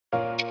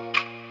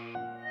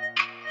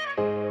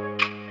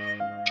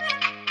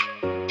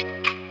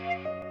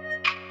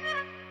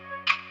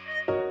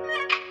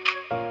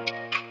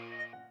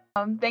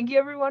Thank you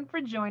everyone for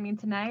joining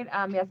tonight.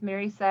 As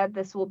Mary said,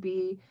 this will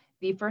be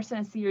the first in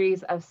a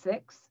series of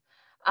 6.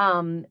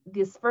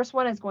 This first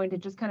one is going to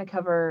just kind of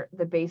cover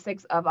the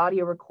basics of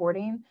audio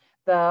recording.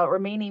 The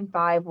remaining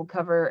 5 will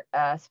cover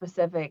a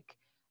specific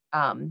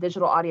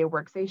digital audio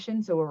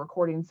workstation, so a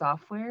recording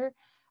software.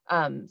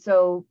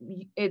 So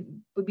it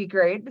would be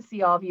great to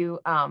see all of you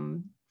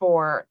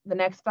for the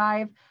next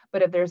 5,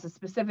 but if there's a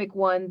specific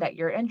one that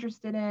you're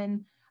interested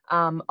in,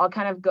 I'll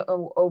kind of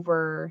go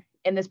over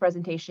in this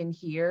presentation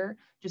here,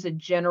 just a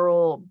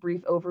general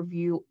brief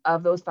overview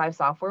of those 5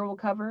 software we'll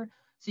cover.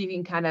 So you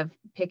can kind of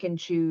pick and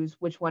choose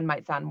which one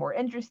might sound more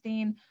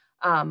interesting,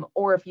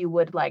 or if you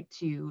would like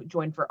to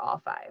join for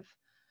all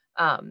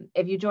 5.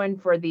 If you join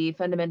for the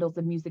fundamentals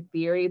of music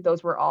theory,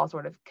 those were all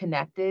sort of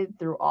connected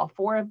through all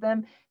 4 of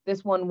them.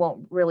 This one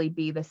won't really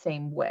be the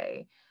same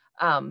way.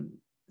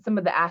 Some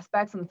of the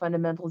aspects and the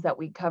fundamentals that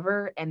we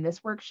cover in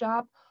this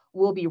workshop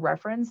will be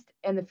referenced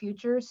in the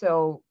future.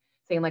 So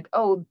saying like,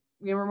 oh,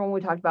 remember when we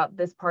talked about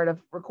this part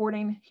of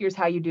recording? Here's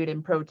how you do it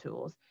in Pro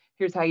Tools.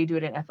 Here's how you do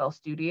it in FL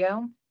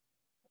Studio.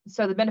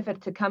 So the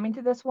benefit to coming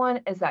to this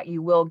one is that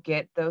you will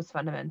get those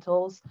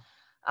fundamentals.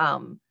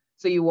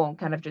 So you won't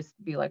kind of just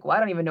be like, well, I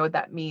don't even know what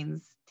that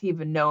means to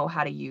even know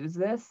how to use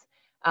this.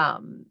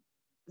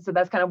 So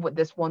that's kind of what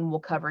this one will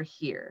cover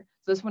here.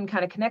 So this one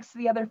kind of connects to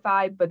the other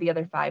 5, but the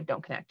other 5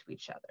 don't connect to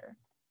each other.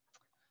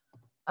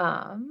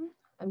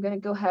 I'm going to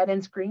go ahead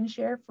and screen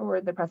share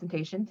for the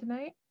presentation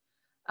tonight.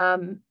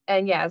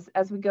 And yes,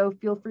 as we go,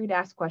 feel free to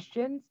ask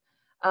questions.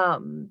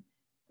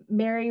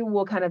 Mary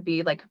will kind of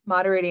be like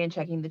moderating and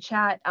checking the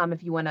chat.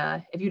 If you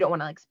don't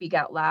want to like speak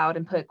out loud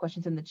and put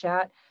questions in the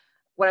chat,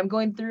 when I'm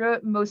going through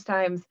it, most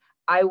times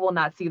I will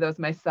not see those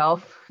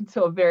myself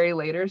until very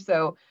later.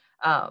 So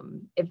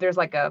if there's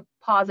like a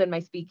pause in my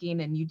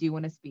speaking and you do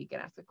want to speak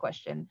and ask a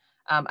question,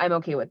 I'm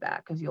okay with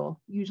that because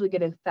you'll usually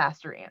get a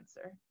faster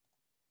answer.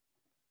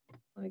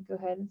 Let me go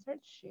ahead and start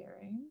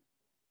sharing.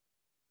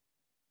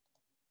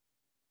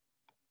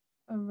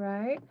 All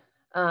right,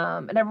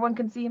 and everyone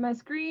can see my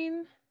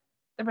screen,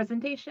 the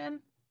presentation?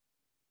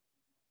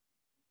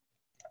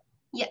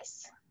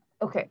 Yes.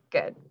 Okay,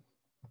 good.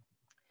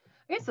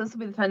 Okay, so this will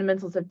be the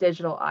fundamentals of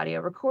digital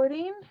audio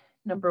recording,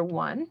 number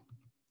 1.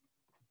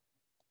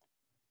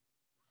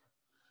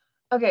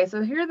 Okay,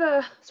 so here are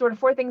the sort of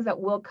 4 things that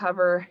we'll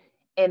cover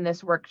in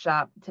this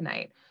workshop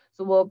tonight.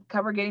 So we'll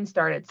cover getting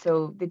started.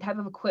 So the type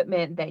of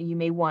equipment that you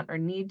may want or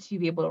need to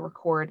be able to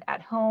record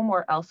at home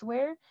or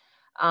elsewhere.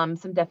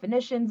 Some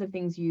definitions of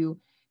things you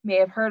may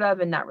have heard of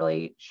and not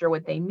really sure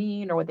what they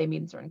mean or what they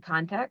mean in certain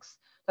contexts.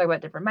 Talk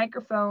about different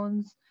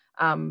microphones,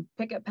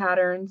 pickup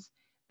patterns.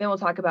 Then we'll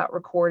talk about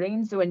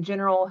recording. So in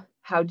general,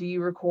 how do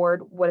you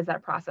record? What does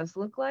that process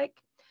look like?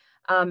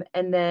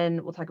 And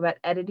then we'll talk about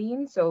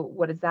editing. So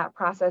what is that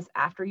process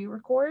after you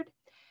record?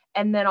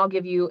 And then I'll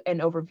give you an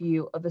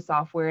overview of the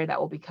software that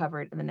will be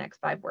covered in the next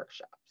 5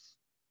 workshops.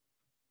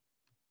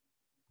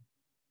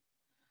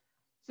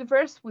 So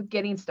first, with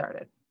getting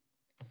started.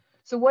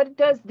 So what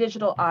does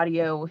digital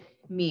audio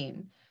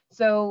mean?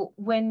 So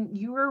when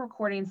you were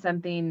recording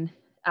something,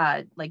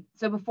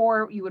 so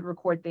before you would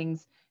record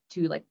things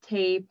to like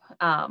tape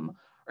or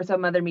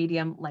some other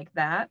medium like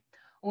that,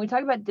 when we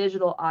talk about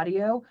digital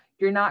audio,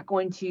 you're not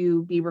going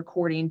to be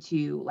recording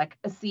to like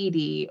a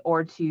CD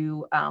or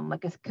to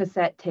like a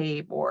cassette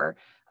tape or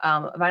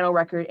a vinyl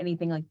record,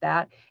 anything like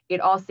that. It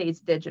all stays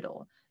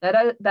digital.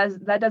 That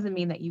doesn't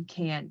mean that you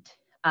can't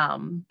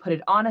put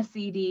it on a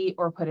CD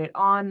or put it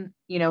on,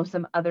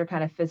 some other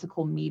kind of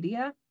physical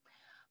media.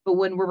 But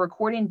when we're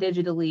recording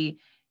digitally,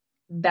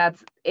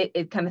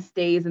 it kind of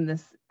stays in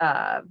this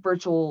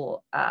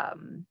virtual,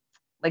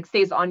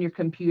 stays on your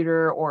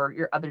computer or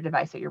your other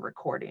device that you're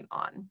recording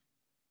on.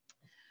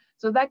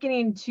 So without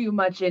getting too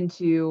much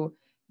into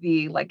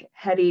the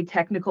heady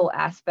technical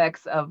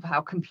aspects of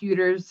how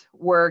computers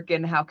work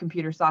and how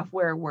computer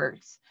software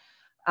works,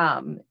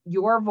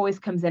 your voice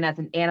comes in as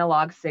an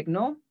analog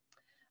signal.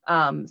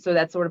 So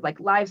that's sort of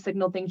like live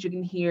signal, things you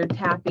can hear,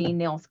 tapping,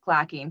 nails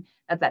clacking.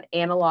 That's that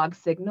analog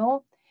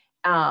signal.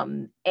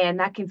 And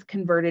that gets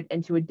converted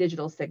into a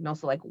digital signal,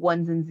 so like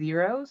 1s and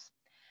 0s.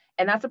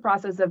 And that's a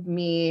process of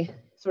me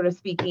sort of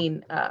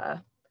speaking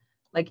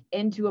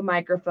into a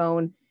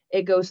microphone.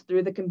 It goes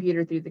through the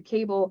computer, through the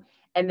cable.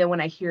 And then when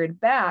I hear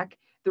it back,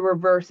 the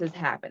reverse is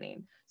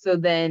happening. So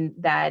then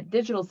that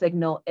digital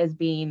signal is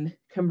being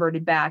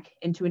converted back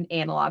into an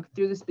analog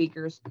through the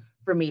speakers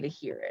for me to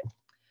hear it.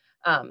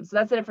 So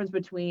that's the difference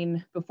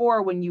between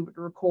before, when you would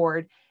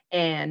record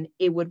and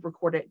it would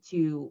record it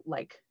to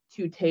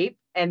tape,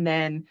 and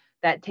then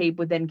that tape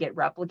would then get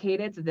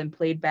replicated, so then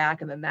played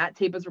back, and then that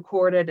tape is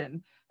recorded,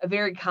 and a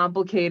very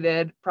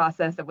complicated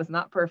process that was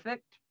not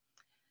perfect.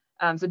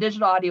 So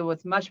digital audio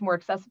was much more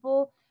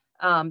accessible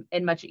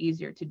and much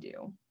easier to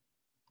do.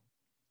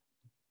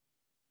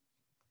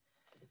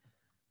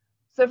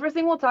 So first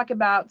thing we'll talk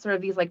about sort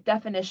of these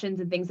definitions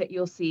and things that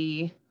you'll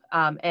see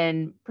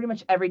and pretty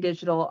much every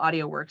digital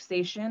audio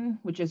workstation,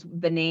 which is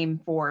the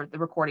name for the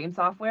recording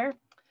software.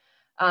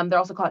 They're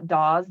also called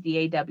DAWs,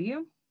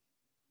 D-A-W.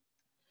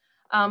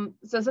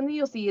 So something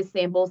you'll see is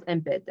samples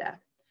and bit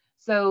depth.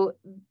 So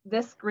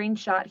this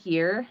screenshot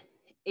here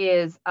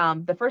is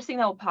the first thing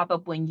that will pop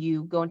up when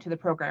you go into the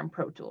program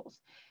Pro Tools.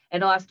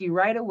 And it'll ask you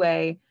right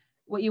away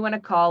what you want to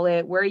call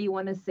it, where you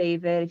want to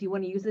save it, if you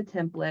want to use a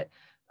template,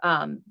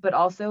 but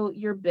also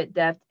your bit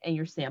depth and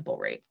your sample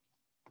rate.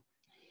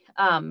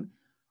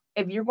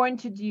 If you're going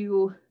to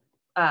do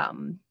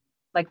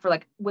like for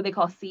like what they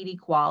call CD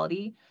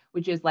quality,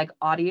 which is like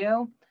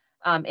audio,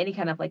 any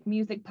kind of like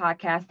music,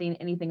 podcasting,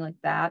 anything like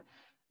that,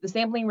 the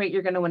sampling rate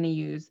you're going to want to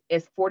use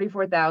is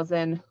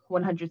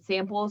 44,100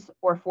 samples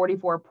or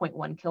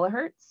 44.1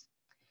 kilohertz.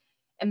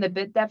 And the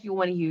bit depth you'll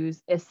want to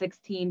use is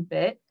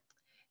 16-bit.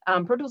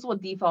 Pro Tools will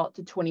default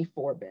to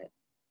 24-bit.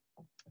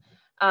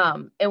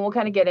 And we'll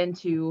kind of get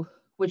into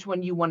which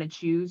one you want to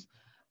choose.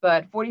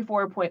 But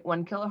 44.1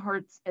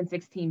 kilohertz and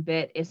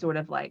 16-bit is sort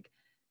of like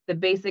the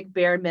basic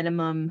bare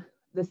minimum,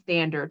 the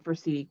standard for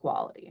CD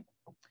quality.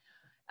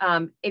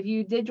 If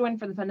you did join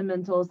for the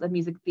fundamentals of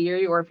music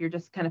theory, or if you're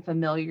just kind of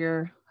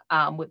familiar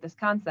with this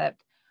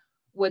concept,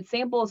 what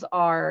samples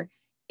are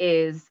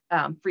is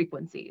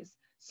frequencies.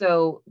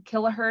 So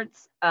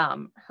kilohertz,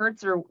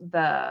 hertz are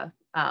the,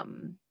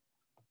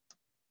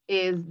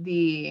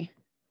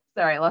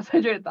 sorry, I lost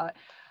my train of thought.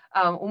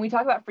 When we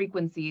talk about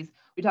frequencies,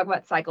 we talk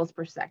about cycles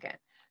per second.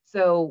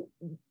 So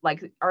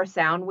like our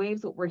sound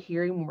waves, what we're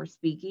hearing when we're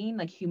speaking,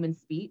 like human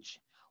speech,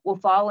 will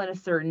fall in a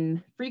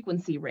certain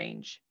frequency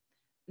range.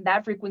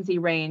 That frequency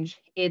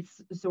range,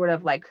 it's sort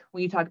of like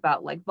when you talk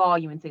about like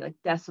volume and say like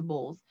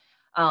decibels,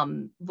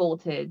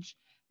 voltage,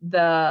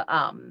 the,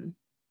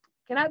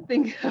 cannot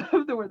think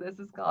of the word this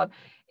is called.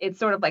 It's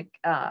sort of like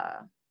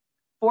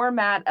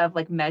format of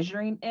like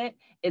measuring it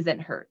is in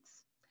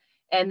hertz.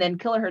 And then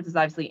kilohertz is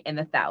obviously in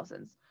the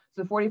thousands.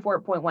 So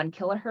 44.1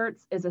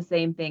 kilohertz is the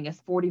same thing as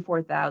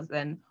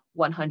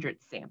 44,100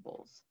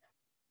 samples.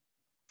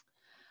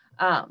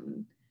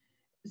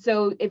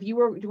 So if you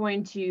were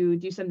going to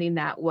do something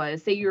that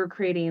was, say you were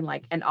creating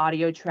like an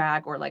audio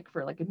track or like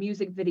for like a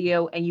music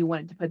video and you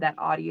wanted to put that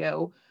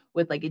audio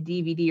with like a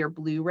DVD or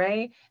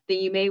Blu-ray, then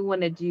you may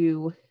want to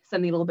do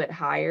something a little bit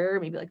higher,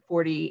 maybe like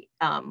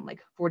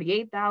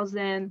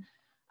 48,000.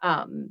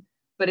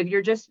 But if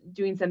you're just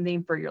doing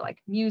something for your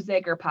like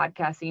music or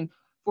podcasting,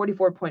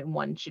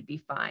 44.1 should be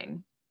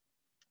fine.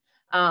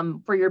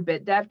 For your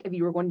bit depth, if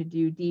you were going to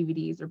do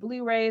DVDs or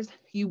Blu-rays,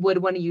 you would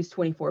want to use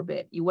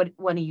 24-bit. You would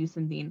want to use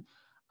something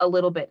a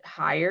little bit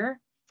higher.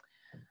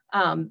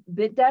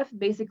 Bit depth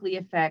basically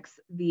affects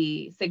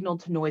the signal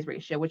to noise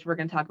ratio, which we're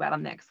going to talk about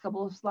on the next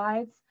couple of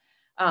slides.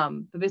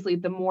 But basically,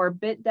 the more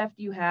bit depth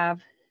you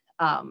have,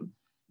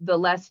 the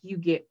less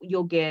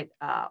you'll get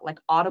like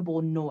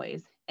audible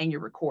noise in your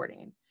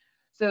recording.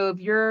 So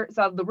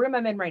the room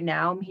I'm in right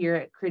now, I'm here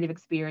at Creative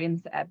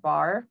Experience at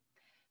Bar.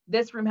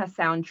 This room has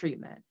sound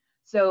treatment.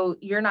 So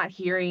you're not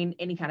hearing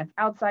any kind of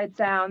outside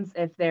sounds.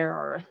 If there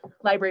are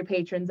library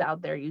patrons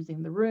out there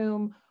using the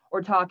room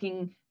or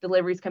talking,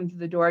 deliveries come through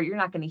the door, you're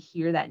not going to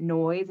hear that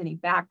noise, any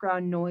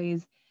background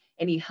noise,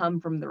 any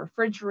hum from the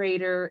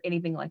refrigerator,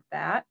 anything like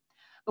that.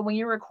 But when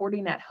you're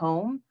recording at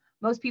home,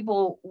 most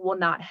people will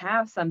not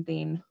have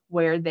something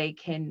where they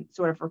can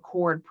sort of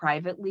record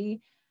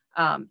privately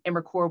and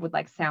record with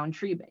like sound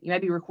treatment. You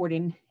might be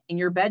recording in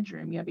your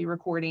bedroom, you might be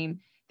recording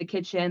the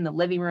kitchen, the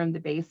living room, the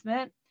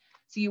basement.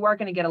 So you are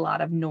going to get a lot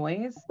of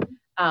noise.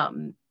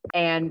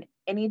 And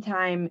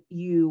anytime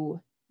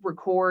you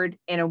record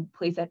in a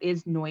place that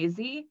is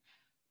noisy,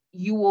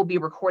 you will be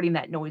recording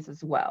that noise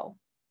as well.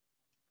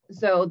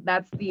 So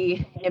that's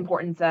the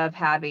importance of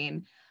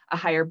having a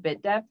higher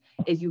bit depth,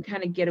 is you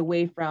kind of get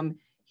away from,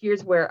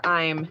 here's where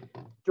I'm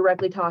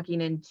directly talking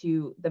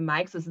into the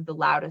mics, this is the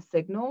loudest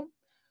signal,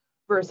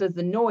 versus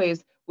the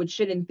noise, which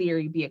should in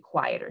theory be a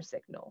quieter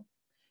signal.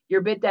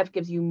 Your bit depth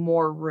gives you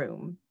more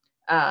room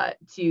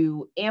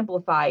to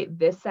amplify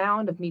this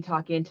sound of me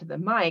talking into the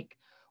mic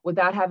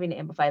without having to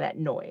amplify that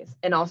noise.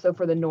 And also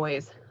for the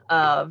noise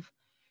of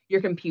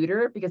your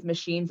computer, because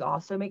machines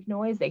also make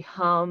noise, they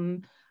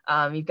hum.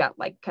 You've got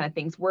like kind of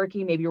things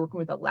working. Maybe you're working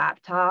with a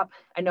laptop.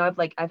 I know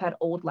I've had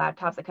old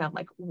laptops that kind of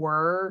like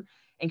whir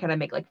and kind of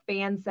make like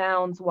fan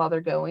sounds while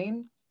they're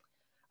going.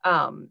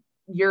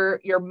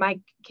 Your mic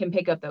can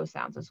pick up those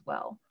sounds as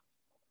well.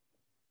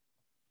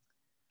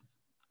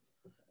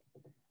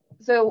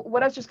 So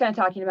what I was just kind of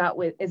talking about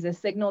is the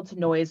signal to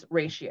noise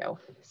ratio.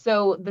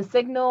 So the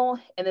signal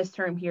in this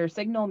term here,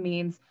 signal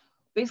means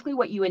basically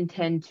what you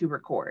intend to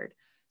record.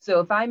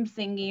 So if I'm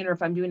singing or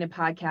if I'm doing a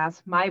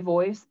podcast, my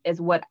voice is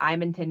what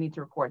I'm intending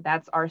to record.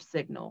 That's our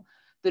signal.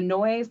 The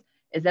noise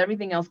is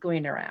everything else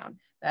going around.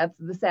 That's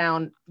the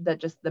sound that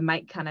just the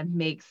mic kind of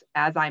makes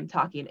as I'm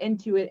talking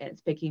into it and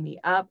it's picking me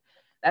up.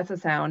 That's the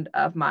sound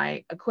of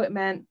my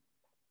equipment.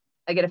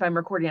 Again, if I'm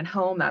recording at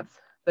home, that's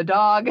the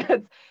dog.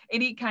 It's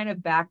any kind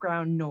of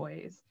background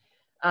noise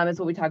is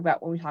what we talk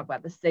about when we talk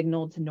about the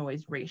signal to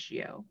noise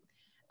ratio.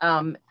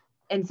 And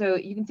so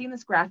you can see in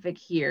this graphic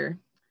here,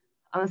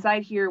 on the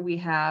side here, we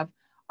have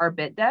our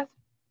bit depth.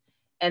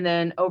 And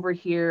then over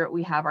here,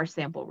 we have our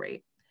sample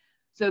rate.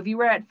 So if you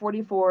were at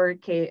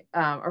 44K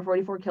or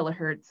 44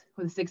 kilohertz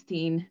with a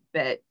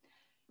 16-bit,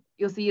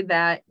 you'll see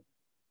that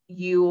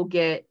you will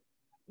get,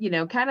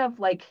 kind of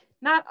like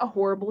not a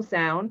horrible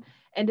sound.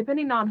 And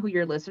depending on who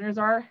your listeners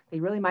are, they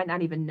really might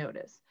not even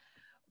notice.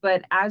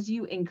 But as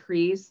you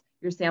increase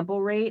your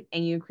sample rate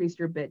and you increase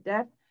your bit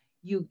depth,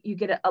 you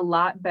get a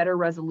lot better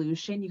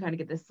resolution. You kind of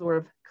get this sort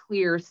of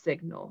clear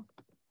signal.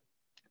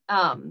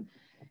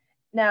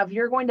 Now, if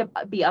you're going to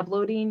be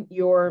uploading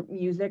your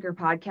music or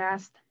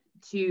podcast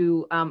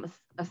to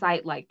a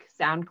site like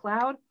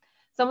SoundCloud,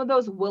 some of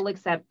those will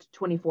accept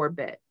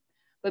 24-bit.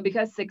 But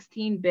because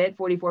 16-bit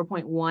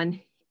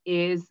 44.1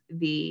 is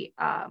the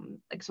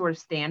like sort of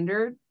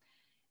standard,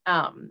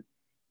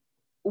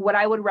 what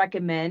I would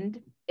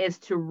recommend is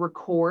to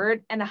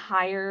record in a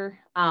higher,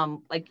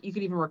 like you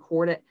could even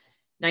record at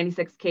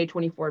 96K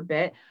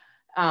 24-bit,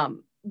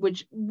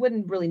 which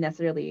wouldn't really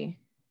necessarily,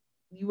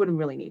 you wouldn't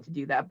really need to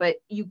do that, but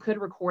you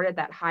could record at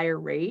that higher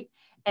rate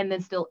and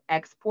then still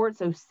export,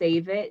 so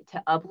save it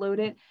to upload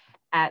it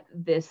at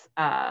this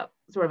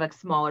sort of like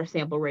smaller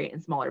sample rate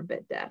and smaller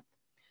bit depth.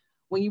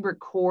 When you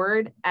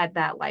record at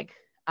that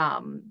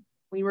when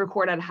you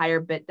record at a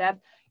higher bit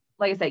depth,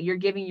 like I said, you're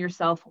giving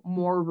yourself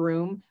more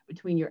room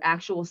between your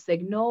actual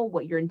signal,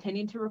 what you're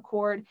intending to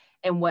record,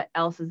 and what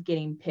else is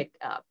getting picked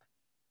up.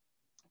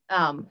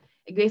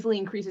 It basically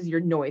increases your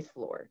noise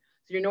floor.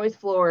 So your noise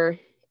floor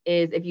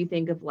is, if you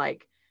think of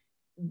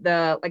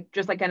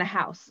just like in a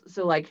house.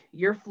 So like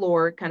your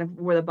floor, kind of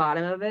where the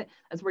bottom of it,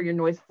 that's where your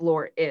noise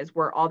floor is,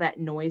 where all that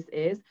noise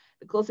is.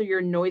 The closer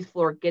your noise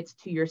floor gets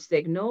to your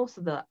signal,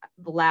 so the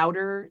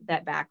louder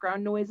that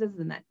background noise is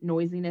and that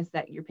noisiness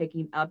that you're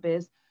picking up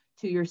is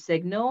to your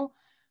signal,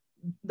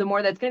 the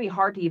more that's going to be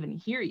hard to even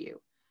hear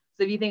you.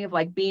 So if you think of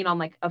like being on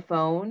like a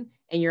phone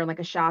and you're in like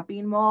a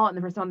shopping mall and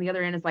the person on the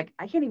other end is like,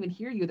 I can't even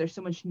hear you. There's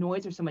so much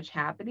noise, there's so much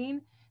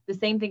happening. The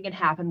same thing can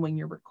happen when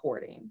you're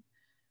recording.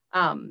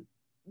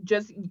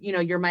 Just,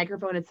 your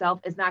microphone itself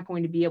is not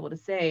going to be able to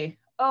say,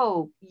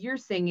 oh, you're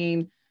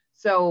singing,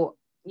 so,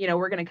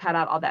 we're going to cut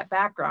out all that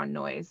background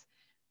noise.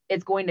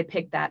 It's going to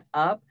pick that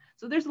up.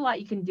 So there's a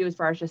lot you can do as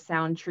far as just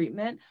sound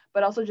treatment,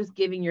 but also just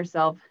giving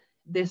yourself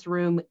this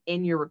room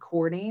in your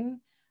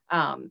recording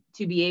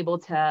to be able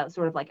to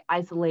sort of like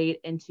isolate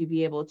and to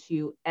be able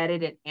to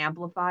edit and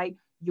amplify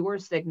your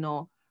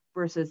signal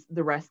versus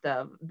the rest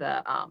of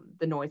the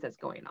noise that's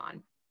going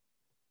on.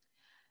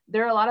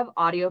 There are a lot of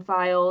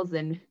audiophiles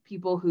and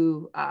people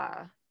who,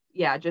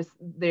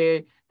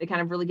 they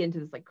kind of really get into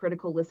this like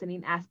critical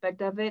listening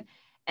aspect of it.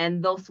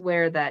 And they'll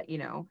swear that,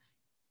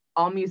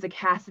 all music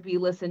has to be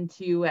listened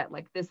to at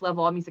like this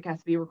level, all music has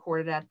to be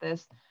recorded at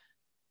this.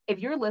 If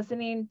you're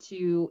listening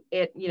to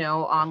it,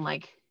 on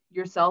like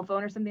your cell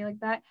phone or something like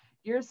that,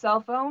 your cell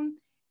phone,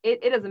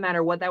 it doesn't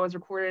matter what that was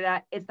recorded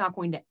at, it's not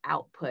going to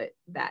output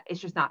that. It's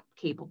just not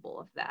capable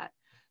of that.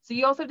 So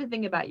you also have to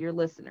think about your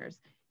listeners.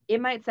 It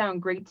might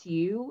sound great to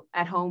you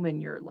at home in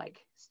your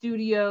like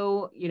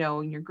studio,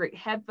 in your great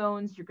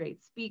headphones, your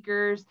great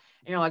speakers,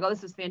 and you're like, oh,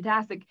 this is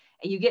fantastic.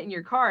 And you get in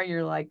your car and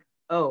you're like,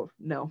 oh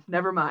no,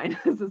 never mind.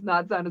 This does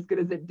not sound as good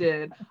as it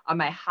did on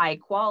my high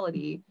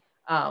quality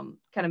kind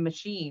of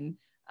machine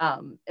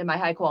and my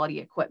high quality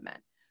equipment.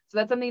 So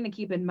that's something to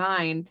keep in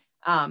mind,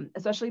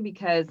 especially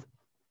because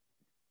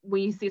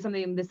when you see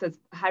something this says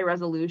high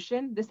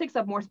resolution, this takes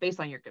up more space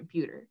on your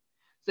computer.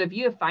 So if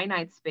you have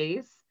finite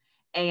space,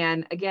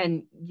 and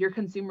again, your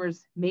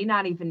consumers may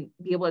not even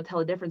be able to tell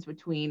the difference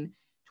between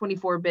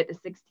 24-bit to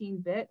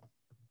 16-bit,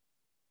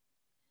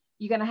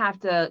 you're going to have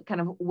to kind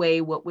of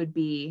weigh what would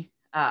be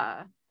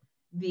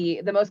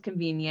the most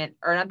convenient,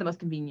 or not the most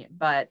convenient,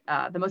 but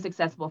the most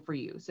accessible for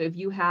you. So if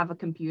you have a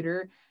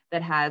computer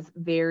that has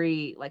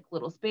very like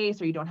little space,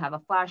 or you don't have a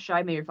flash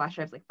drive, maybe your flash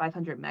drive is like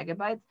 500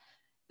 megabytes,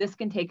 this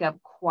can take up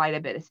quite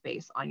a bit of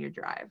space on your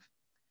drive.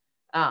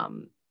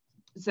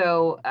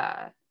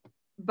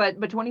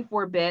 But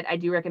 24-bit, I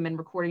do recommend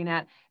recording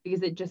at,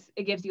 because it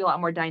gives you a lot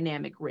more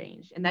dynamic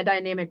range. And that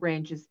dynamic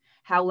range is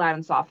how loud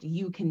and soft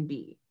you can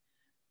be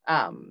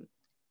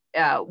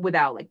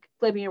without like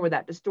clipping or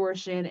without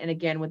distortion. And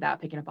again,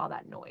 without picking up all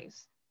that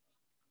noise.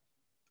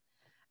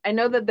 I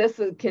know that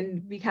this can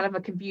be kind of a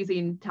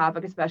confusing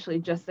topic, especially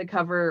just to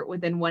cover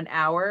within 1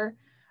 hour.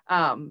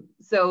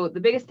 So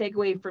the biggest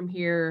takeaway from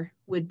here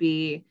would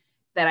be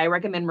that I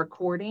recommend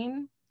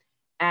recording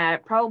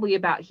at probably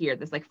about here.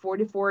 There's like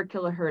 44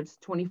 kilohertz,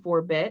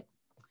 24-bit.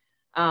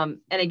 And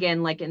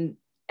again, like in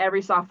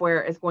every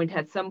software is going to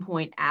at some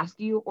point ask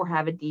you or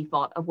have a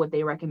default of what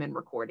they recommend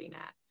recording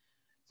at.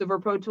 So for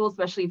Pro Tools,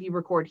 especially if you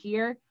record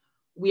here,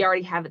 we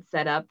already have it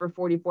set up for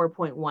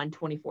 44.1,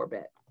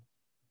 24-bit.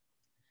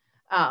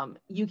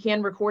 You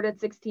can record at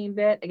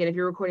 16-bit. Again, if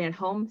you're recording at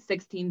home,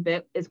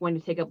 16-bit is going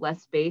to take up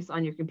less space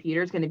on your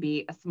computer. It's going to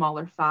be a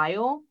smaller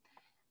file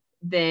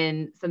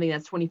than something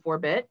that's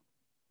 24-bit.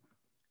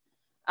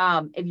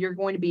 If you're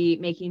going to be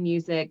making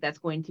music, that's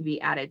going to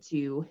be added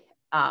to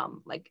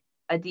like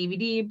a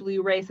DVD,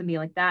 Blu-ray, something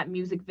like that,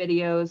 music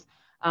videos,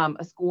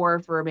 a score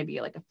for maybe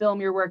like a film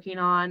you're working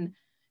on,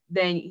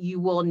 then you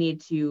will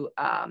need to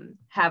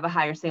have a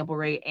higher sample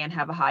rate and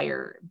have a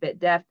higher bit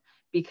depth,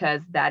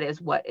 because that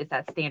is what is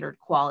that standard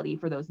quality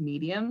for those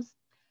mediums.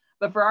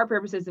 But for our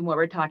purposes and what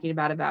we're talking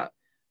about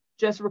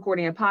just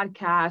recording a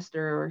podcast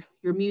or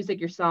your music,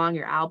 your song,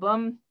 your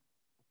album,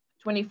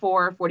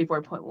 24,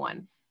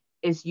 44.1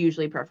 is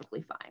usually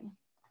perfectly fine.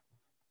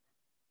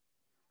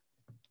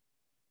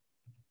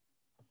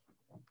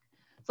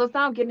 So let's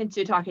now get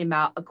into talking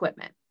about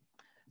equipment.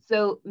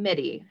 So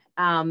MIDI.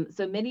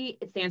 So MIDI,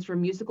 it stands for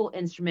Musical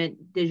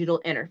Instrument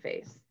Digital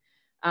Interface.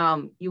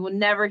 You will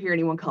never hear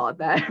anyone call it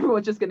that.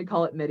 Everyone's just going to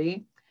call it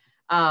MIDI.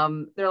 There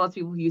are lots of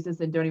people who use this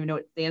and don't even know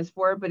what it stands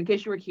for, but in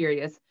case you were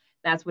curious,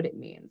 that's what it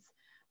means.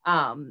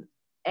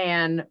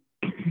 And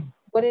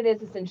what it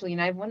is essentially,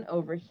 and I have one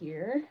over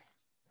here.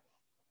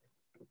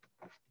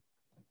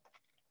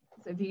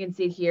 So if you can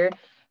see it here,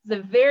 it's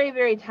a very,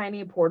 very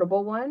tiny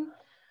portable one.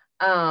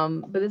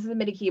 But this is a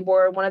MIDI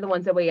keyboard, one of the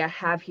ones that we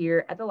have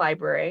here at the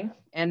library.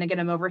 And again,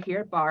 I'm over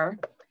here at Bar.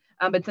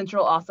 But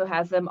Central also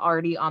has them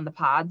already on the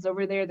pods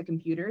over there, the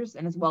computers,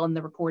 and as well in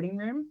the recording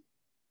room.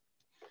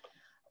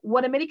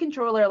 What a MIDI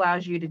controller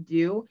allows you to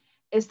do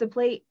is to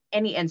play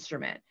any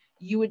instrument.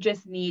 You would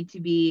just need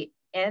to be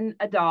in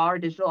a DAW or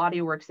digital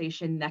audio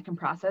workstation that can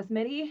process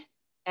MIDI.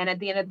 And at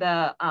the end of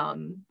the,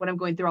 when I'm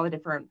going through all the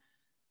different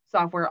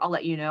software, I'll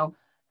let you know,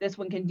 this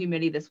one can do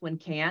MIDI, this one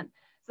can't.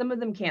 Some of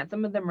them can't.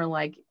 Some of them are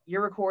like,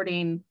 you're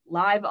recording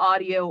live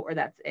audio or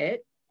that's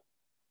it.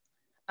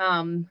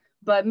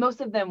 But most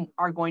of them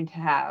are going to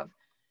have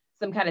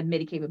some kind of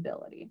MIDI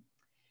capability.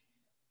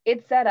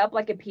 It's set up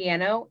like a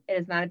piano. It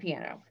is not a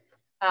piano.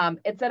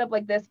 It's set up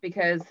like this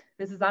because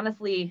this is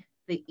honestly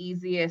the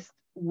easiest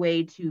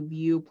way to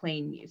view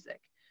playing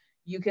music.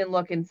 You can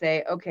look and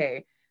say,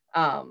 okay,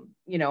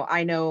 you know,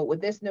 I know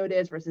what this note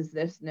is versus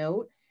this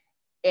note.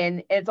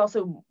 And it's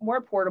also more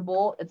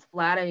portable. It's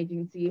flat, and you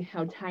can see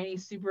how tiny,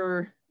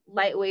 super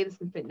lightweight. This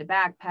can fit in a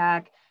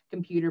backpack,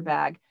 computer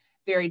bag,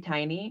 very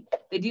tiny.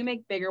 They do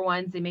make bigger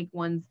ones. They make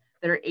ones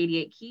that are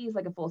 88 keys,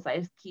 like a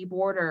full-size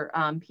keyboard or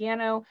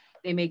piano.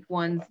 They make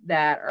ones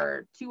that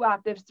are 2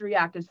 octaves, 3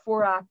 octaves,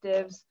 4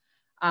 octaves.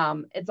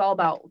 It's all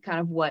about kind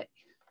of what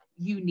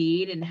you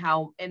need and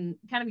how, and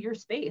kind of your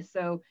space.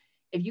 So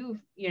if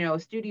you've, you know, a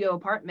studio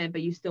apartment,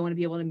 but you still want to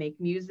be able to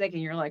make music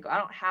and you're like, I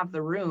don't have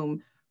the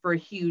room for a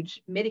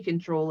huge MIDI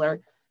controller,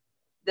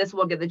 this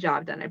will get the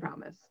job done, I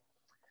promise.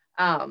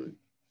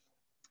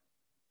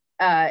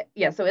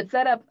 Yeah, so it's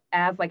set up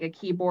as like a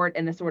keyboard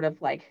in this sort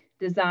of like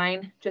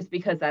design, just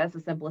because that is the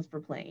simplest for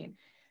playing.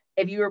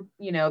 If you were,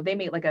 you know, they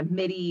make like a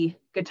MIDI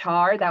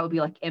guitar, that would be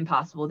like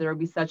impossible. There would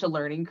be such a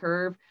learning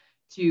curve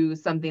to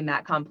something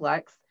that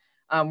complex,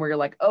 where you're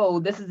like, oh,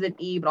 this is an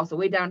E, but also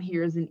way down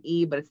here is an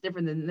E, but it's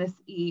different than this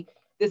E.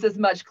 This is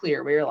much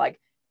clearer, where you're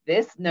like,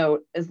 this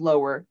note is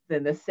lower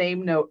than the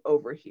same note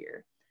over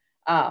here.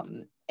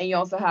 And you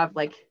also have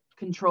like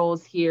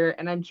controls here,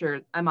 and I'm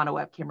sure I'm on a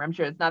web camera. I'm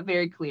sure it's not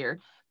very clear,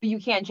 but you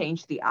can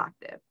change the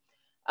octave.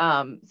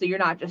 So you're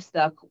not just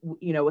stuck,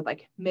 you know, with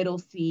like middle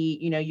C.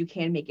 You know, you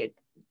can make it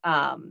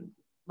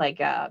like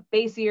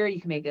bassier. You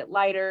can make it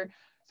lighter.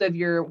 So if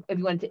you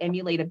wanted to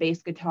emulate a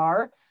bass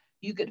guitar,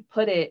 you could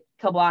put it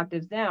a couple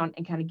octaves down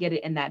and kind of get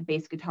it in that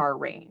bass guitar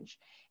range.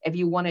 If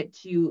you wanted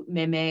to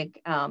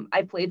mimic,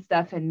 I played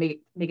stuff and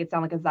make it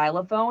sound like a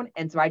xylophone.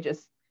 And so I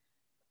just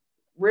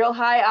real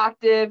high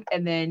octave,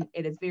 and then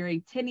it is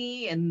very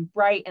tinny and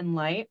bright and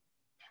light.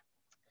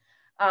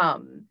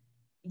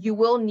 You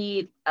will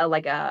need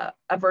a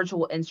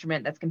virtual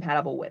instrument that's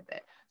compatible with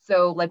it.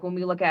 So like when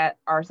we look at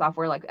our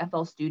software like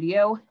FL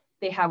Studio,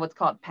 they have what's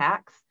called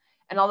packs,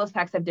 and all those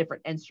packs have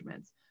different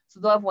instruments. So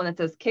they'll have one that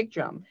says kick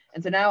drum.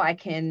 And so now I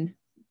can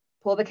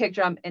pull the kick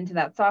drum into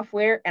that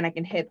software, and I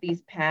can hit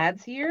these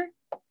pads here,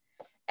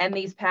 and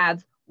these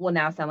pads will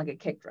now sound like a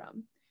kick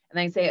drum. And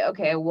I say,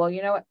 okay, well,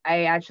 you know what?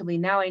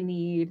 Now I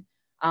need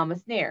a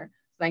snare.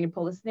 So I can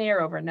pull the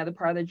snare over another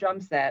part of the drum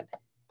set,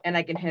 and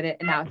I can hit it,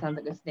 and now it sounds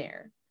like a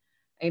snare.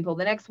 I can pull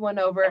the next one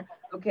over.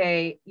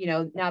 Okay, you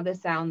know, now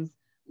this sounds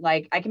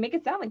like, I can make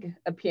it sound like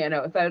a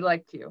piano if I would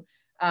like to.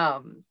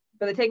 But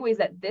the takeaway is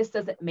that this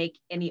doesn't make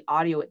any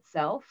audio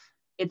itself.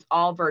 It's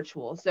all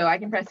virtual. So I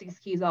can press these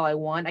keys all I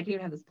want. I can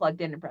even have this plugged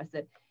in and press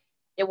it.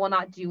 It will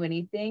not do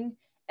anything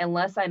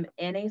unless I'm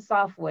in a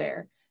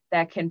software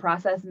that can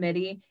process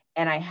MIDI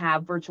and I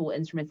have virtual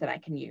instruments that I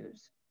can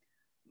use.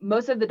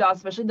 Most of the DAWs,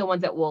 especially the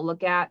ones that we'll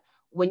look at,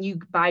 when you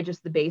buy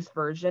just the base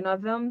version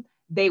of them,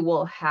 they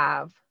will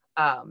have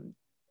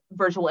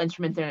virtual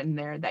instruments in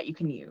there that you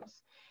can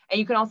use. And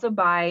you can also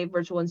buy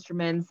virtual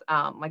instruments.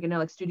 Like I know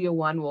like Studio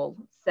One will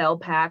sell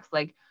packs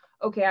like,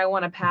 okay, I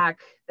want a pack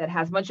that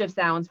has a bunch of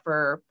sounds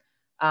for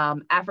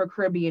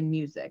Afro-Caribbean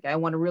music. I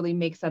want to really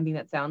make something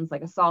that sounds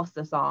like a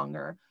salsa song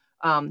or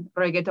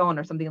reggaeton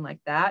or something like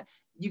that.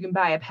 You can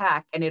buy a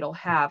pack and it'll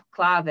have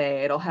clave,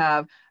 it'll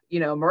have,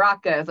 you know,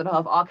 maracas, it'll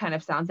have all kind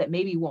of sounds that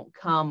maybe won't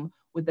come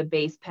with the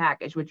base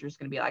package, which is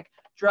going to be like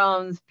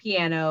drums,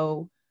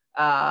 piano,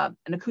 an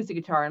acoustic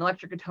guitar, an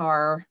electric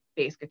guitar,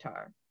 bass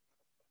guitar.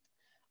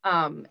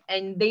 And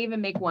they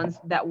even make ones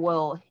that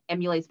will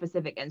emulate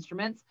specific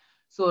instruments.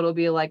 So it'll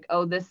be like,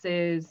 oh, this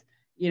is,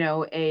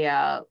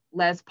 a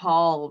Les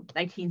Paul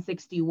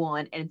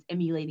 1961, and it's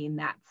emulating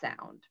that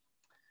sound.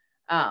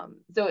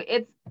 So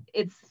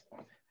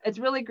it's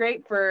really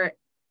great for,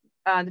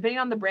 depending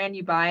on the brand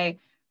you buy,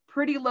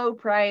 pretty low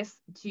price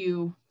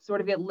to sort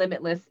of get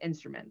limitless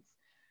instruments.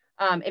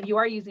 If you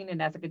are using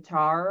it as a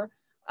guitar,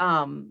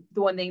 the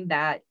one thing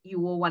that you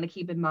will want to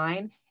keep in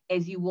mind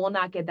is you will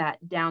not get that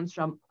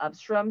downstrum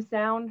upstrum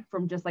sound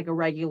from just like a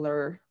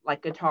regular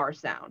like guitar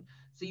sound.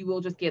 So you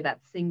will just get that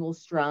single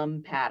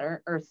strum pattern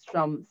or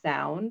strum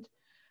sound.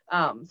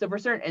 So for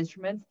certain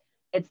instruments,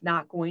 it's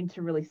not going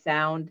to really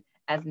sound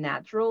as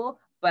natural,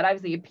 but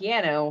obviously a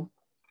piano,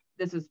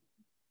 this is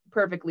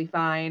perfectly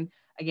fine.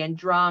 Again,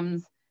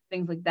 drums,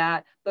 things like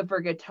that. But for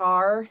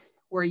guitar,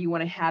 where you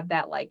want to have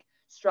that like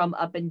strum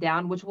up and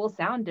down, which will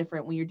sound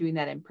different when you're doing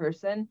that in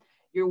person,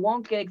 you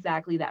won't get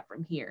exactly that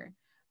from here.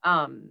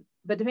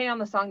 But depending on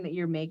the song that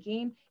you're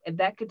making, if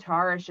that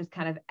guitar is just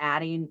kind of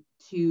adding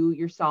to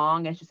your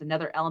song, it's just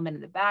another element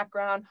in the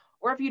background,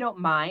 or if you don't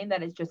mind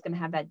that it's just going to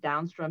have that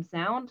downstrum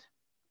sound,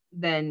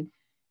 then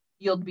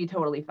you'll be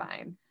totally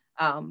fine.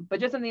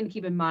 But just something to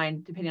keep in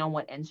mind depending on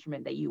what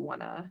instrument that you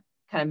want to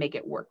kind of make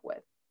it work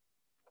with.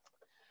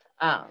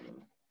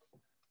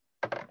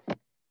 Okay.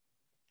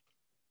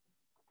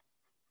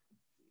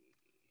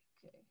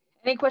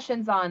 Any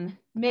questions on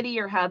MIDI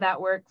or how that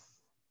works?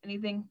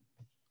 Anything?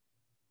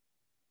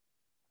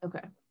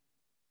 Okay.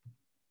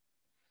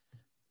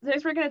 So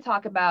next we're going to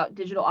talk about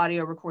digital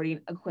audio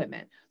recording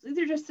equipment. So these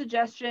are just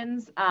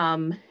suggestions.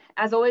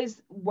 As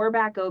always, we're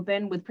back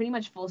open with pretty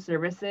much full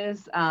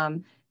services,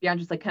 beyond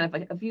just like kind of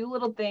like a few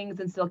little things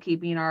and still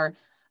keeping a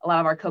lot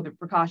of our COVID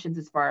precautions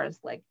as far as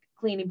like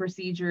cleaning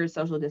procedures,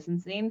 social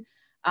distancing.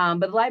 But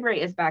the library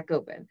is back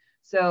open.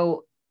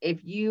 So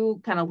if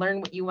you kind of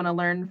learn what you want to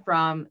learn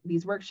from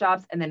these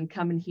workshops and then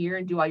come in here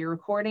and do all your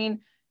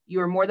recording,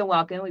 you are more than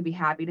welcome. We'd be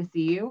happy to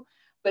see you.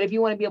 But if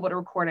you want to be able to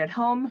record at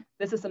home,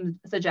 this is some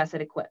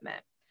suggested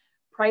equipment.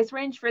 Price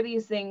range for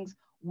these things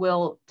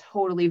will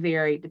totally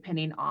vary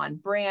depending on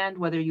brand,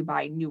 whether you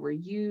buy new or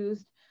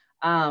used.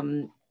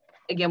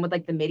 Again, with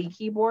like the MIDI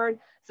keyboard,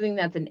 something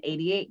that's an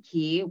 88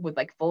 key with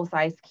like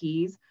full-size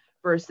keys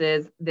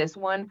versus this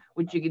one,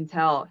 which you can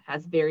tell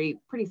has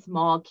pretty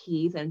small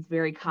keys and it's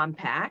very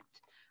compact.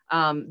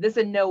 This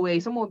in no way,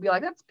 someone would be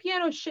like, that's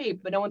piano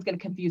shape, but no one's going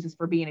to confuse this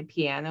for being a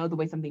piano the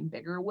way something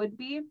bigger would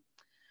be.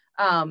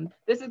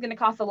 This is going to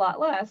cost a lot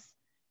less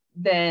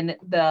than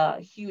the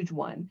huge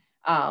one.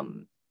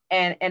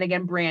 And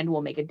again, brand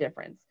will make a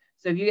difference.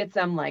 So if you get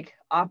some like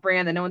off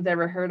brand that no one's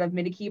ever heard of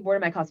MIDI keyboard,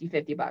 it might cost you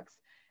 $50.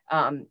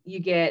 You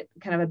get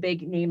kind of a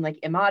big name like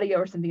M-Audio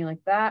or something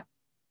like that,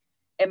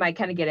 it might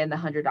kind of get in the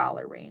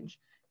 $100 range.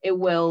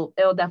 It'll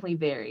definitely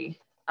vary.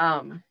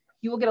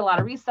 You will get a lot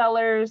of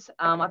resellers,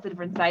 lots of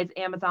different sites,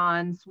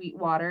 Amazon,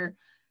 Sweetwater,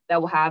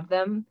 that will have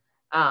them.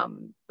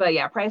 But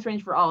yeah, price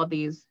range for all of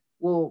these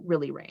will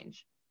really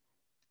range.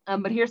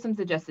 But here's some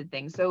suggested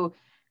things. So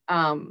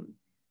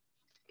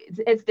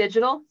it's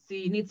digital, so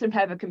you need some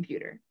type of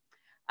computer.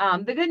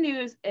 The good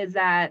news is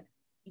that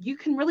you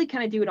can really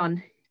kind of do it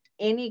on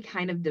any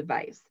kind of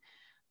device.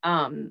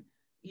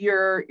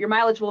 Your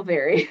mileage will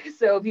vary.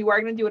 So if you are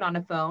going to do it on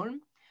a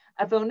phone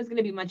is going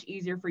to be much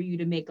easier for you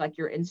to make like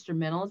your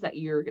instrumentals that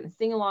you're going to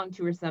sing along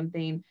to or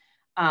something,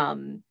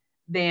 than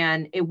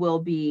it will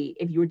be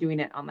if you were doing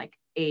it on like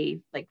a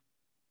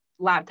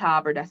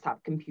laptop or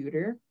desktop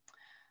computer.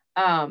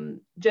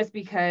 Just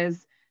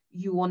because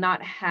you will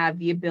not have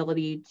the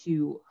ability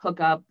to hook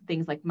up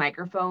things like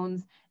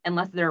microphones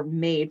unless they're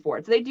made for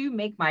it. So they do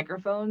make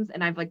microphones,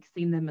 and I've like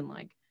seen them in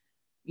like,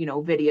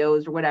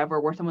 videos or whatever,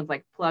 where someone's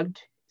like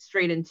plugged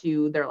straight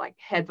into their like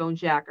headphone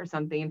jack or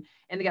something,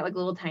 and they got like a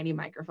little tiny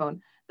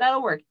microphone.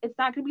 That'll work. It's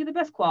not going to be the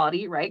best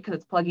quality, right? Because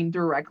it's plugging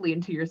directly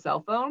into your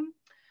cell phone.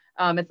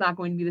 It's not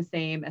going to be the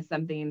same as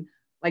something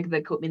like the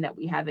equipment that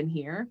we have in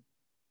here.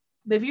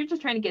 But if you're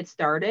just trying to get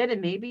started,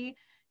 and maybe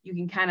you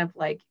can kind of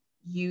like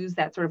use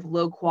that sort of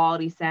low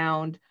quality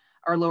sound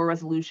or lower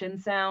resolution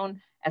sound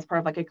as part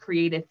of like a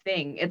creative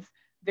thing. It's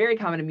very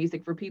common in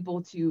music for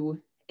people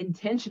to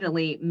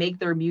intentionally make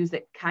their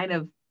music kind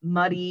of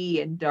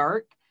muddy and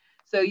dark.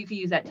 So you can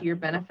use that to your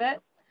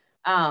benefit.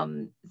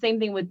 Same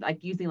thing with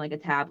like using like a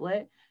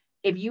tablet.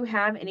 If you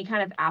have any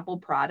kind of Apple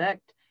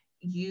product,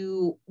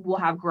 you will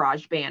have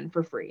GarageBand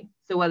for free.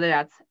 So whether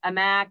that's a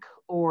Mac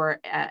or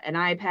an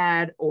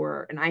iPad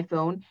or an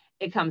iPhone,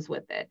 it comes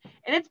with it.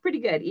 And it's pretty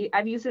good.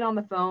 I've used it on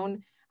the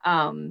phone.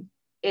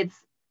 It's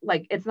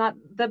not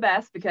the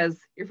best because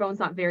your phone's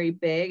not very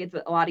big. It's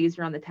a lot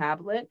easier on the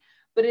tablet,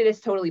 but it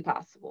is totally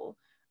possible.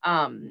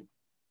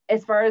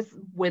 As far as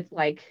with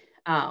like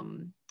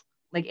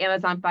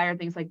Amazon Fire,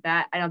 things like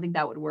that, I don't think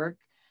that would work.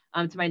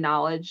 To my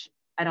knowledge,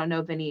 I don't know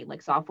of any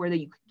like software that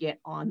you could get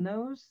on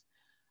those.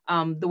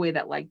 The way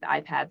that like the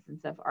iPads and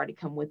stuff already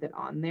come with it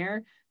on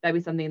there. That'd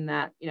be something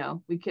that,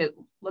 we could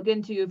look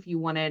into if you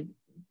wanted,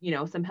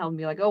 some help and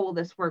be like, oh, will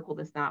this work? Will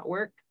this not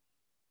work?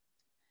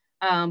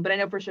 But I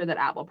know for sure that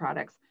Apple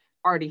products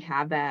already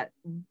have that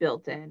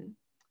built in.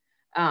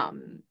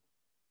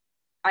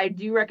 I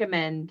do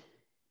recommend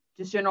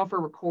just general for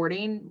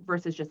recording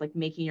versus just like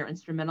making your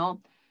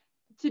instrumental,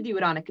 to do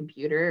it on a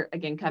computer,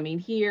 again, coming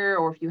here,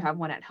 or if you have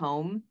one at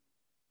home.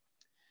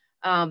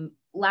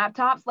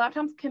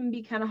 Laptops can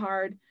be kind of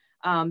hard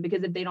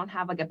because if they don't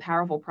have like a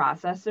powerful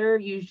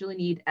processor, you usually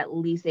need at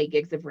least 8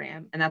 gigs of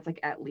RAM. And that's like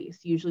at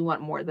least. You usually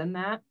want more than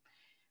that.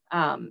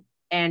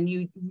 And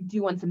you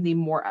do want something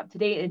more up to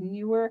date and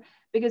newer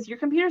because your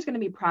computer is going to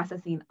be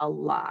processing a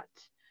lot.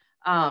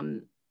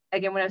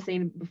 Again, what I was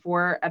saying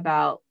before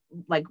about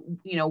like,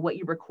 what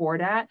you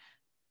record at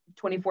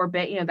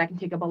 24-bit, that can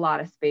take up a lot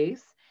of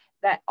space.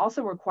 That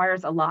also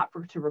requires a lot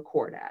to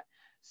record at.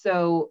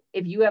 So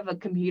if you have a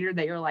computer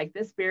that you're like,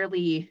 this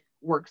barely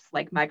works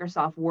like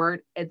Microsoft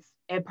Word,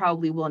 it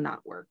probably will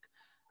not work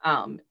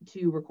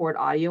to record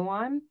audio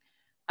on.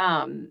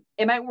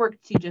 It might work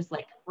to just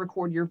like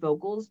record your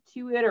vocals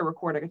to it or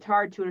record a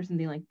guitar to it or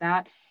something like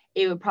that.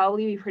 It would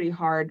probably be pretty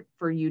hard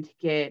for you to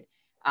get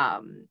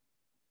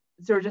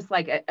sort of just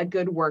like a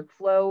good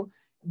workflow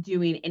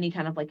doing any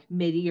kind of like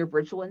MIDI or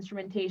virtual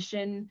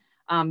instrumentation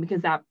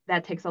because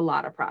that takes a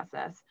lot of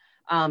process.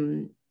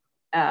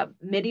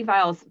 MIDI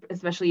files,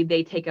 especially,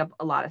 they take up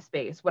a lot of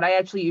space. What I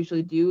actually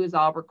usually do is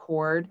I'll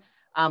record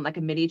like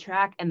a MIDI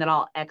track and then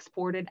I'll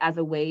export it as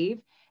a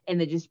wave and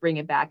then just bring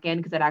it back in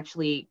because it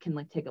actually can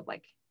like take up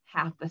like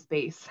half the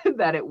space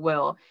that it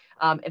will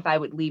if I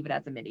would leave it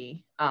as a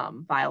MIDI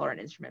file or an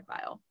instrument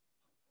file.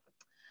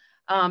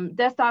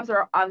 Desktops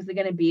are obviously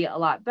going to be a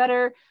lot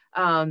better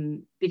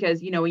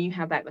because, when you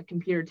have that like,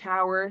 computer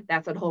tower,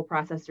 that's a whole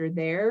processor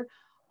there.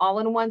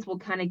 All-in-ones will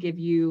kind of give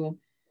you,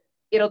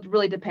 it'll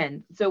really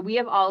depend. So we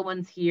have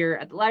all-in-ones here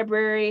at the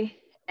library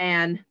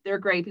and they're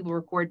great. People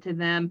record to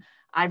them.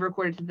 I've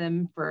recorded to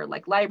them for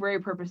like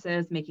library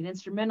purposes, making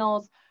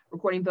instrumentals,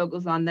 recording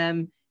vocals on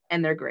them,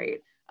 and they're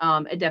great.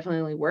 It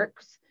definitely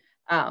works.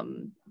 But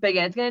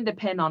again, it's going to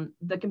depend on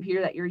the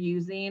computer that you're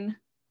using,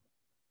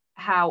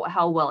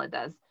 how well it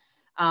does.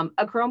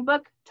 A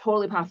Chromebook,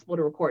 totally possible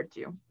to record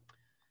to.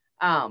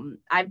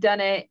 I've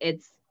done it.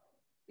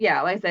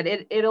 Like I said,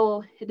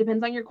 it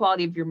depends on your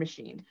quality of your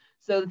machine.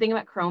 So the thing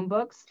about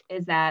Chromebooks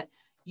is that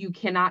you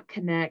cannot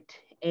connect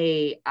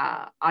a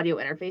audio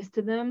interface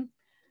to them.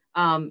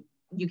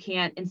 You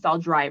can't install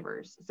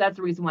drivers. So that's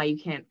the reason why you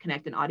can't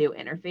connect an audio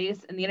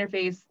interface. And the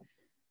interface,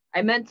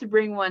 I meant to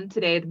bring one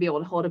today to be able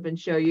to hold up and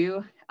show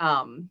you.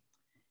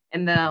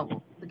 And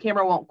the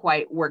camera won't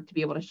quite work to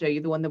be able to show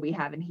you the one that we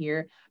have in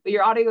here. But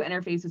your audio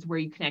interface is where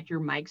you connect your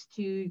mics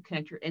to, you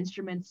connect your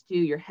instruments to,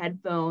 your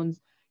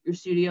headphones, your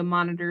studio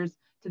monitors,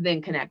 to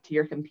then connect to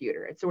your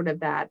computer. It's sort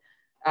of that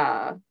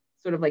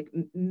sort of like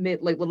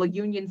little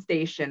union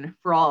station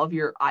for all of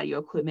your audio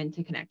equipment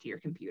to connect to your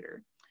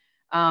computer.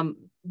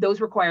 Those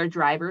require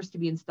drivers to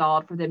be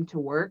installed for them to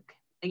work,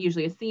 and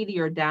usually a CD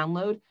or a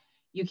download.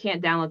 You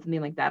can't download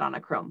something like that on a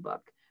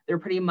Chromebook. They're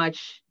pretty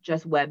much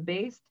just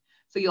web-based.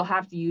 So you'll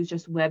have to use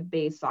just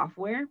web-based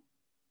software.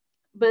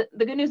 But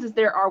the good news is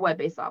there are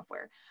web-based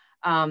software.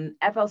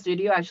 FL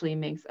Studio actually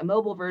makes a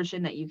mobile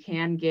version that you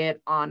can get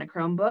on a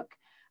Chromebook.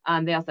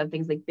 They also have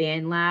things like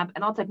BandLab,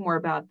 and I'll talk more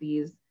about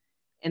these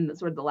in the,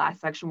 sort of the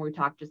last section where we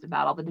talk just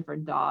about all the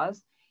different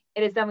DAWs.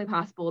 It is definitely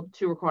possible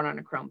to record on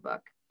a Chromebook.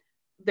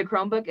 The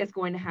Chromebook is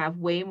going to have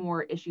way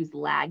more issues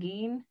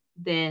lagging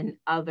than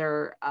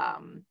other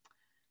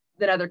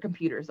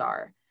computers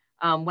are.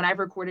 When I've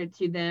recorded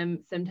to them,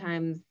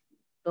 sometimes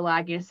the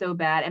lagging is so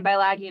bad. And by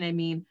lagging, I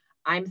mean,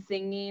 I'm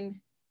singing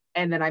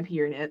and then I'm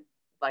hearing it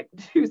like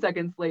 2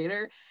 seconds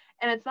later.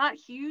 And it's not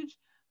huge,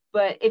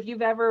 but if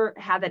you've ever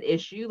had that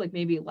issue, like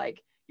maybe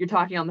like you're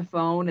talking on the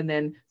phone and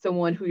then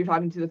someone who you're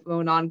talking to the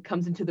phone on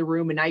comes into the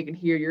room and now you can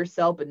hear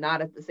yourself, but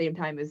not at the same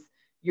time as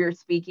you're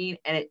speaking.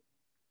 And it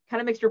kind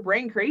of makes your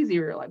brain crazy.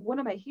 You're like, what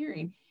am I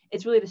hearing?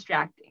 It's really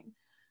distracting.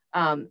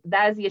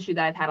 That is the issue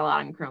that I've had a lot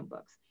on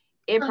Chromebooks.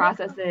 It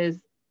processes,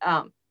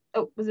 oh,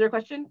 was there a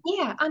question?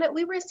 Yeah, on it,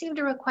 we received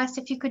a request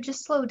if you could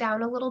just slow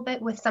down a little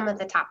bit with some of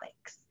the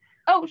topics.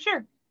 Oh,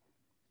 sure.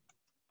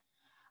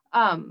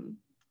 So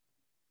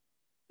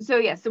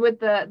with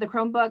the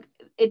Chromebook,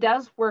 it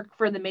does work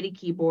for the MIDI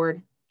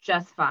keyboard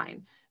just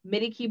fine.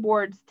 MIDI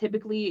keyboards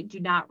typically do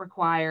not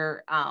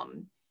require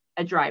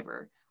a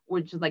driver,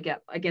 which is like,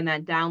 again,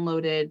 that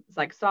downloaded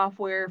like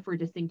software for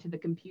just sync to the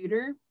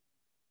computer.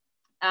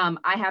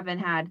 I've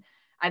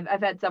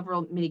had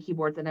several MIDI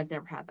keyboards and I've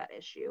never had that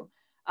issue.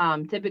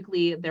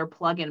 Typically they're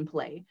plug and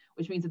play,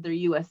 which means that they're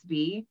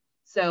USB.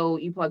 So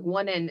you plug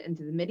one end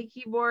into the MIDI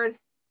keyboard,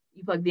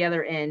 you plug the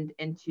other end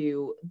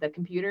into the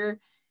computer,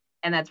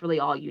 and that's really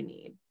all you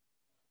need.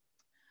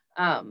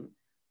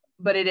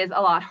 But it is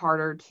a lot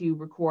harder to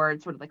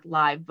record sort of like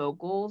live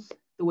vocals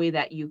the way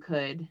that you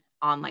could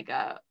on like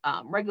a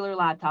regular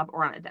laptop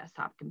or on a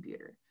desktop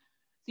computer.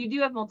 So you do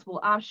have multiple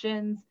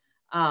options,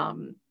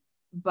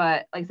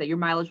 but like I said, your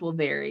mileage will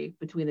vary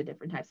between the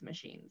different types of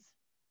machines.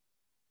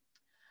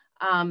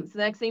 So the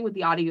next thing with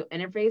the audio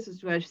interface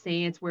is what I was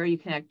saying, it's where you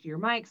connect your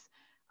mics,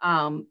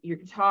 your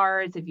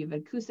guitars, if you have an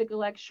acoustic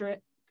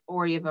electric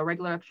or you have a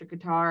regular electric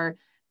guitar,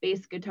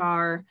 bass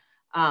guitar,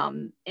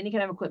 any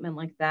kind of equipment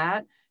like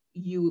that.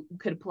 you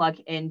could plug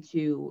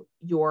into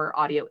your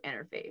audio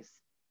interface.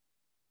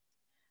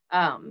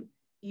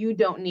 You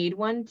don't need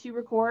one to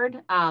record.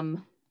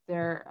 And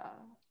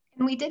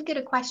we did get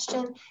a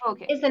question.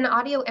 Okay. Is an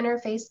audio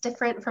interface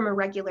different from a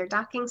regular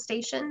docking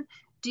station?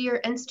 Do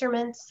your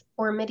instruments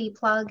or MIDI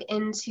plug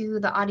into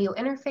the audio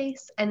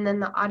interface, and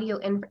then the audio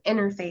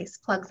interface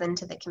plugs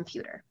into the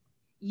computer?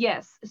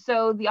 Yes.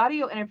 So the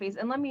audio interface,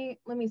 and let me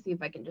see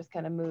if I can just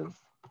kind of move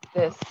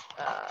this.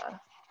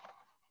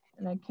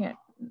 And I don't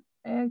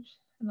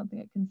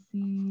think I can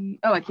see.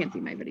 Oh, I can't see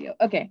my video.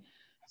 Okay.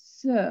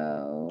 So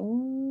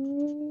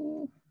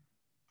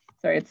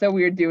sorry, it's so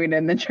weird doing it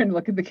and then trying to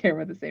look at the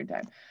camera at the same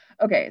time.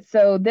 Okay,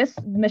 so this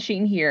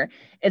machine here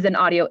is an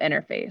audio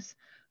interface.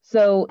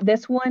 So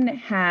this one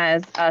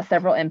has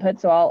several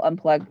inputs. So I'll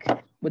unplug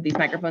with these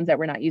microphones that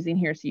we're not using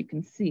here so you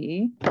can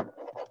see.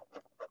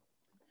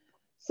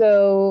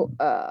 So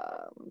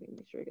let me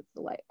make sure it gets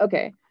the light.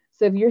 Okay,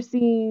 so if you're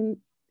seeing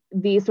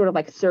these sort of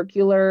like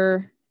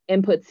circular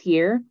inputs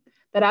here,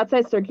 that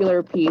outside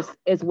circular piece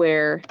is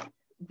where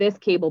this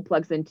cable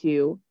plugs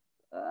into,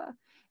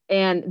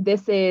 and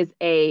this is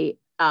a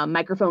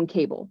microphone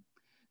cable.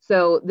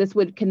 So this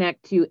would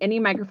connect to any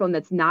microphone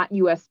that's not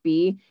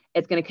USB.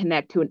 It's going to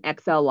connect to an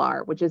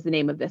XLR, which is the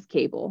name of this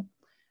cable.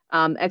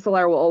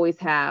 XLR will always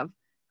have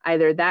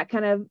either that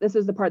kind of, this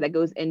is the part that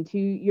goes into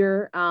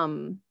your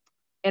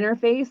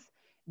interface.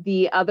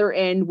 The other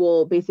end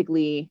will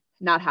basically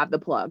not have the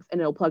plugs, and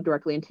it'll plug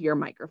directly into your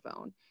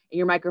microphone. And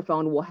your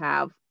microphone will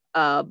have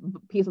a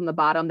piece on the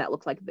bottom that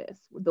looks like this,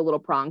 with the little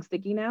prong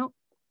sticking out.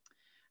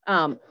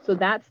 So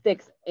that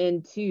sticks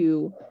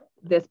into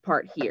this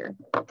part here.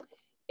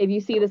 If you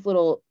see this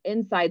little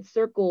inside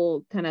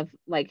circle kind of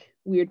like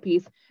weird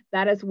piece,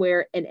 that is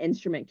where an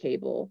instrument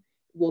cable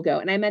will go.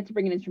 And I meant to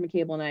bring an instrument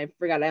cable and I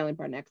forgot I only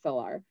brought an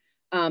XLR.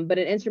 But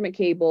an instrument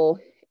cable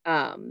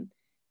kind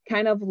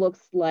of looks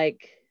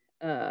like,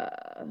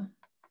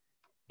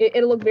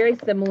 it'll look very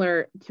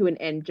similar to an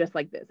end just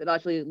like this. It'll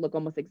actually look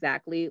almost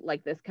exactly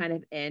like this kind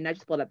of end. I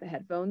just pulled up the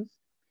headphones.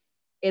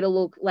 It'll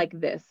look like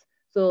this.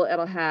 So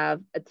it'll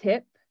have a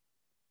tip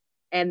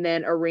and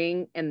then a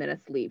ring and then a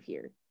sleeve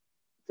here.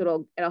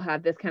 So it'll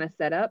have this kind of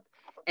setup,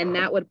 and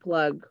that would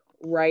plug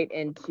right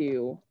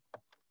into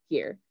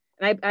here.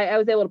 And I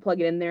was able to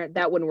plug it in there.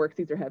 That wouldn't work,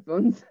 these are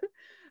headphones.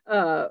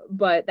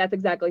 But that's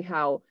exactly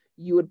how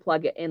you would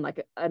plug it in,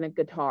 like on a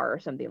guitar or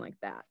something like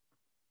that.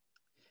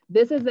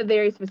 This is a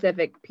very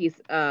specific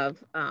piece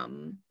of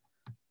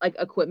like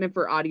equipment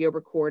for audio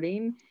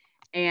recording.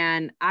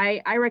 And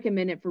I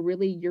recommend it for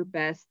really your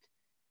best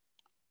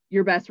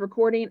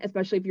recording,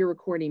 especially if you're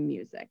recording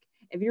music.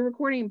 If you're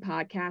recording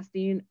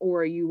podcasting,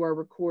 or you are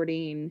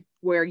recording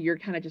where you're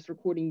kind of just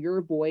recording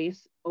your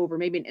voice over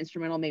maybe an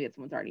instrumental, maybe it's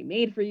someone's already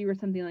made for you or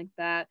something like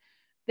that,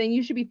 then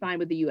you should be fine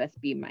with the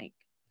USB mic.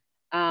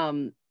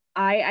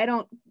 I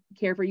don't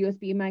care for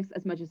USB mics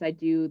as much as I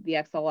do the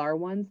XLR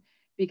ones,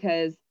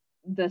 because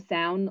the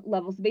sound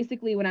levels,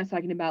 basically when I was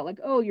talking about like,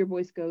 oh, your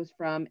voice goes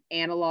from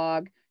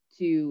analog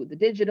to the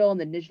digital and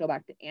then digital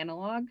back to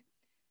analog,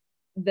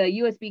 the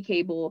USB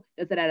cable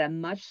does it at a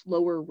much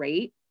slower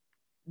rate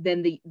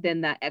than the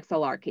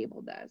XLR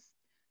cable does.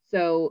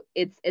 So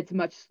it's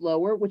much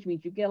slower, which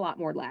means you get a lot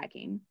more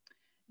lagging.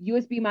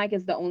 USB mic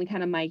is the only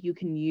kind of mic you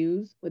can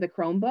use with a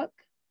Chromebook.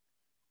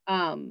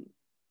 And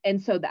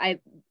so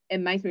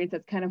in my experience,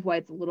 that's kind of why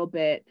it's a little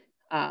bit,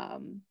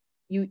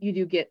 you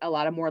do get a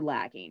lot of more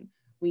lagging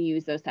when you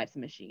use those types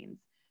of machines.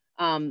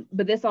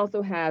 But this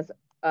also has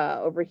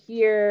over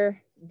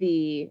here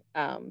the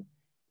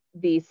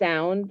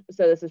sound.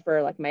 So this is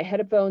for like my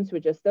headphones to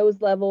adjust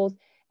those levels,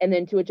 and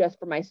then to adjust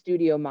for my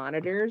studio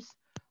monitors,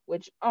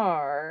 which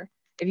are,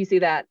 if you see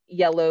that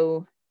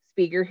yellow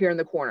speaker here in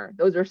the corner,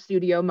 those are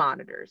studio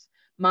monitors.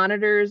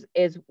 Monitors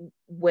is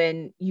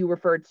when you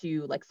refer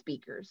to like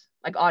speakers,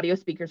 like audio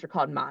speakers are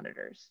called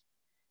monitors.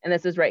 And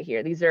this is right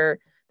here. These are,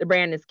 the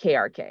brand is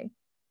KRK.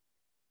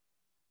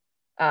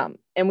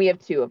 And we have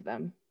 2 of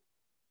them.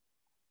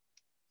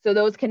 So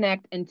those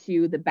connect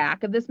into the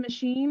back of this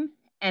machine,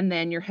 and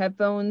then your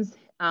headphones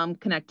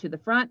connect to the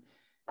front,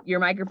 your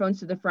microphones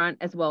to the front,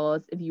 as well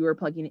as if you were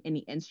plugging any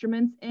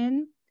instruments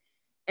in.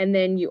 And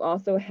then you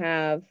also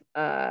have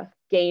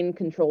gain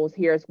controls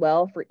here as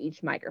well for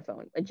each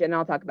microphone. And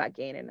I'll talk about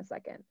gain in a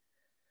second.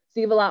 So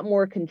you have a lot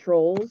more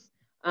controls,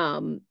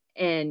 and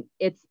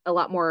it's a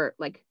lot more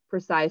like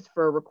precise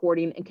for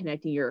recording and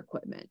connecting your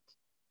equipment.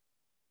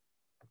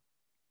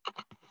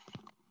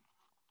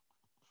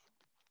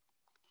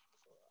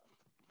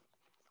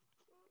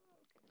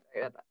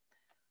 Sorry about that.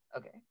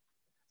 Okay,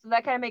 so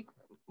that kind of make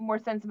more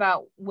sense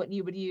about what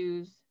you would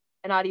use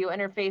an audio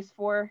interface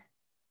for.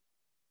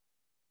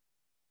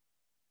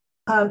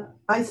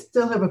 I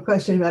still have a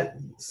question about,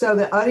 so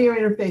the audio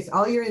interface,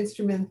 all your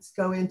instruments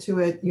go into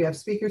it, you have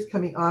speakers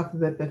coming off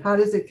of it, but how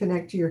does it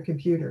connect to your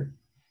computer?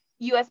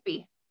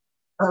 USB.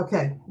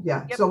 Okay,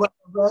 yeah. Yep. So like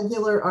a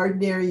regular,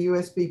 ordinary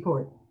USB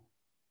port.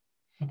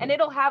 And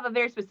it'll have a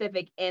very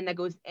specific end that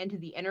goes into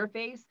the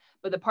interface,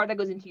 but the part that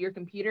goes into your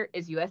computer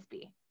is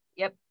USB.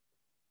 Yep.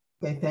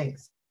 Okay,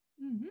 thanks.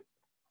 Mm-hmm.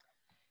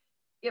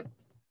 Yep.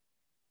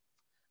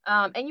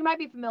 And you might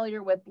be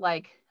familiar with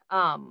like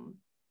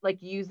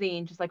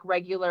using just like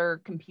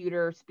regular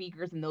computer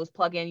speakers and those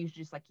plug in,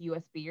 usually just like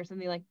USB or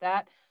something like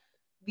that.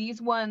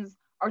 These ones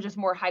are just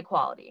more high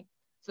quality.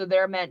 So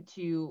they're meant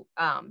to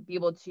be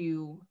able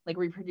to like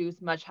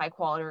reproduce much high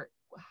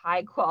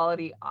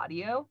quality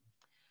audio.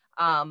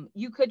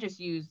 You could just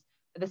use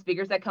the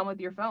speakers that come with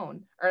your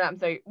phone, or I'm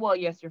sorry, well,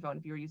 yes, your phone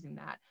if you're using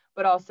that,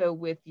 but also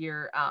with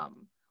your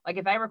like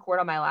if I record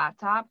on my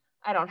laptop,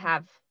 I don't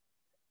have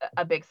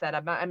a big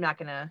setup. I'm not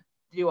gonna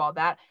do all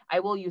that.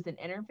 I will use an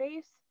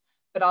interface,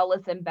 but I'll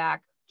listen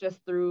back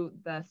just through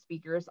the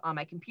speakers on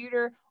my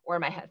computer or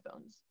my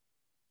headphones.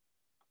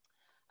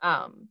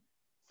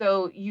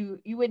 So you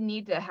would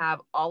need to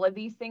have all of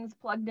these things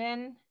plugged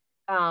in.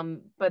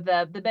 But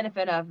the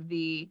benefit of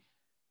the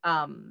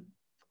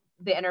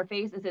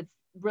interface is it's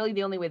really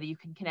the only way that you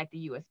can connect a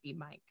USB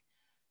mic.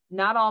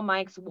 Not all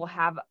mics will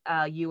have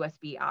a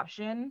USB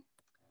option.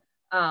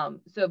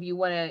 So if you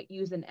want to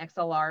use an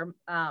XLR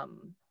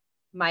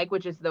mic,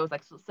 which is those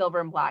like silver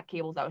and black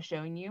cables I was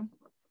showing you,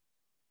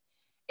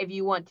 if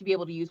you want to be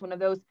able to use one of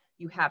those,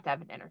 you have to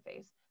have an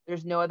interface.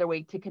 There's no other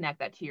way to connect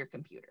that to your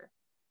computer.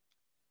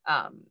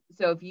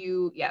 So if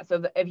you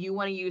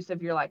want to use,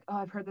 if you're like, oh,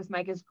 I've heard this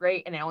mic is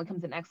great and it only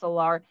comes in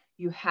XLR,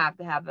 you have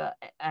to have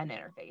an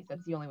interface.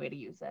 That's the only way to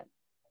use it.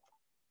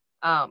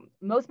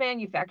 Most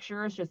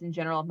manufacturers, just in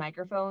general of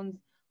microphones,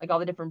 like all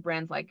the different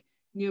brands like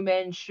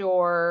Newman,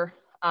 Shure,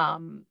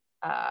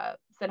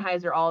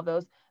 Sennheiser, all of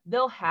those,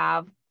 they'll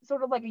have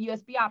sort of like a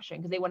USB option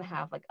because they want to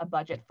have like a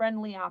budget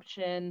friendly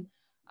option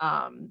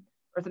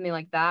or something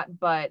like that.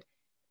 But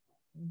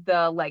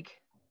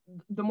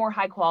the more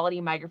high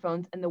quality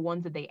microphones and the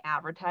ones that they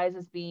advertise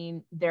as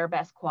being their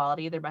best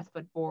quality, their best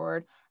foot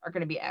forward, are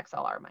going to be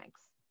XLR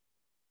mics.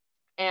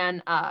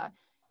 And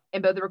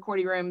in both the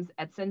recording rooms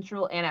at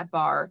Central and at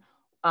Bar,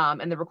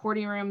 in the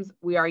recording rooms,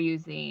 we are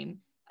using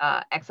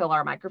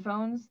XLR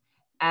microphones.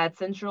 At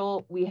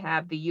Central, we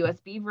have the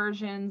USB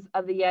versions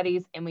of the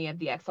Yetis and we have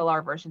the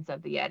XLR versions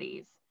of the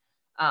Yetis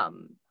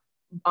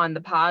on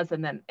the pods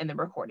and then in the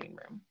recording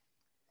room.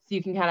 So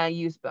you can kind of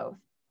use both.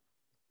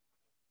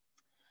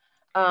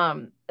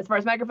 As far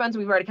as microphones,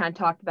 we've already kind of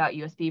talked about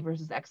USB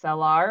versus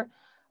XLR.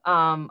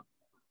 And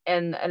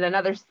in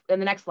the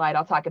next slide,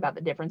 I'll talk about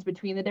the difference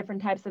between the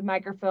different types of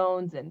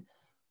microphones and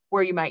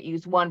where you might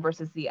use one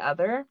versus the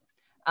other.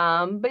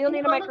 But you'll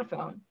need a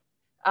microphone.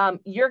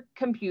 Your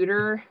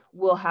computer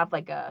will have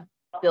like a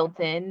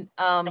built-in.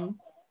 Was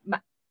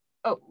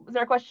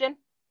there a question?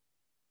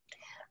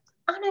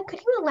 Anna, could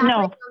you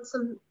elaborate on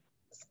some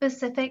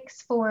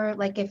specifics for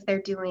like if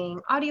they're doing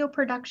audio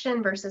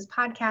production versus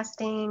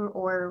podcasting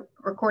or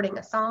recording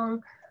a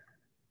song?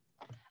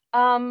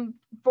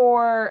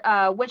 For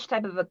which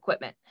type of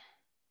equipment?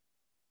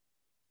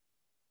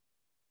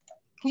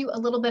 A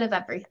little bit of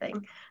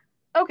everything.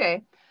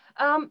 Okay.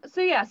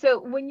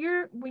 So when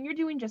you're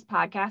doing just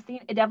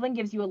podcasting, it definitely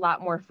gives you a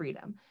lot more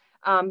freedom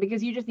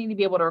because you just need to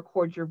be able to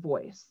record your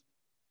voice.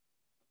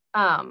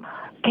 Go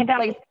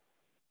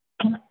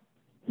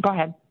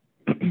ahead.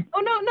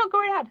 Oh, no, go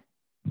right ahead.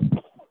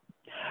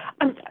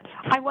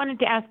 I wanted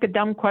to ask a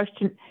dumb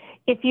question.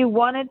 If you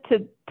wanted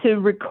to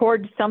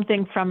record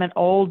something from an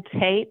old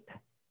tape,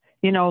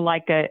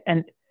 like a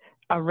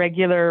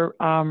regular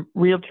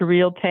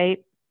reel-to-reel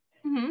tape,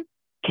 mm-hmm.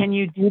 Can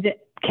you do that?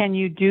 Can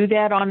you do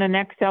that on an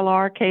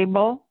XLR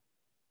cable?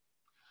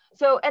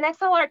 So an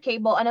XLR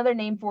cable, another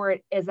name for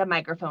it is a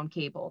microphone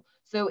cable.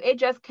 So it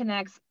just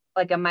connects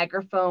like a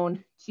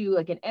microphone to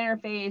like an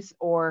interface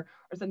or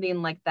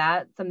something like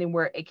that, something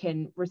where it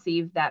can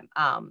receive that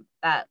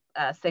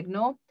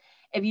signal.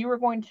 If you were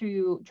going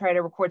to try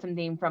to record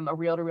something from a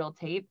reel-to-reel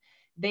tape,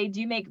 they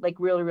do make like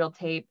reel-to-reel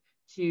tape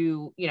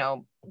to,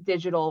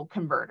 digital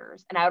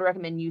converters. And I would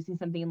recommend using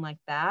something like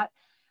that.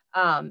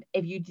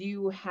 If you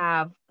do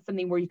have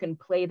something where you can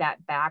play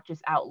that back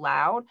just out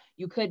loud,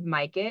 you could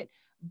mic it.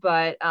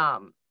 But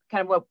kind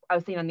of what I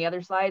was saying on the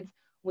other slides,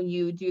 when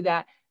you do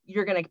that,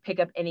 you're going to pick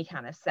up any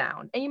kind of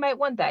sound. And you might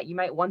want that. You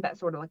might want that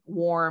sort of like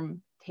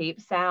warm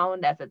tape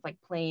sound as it's like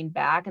playing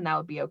back, and that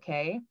would be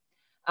okay.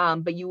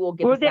 But you will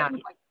get the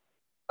sound.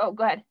 Oh,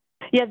 go ahead.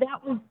 Yeah,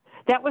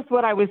 that was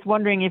what I was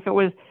wondering, if it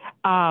was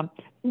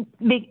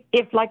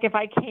if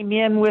I came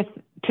in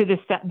to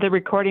the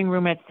recording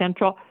room at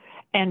Central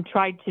and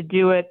tried to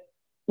do it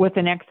with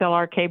an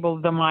XLR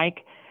cable, the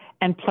mic,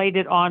 and played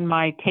it on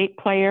my tape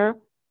player,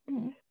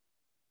 mm-hmm.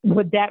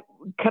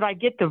 Could I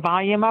get the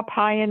volume up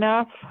high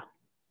enough?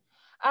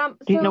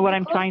 Do you know what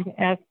I'm trying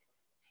to ask?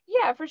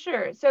 Yeah, for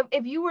sure. So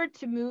if you were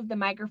to move the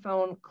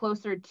microphone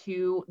closer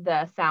to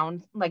the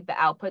sound, like the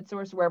output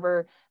source,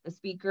 wherever the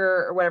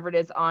speaker or whatever it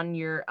is on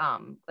your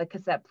like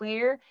cassette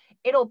player,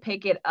 it'll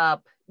pick it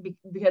up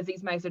because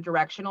these mics are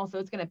directional. So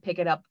it's going to pick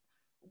it up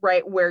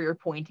right where you're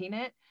pointing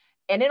it.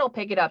 And it'll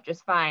pick it up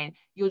just fine.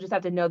 You'll just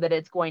have to know that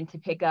it's going to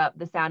pick up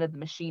the sound of the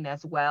machine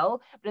as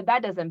well. But if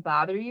that doesn't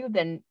bother you,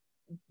 then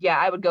yeah,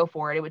 I would go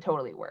for it. It would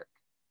totally work.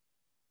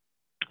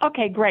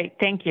 Okay, great.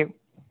 Thank you.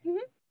 Mm-hmm.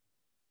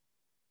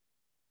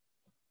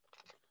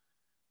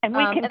 And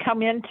we can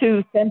come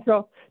into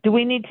Central. Do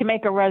we need to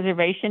make a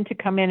reservation to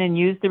come in and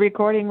use the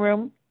recording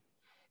room?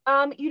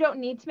 You don't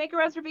need to make a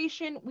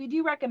reservation. We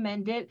do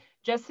recommend it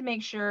just to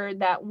make sure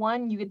that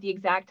one, you get the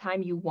exact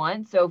time you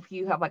want. So if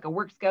you have like a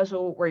work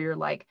schedule where you're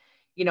like,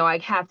 I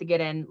have to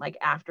get in like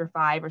after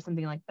 5 or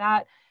something like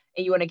that,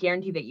 and you want to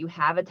guarantee that you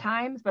have a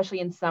time, especially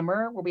in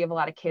summer where we have a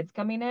lot of kids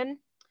coming in,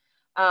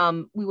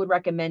 we would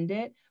recommend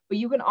it. But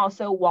you can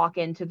also walk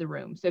into the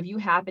room. So if you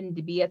happen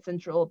to be at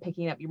Central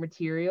picking up your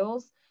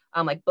materials,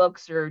 like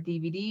books or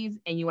DVDs,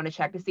 and you want to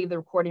check to see if the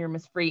recording room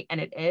is free,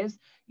 and it is,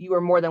 you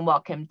are more than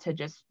welcome to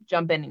just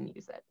jump in and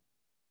use it.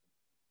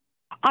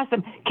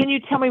 Awesome. Can you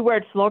tell me where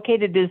it's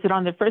located? Is it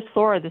on the first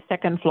floor or the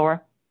second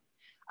floor?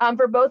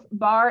 For both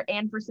Bar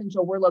and for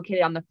Central, we're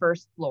located on the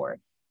first floor.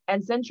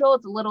 And Central,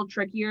 it's a little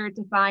trickier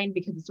to find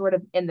because it's sort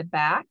of in the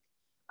back.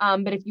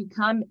 But if you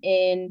come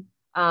in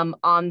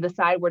on the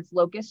side where it's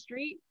Locust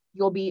Street,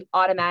 you'll be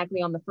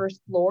automatically on the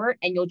first floor,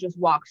 and you'll just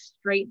walk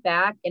straight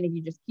back. And if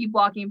you just keep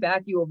walking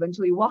back, you will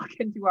eventually walk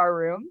into our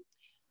room.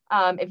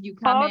 If you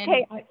come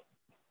in.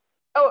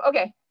 Oh,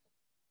 okay.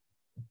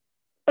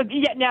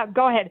 Yeah, now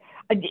go ahead.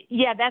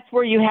 Yeah, that's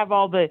where you have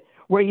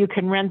where you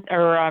can rent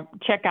or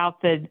check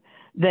out the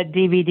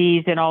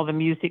DVDs and all the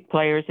music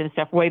players and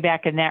stuff way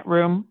back in that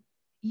room.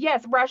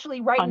 Yes, we're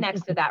actually right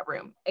next to that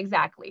room.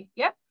 Exactly.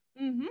 Yep.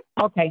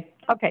 Mm-hmm. Okay.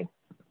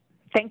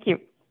 Thank you.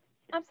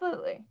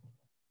 Absolutely.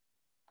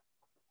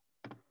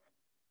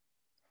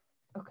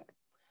 Okay.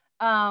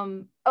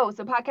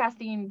 So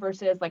podcasting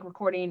versus like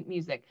recording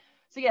music.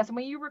 So yes,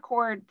 when you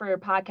record for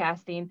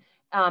podcasting,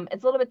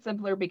 it's a little bit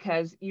simpler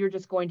because you're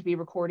just going to be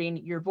recording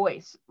your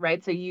voice,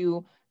 right? So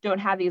you don't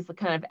have these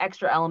kind of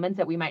extra elements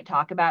that we might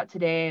talk about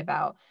today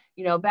about,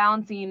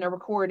 balancing a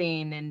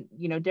recording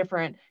and,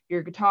 different,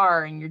 your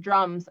guitar and your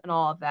drums and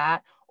all of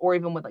that, or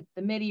even with like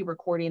the MIDI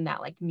recording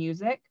that like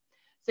music.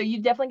 So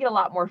you definitely get a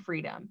lot more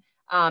freedom.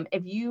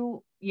 If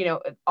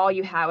if all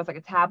you have is like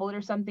a tablet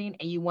or something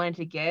and you wanted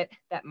to get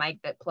that mic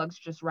that plugs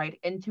just right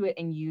into it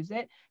and use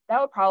it,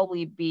 that would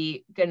probably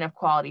be good enough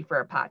quality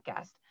for a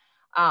podcast.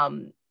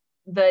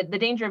 The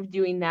danger of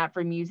doing that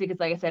for music is,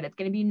 like I said, it's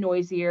going to be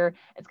noisier.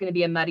 It's going to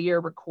be a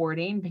muddier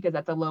recording because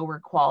that's a lower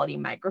quality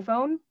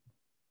microphone.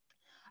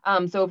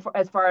 So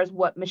as far as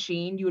what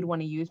machine you would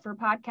want to use for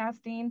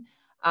podcasting,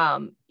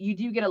 you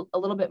do get a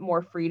little bit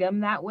more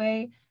freedom that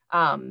way.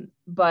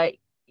 But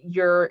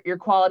your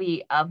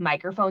quality of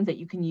microphones that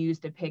you can use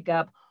to pick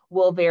up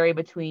will vary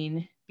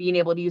between being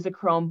able to use a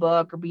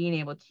Chromebook or being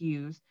able to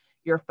use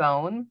your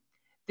phone.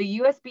 The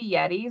USB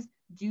Yetis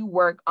do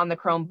work on the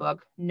Chromebook,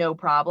 no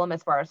problem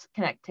as far as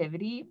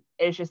connectivity.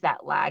 It's just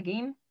that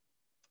lagging.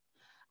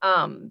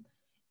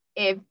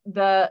 If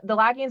the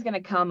lagging is going to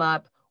come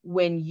up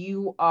when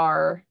you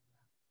have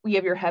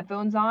your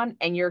headphones on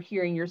and you're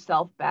hearing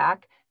yourself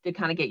back to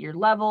kind of get your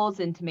levels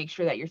and to make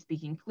sure that you're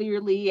speaking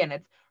clearly and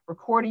it's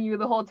recording you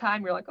the whole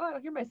time. You're like, oh, I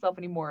don't hear myself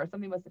anymore.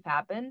 Something must have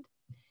happened.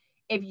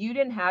 If you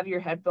didn't have your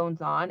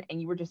headphones on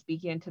and you were just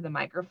speaking into the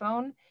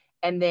microphone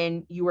and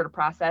then you were to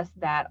process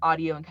that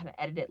audio and kind of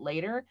edit it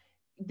later,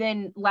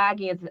 then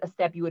lagging is a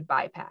step you would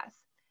bypass.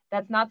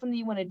 That's not something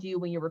you want to do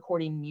when you're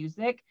recording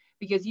music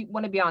because you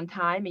want to be on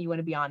time and you want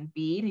to be on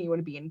beat and you want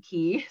to be in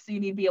key. So you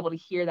need to be able to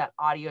hear that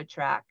audio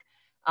track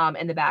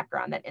in the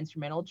background, that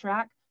instrumental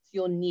track. So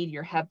you'll need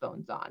your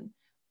headphones on,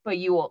 but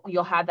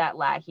you'll have that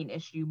lagging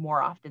issue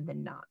more often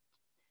than not.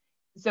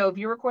 So if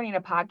you're recording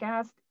a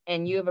podcast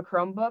and you have a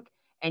Chromebook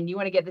and you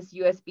want to get this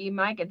USB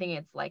mic, I think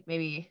it's like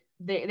maybe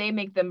they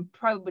make them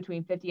probably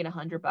between $50 and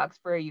 $100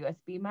 for a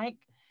USB mic.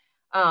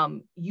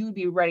 You'd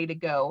be ready to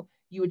go.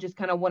 You would just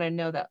kind of want to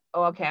know that,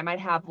 oh, okay, I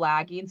might have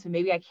lagging, so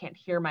maybe I can't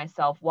hear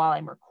myself while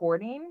I'm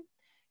recording.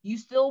 You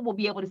still will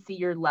be able to see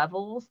your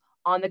levels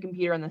on the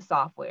computer and the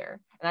software.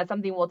 And that's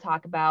something we'll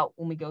talk about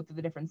when we go through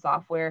the different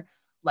software.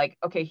 Like,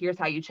 okay, here's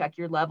how you check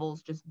your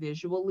levels just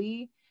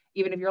visually.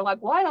 Even if you're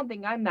like, well, I don't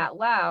think I'm that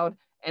loud,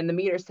 and the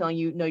meter's telling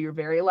you, no, you're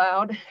very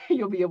loud,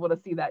 you'll be able to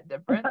see that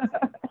difference.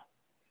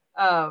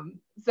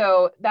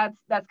 So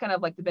that's kind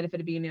of like the benefit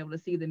of being able to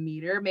see the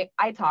meter.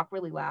 I talk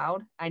really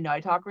loud. I know I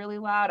talk really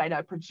loud. I know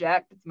I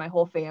project. It's my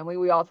whole family.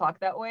 We all talk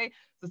that way.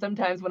 So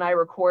sometimes when I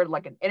record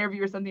like an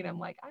interview or something, I'm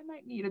like, I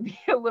might need to be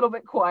a little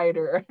bit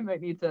quieter. I might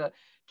need to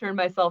turn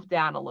myself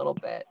down a little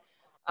bit.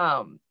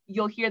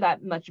 You'll hear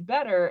that much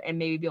better and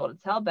maybe be able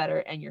to tell better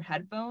in your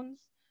headphones.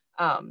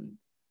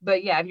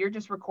 But yeah, if you're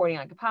just recording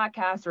like a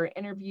podcast or an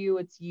interview,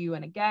 it's you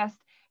and a guest,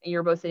 and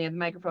you're both sitting at the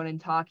microphone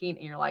and talking,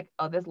 and you're like,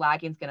 oh, this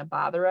lagging is going to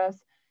bother us,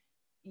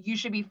 you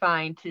should be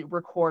fine to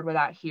record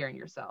without hearing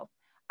yourself.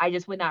 I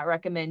just would not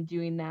recommend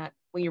doing that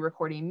when you're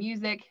recording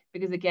music,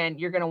 because again,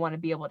 you're going to want to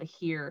be able to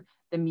hear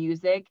the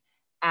music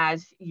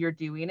as you're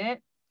doing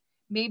it.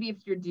 Maybe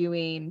if you're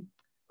doing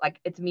like,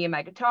 it's me and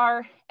my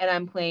guitar and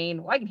I'm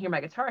playing, well, I can hear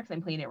my guitar because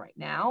I'm playing it right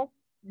now.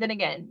 Then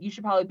again, you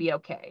should probably be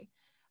okay.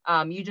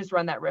 You just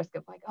run that risk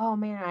of like, oh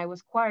man, I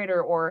was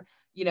quieter, or,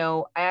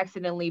 I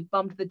accidentally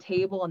bumped the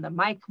table and the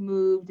mic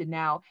moved and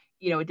now,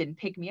 it didn't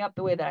pick me up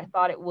the way that I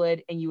thought it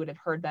would. And you would have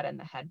heard that in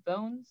the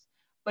headphones,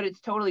 but it's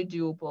totally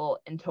doable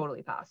and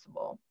totally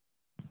possible.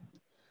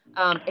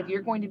 If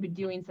you're going to be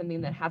doing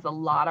something that has a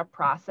lot of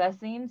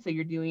processing, so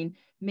you're doing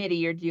MIDI,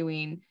 you're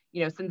doing,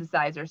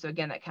 synthesizer. So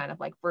again, that kind of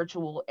like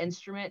virtual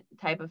instrument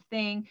type of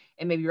thing.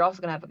 And maybe you're also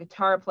gonna have a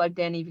guitar plugged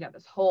in, you've got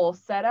this whole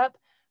setup.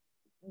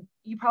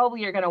 You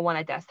probably are gonna want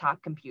a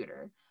desktop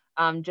computer,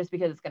 just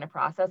because it's gonna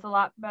process a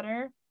lot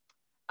better.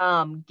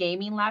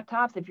 Gaming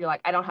laptops, if you're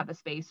like, I don't have the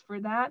space for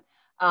that,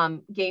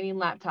 gaming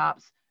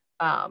laptops,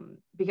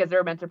 because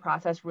they're meant to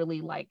process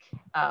really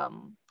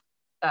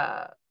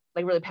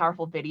really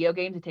powerful video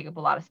games that take up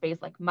a lot of space,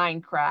 like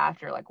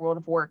Minecraft or like World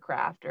of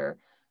Warcraft, or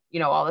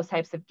all those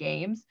types of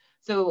games.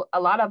 So a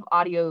lot of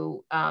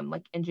audio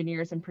like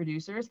engineers and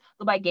producers,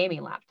 they'll buy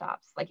gaming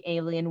laptops like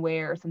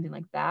Alienware or something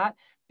like that,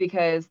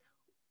 because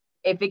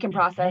if it can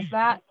process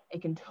that,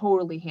 it can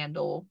totally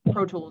handle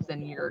Pro Tools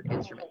and your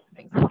instruments and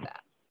things like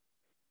that.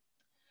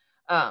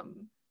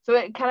 So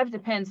it kind of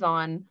depends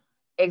on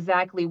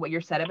exactly what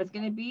your setup is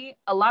going to be.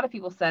 A lot of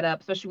people set up,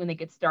 especially when they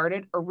get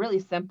started, are really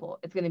simple.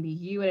 It's going to be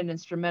you and an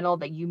instrumental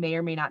that you may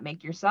or may not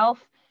make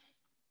yourself.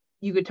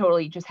 You could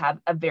totally just have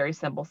a very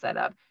simple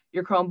setup,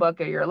 your Chromebook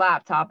or your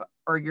laptop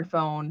or your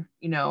phone,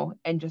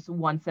 and just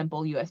one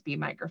simple USB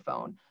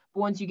microphone.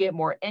 But once you get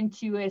more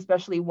into it,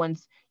 especially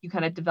once you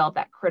kind of develop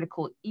that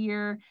critical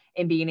ear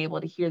and being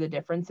able to hear the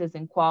differences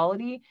in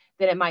quality,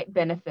 then it might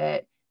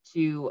benefit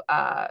to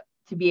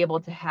be able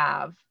to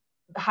have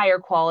higher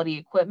quality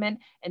equipment.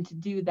 And to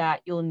do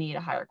that, you'll need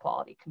a higher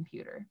quality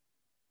computer.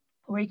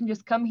 Or you can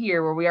just come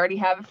here where we already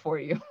have it for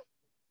you.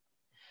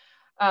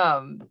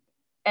 And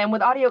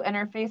with audio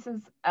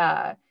interfaces,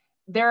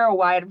 there are a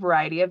wide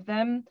variety of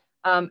them.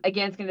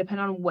 Again, it's going to depend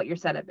on what your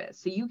setup is.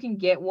 So you can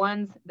get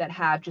ones that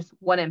have just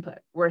one input,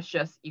 where it's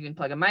just, you can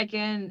plug a mic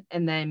in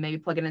and then maybe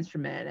plug an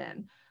instrument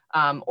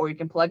in, or you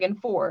can plug in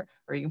 4,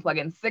 or you can plug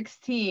in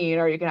 16,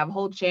 or you can have a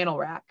whole channel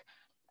rack.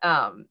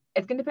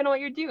 It's going to depend on what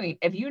you're doing.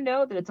 If you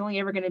know that it's only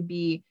ever going to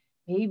be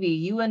maybe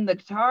you and the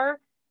guitar,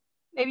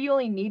 maybe you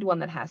only need one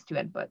that has 2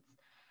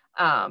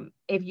 inputs.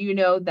 If you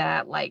know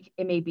that like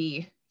it may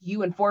be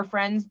you and 4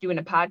 friends doing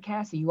a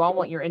podcast and you all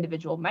want your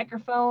individual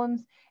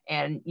microphones,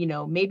 and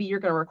maybe you're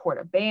going to record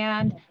a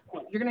band,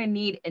 you're going to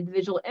need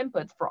individual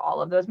inputs for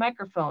all of those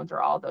microphones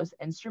or all those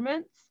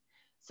instruments.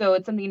 So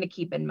it's something to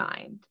keep in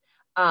mind.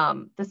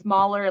 The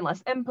smaller and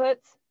less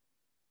inputs,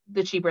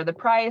 the cheaper the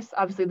price.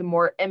 Obviously, the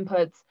more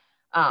inputs,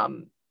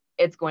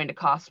 it's going to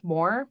cost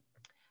more.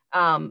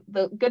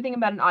 The good thing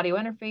about an audio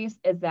interface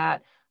is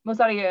that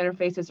most audio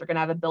interfaces are going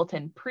to have a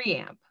built-in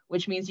preamp,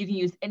 which means you can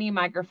use any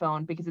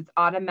microphone because it's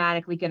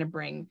automatically going to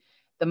bring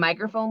the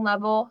microphone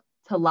level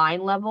to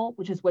line level,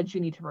 which is what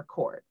you need to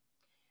record.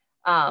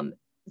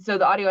 So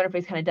the audio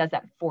interface kind of does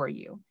that for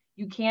you.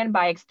 You can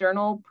buy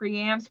external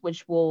preamps,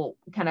 which will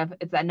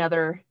it's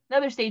another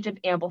stage of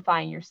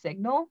amplifying your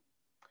signal.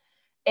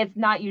 It's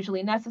not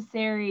usually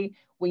necessary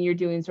when you're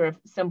doing sort of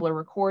simpler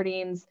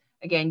recordings.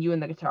 Again, you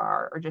and the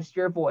guitar, or just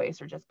your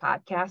voice, or just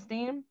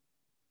podcasting.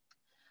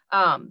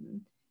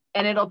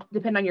 And it'll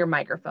depend on your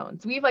microphone.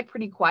 So we have like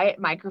pretty quiet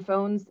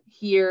microphones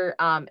here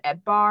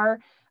at Bar.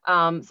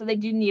 So they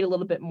do need a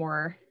little bit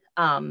more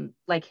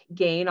like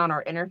gain on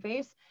our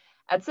interface.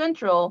 At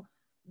Central,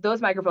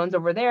 those microphones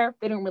over there,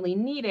 they don't really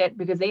need it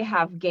because they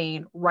have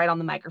gain right on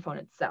the microphone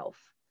itself.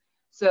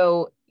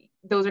 So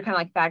those are kind of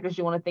like factors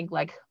you want to think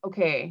like,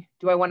 okay,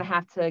 do I want to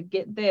have to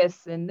get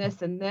this and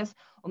this and this?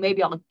 Well,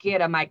 maybe I'll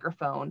get a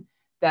microphone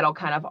that'll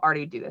kind of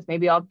already do this.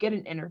 Maybe I'll get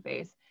an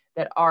interface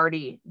that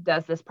already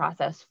does this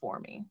process for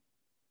me.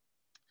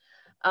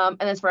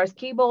 And as far as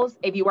cables,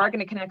 if you are going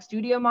to connect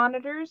studio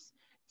monitors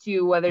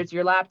to whether it's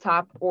your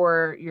laptop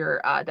or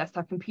your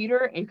desktop computer,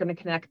 and you're going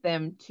to connect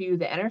them to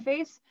the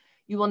interface,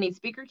 you will need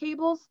speaker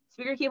cables.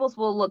 Speaker cables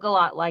will look a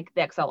lot like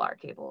the XLR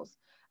cables,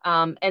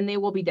 and they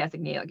will be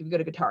designated. Like if you go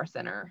to Guitar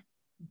Center,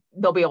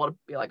 they'll be able to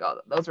be like, oh,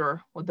 those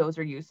are what those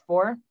are used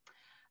for.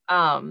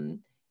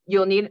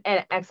 You'll need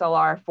an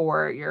XLR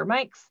for your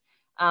mics.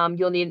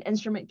 You'll need an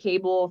instrument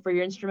cable for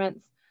your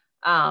instruments.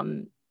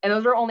 And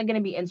those are only going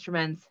to be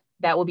instruments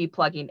that will be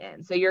plugging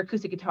in. So your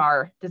acoustic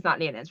guitar does not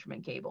need an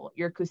instrument cable.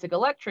 Your acoustic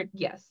electric,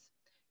 yes.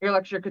 Your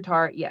electric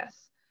guitar,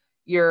 yes.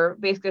 Your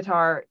bass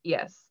guitar,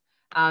 yes.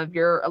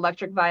 Your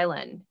electric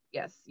violin,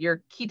 yes.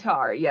 Your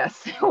guitar,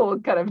 yes. We'll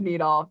kind of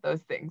need all of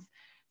those things.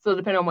 So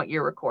depending on what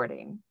you're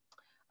recording.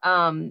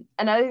 Another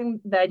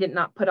thing that I did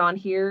not put on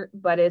here,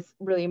 but it's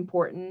really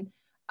important.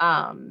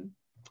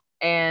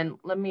 And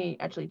let me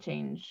actually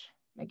change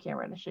my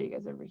camera to show you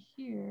guys over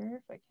here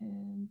if I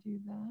can do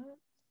that.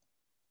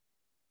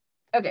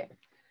 Okay,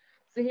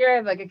 so here I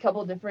have like a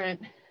couple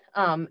different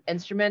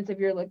instruments if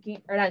you're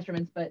looking, or not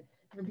instruments, but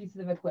different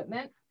pieces of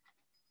equipment.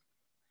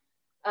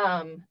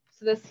 So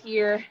this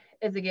here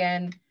is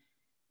again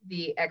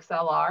the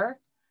XLR.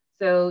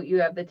 So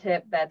you have the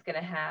tip that's going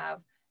to have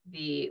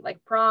the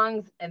like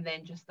prongs and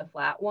then just the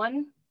flat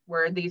one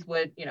where these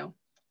would,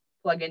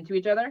 plug into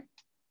each other.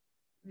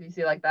 You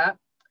see like that.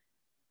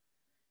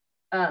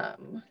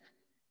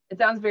 It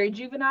sounds very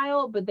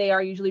juvenile, but they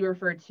are usually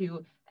referred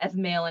to as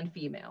male and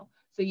female.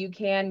 So you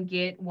can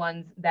get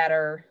ones that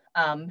are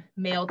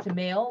male to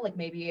male, like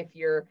maybe if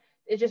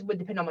it just would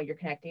depend on what you're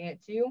connecting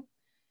it to.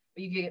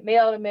 But you can get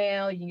male to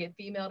male, you can get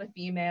female to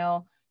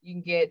female, you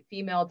can get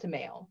female to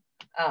male.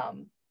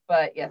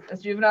 But yes,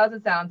 as juvenile as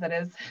it sounds, that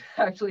is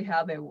actually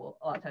how they will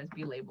a lot of times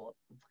be labeled.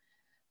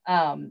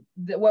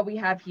 What we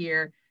have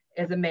here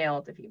is a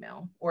male to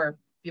female, or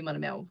female to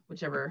male,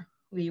 whichever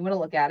way you want to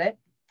look at it.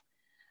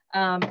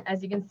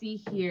 As you can see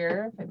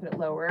here, if I put it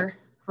lower,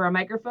 for our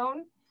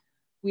microphone,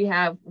 we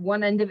have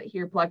one end of it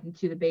here plugged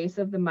into the base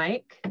of the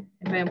mic.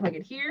 If I unplug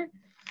it here,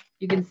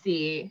 you can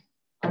see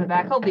on the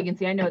back, hopefully you can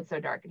see, I know it's so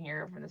dark in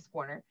here from this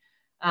corner,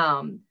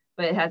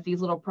 but it has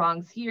these little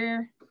prongs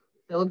here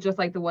that look just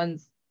like the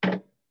ones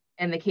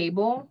in the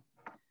cable.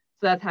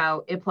 So that's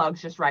how it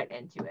plugs just right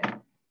into it.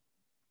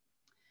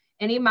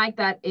 Any mic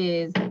that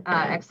is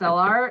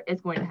XLR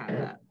is going to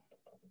have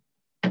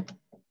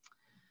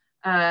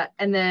that.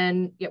 And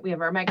then we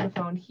have our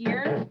microphone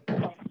here.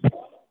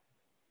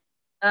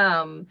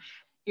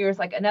 Here's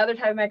like another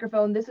type of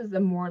microphone. This is a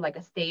more like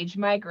a stage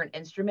mic or an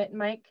instrument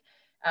mic.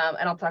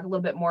 And I'll talk a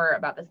little bit more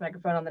about this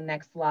microphone on the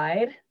next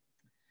slide.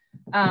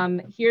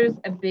 Here's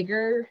a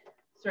bigger,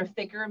 sort of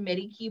thicker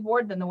MIDI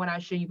keyboard than the one I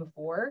was showing you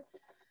before.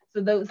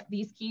 So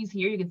these keys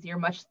here, you can see are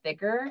much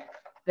thicker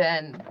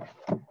than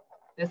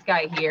this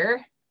guy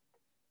here.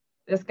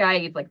 This guy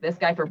eats like this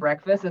guy for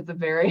breakfast. It's a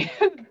very,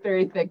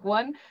 very thick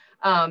one.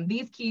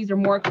 These keys are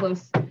more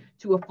close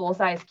to a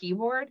full-size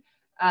keyboard.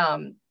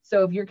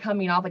 So if you're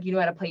coming off, like you know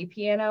how to play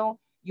piano,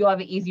 you'll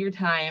have an easier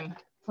time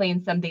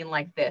playing something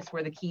like this,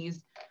 where the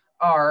keys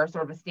are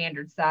sort of a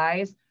standard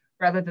size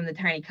rather than the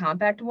tiny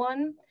compact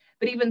one.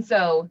 But even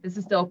so, this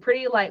is still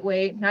pretty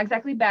lightweight, not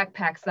exactly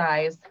backpack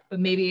size, but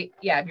maybe,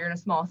 yeah, if you're in a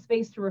small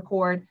space to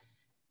record,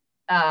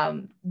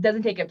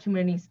 doesn't take up too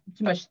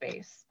much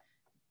space.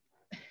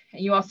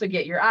 And you also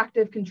get your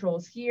octave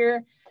controls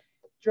here,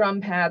 drum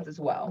pads as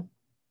well.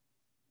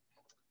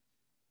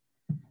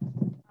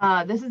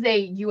 This is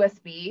a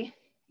USB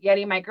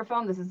Yeti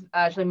microphone. This is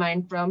actually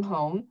mine from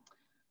home.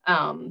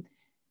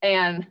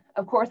 And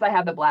of course I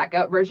have the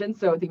blackout version,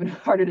 so it's even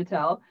harder to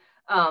tell.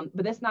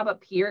 But this knob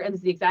up here, and this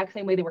is the exact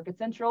same way they work at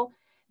Central,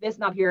 this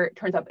knob here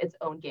turns up its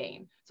own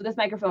gain. So this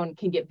microphone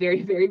can get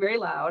very, very, very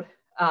loud.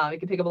 It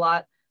can pick up a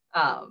lot.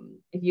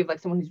 If you have like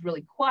someone who's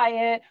really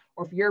quiet,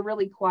 or if you're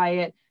really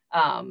quiet,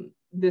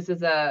 this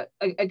is a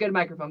good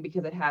microphone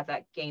because it has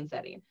that gain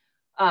setting.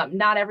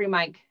 Not every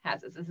mic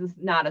has this. This is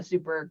not a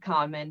super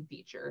common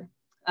feature.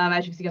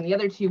 As you can see on the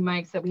other two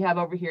mics that we have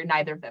over here,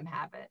 neither of them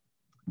have it.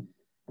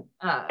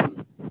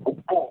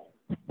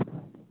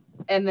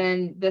 And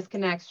then this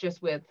connects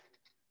just with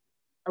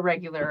a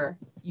regular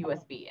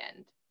USB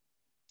end.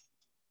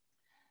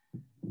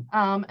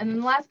 And then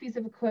the last piece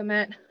of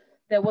equipment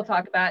that we'll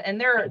talk about,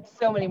 and there are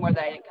so many more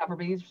that I didn't cover,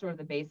 but these are sort of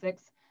the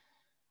basics.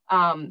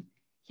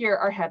 Here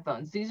are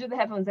headphones. These are the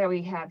headphones that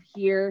we have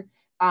here.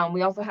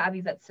 We also have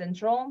these at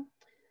Central.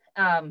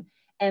 And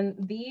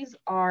these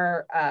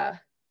are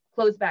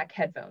closed back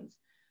headphones.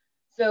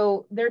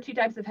 So there are two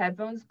types of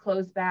headphones,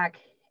 closed back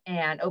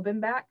and open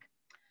back.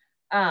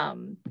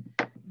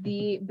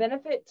 The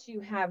benefit to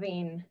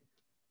having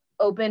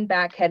open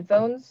back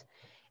headphones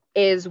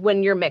is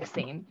when you're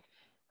mixing.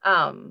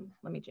 Let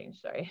me change,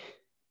 sorry.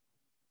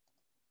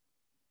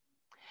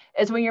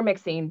 Is when you're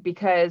mixing,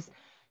 because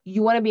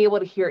you want to be able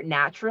to hear it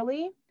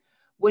naturally.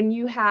 When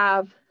you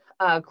have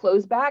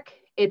closed back,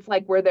 it's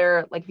like where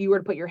they're like, if you were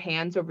to put your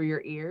hands over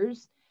your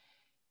ears,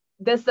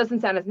 this doesn't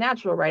sound as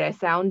natural, right? I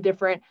sound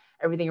different.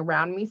 Everything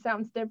around me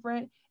sounds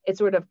different. It's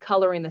sort of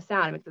coloring the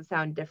sound. It makes it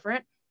sound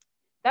different.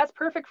 That's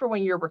perfect for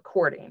when you're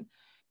recording,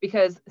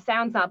 because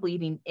sound's not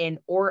bleeding in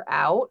or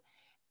out.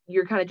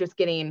 You're kind of just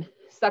getting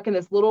stuck in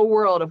this little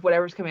world of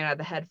whatever's coming out of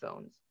the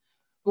headphones.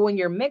 But when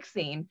you're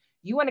mixing,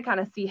 you want to kind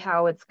of see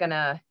how it's going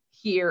to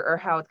hear or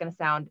how it's going to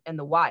sound in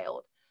the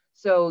wild.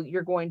 So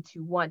you're going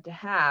to want to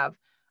have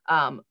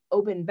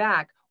open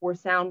back where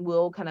sound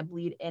will kind of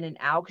bleed in and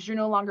out, because you're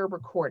no longer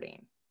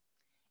recording.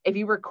 If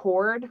you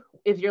record,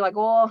 if you're like,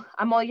 well,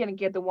 I'm only going to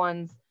get the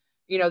ones,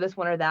 you know, this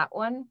one or that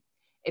one.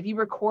 If you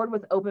record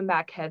with open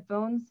back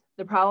headphones,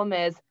 the problem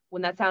is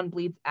when that sound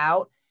bleeds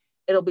out,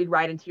 it'll bleed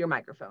right into your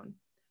microphone.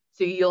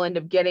 So you'll end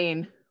up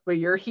getting where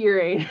you're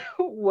hearing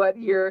what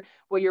your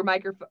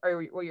microphone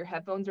or what your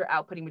headphones are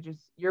outputting, which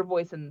is your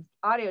voice and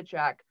audio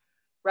track,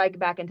 right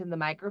back into the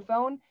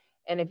microphone.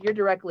 And if you're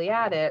directly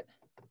at it,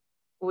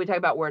 when we talk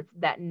about where it's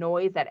that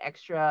noise, that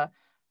extra,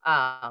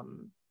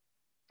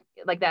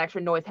 like that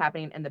extra noise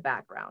happening in the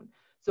background.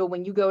 So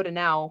when you go to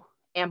now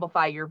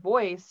amplify your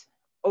voice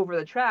over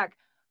the track,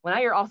 well,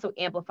 now you're also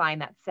amplifying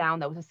that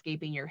sound that was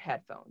escaping your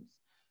headphones.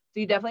 So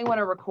you definitely want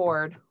to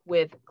record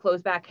with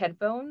closed back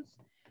headphones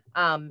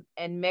and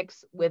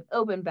mix with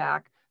open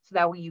back, so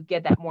that way you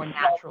get that more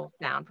natural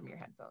sound from your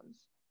headphones.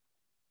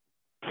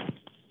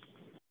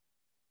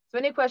 So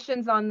any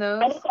questions on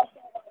those?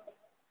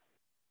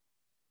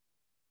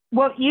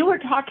 Well, you were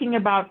talking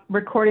about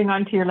recording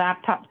onto your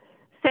laptop.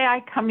 Say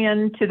I come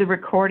into the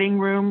recording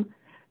room,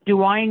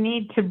 do I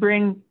need to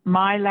bring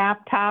my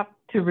laptop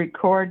to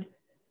record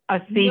a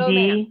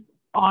CD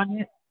on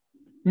it?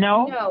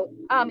 No? No.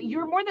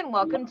 You're more than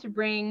welcome to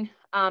bring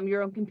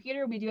your own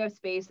computer. We do have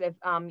space if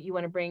you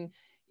want to bring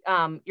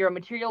your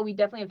material. We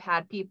definitely have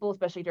had people,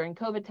 especially during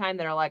COVID time,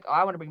 that are like, oh,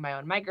 I want to bring my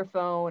own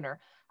microphone, or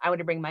I want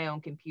to bring my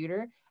own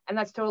computer. And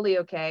that's totally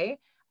okay.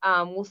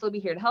 We'll still be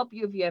here to help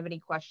you if you have any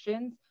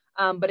questions,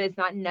 but it's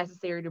not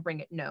necessary to bring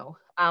it. No.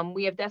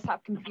 We have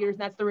desktop computers,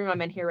 and that's the room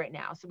I'm in here right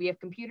now. So we have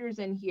computers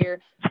in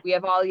here. We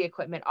have all the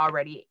equipment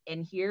already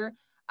in here.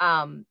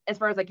 As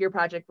far as like your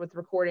project with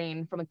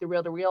recording from like the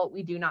reel to reel,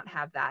 we do not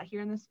have that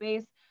here in this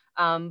space.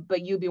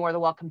 But you'd be more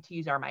than welcome to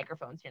use our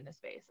microphones here in this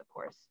space, of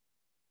course.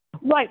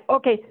 Right.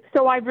 Okay.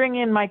 So I bring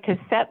in my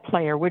cassette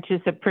player, which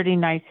is a pretty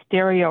nice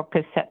stereo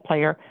cassette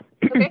player,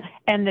 Okay.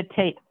 and the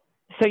tape.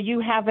 So you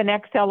have an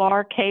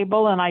XLR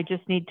cable, and I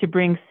just need to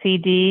bring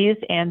CDs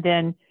and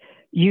then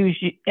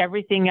use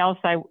everything else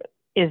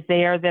is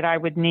there that I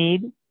would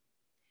need.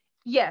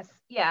 Yes.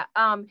 Yeah.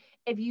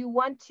 If you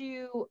want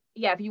to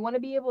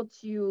be able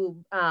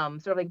to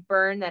sort of like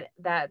burn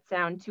that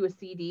sound to a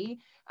CD,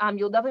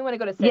 you'll definitely want to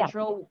go to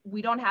Central. Yeah.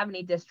 We don't have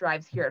any disk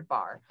drives here at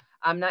Bar.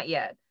 Not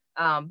yet.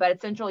 But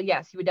at Central,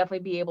 yes, you would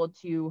definitely be able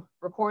to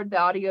record the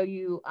audio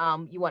you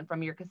want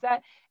from your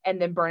cassette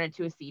and then burn it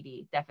to a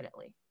CD.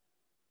 Definitely.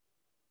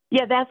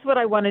 Yeah, that's what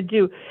I want to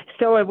do.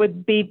 So it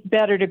would be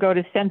better to go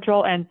to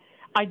Central, and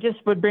I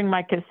just would bring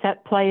my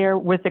cassette player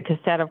with the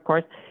cassette, of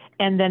course,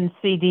 and then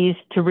CDs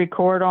to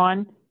record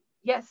on.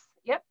 Yes.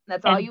 Yep.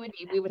 That's all you would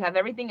need. We would have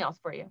everything else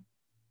for you.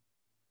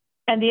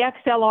 And the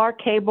XLR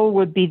cable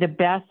would be the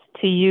best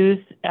to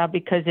use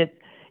because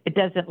it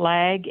doesn't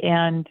lag,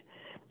 and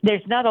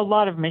there's not a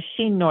lot of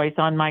machine noise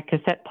on my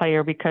cassette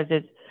player because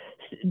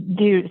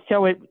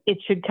so it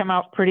should come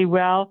out pretty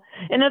well.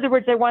 In other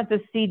words, I want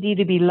the CD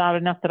to be loud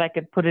enough that I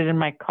could put it in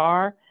my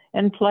car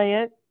and play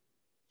it.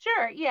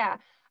 Sure. Yeah.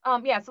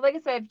 So like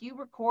I said, if you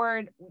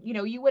record,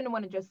 you wouldn't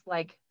want to just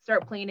like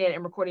start playing it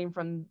and recording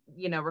from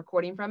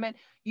it.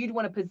 You'd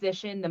want to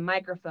position the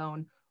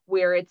microphone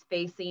where it's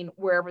facing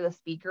wherever the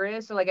speaker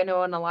is. So like I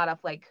know in a lot of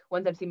like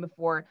ones I've seen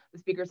before, the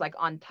speaker's like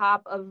on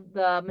top of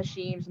the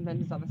machine,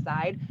 sometimes it's on the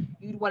side.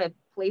 You'd want to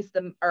place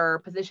them or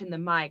position the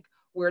mic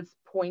where it's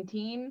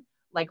pointing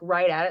like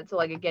right at it. So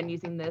like again,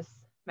 using this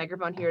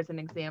microphone here as an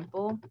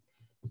example,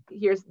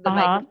 here's the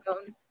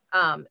microphone.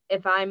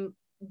 If I'm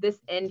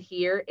this end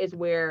here is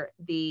where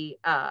the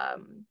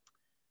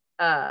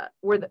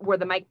where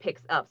the mic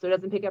picks up. So it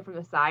doesn't pick up from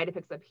the side, it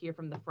picks up here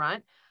from the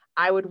front.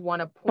 I would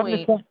want to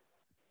point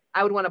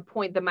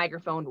the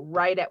microphone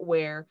right at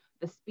where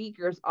the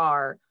speakers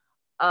are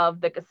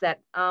of the cassette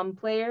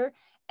player,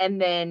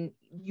 and then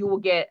you will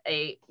get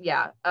a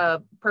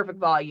perfect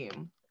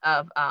volume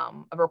of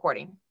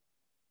recording.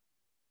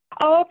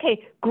 Oh,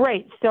 okay,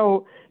 great.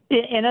 So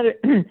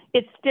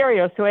it's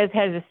stereo, so it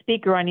has a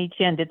speaker on each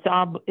end.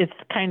 It's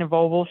kind of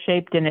oval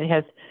shaped, and it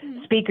has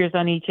speakers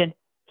on each end.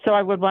 So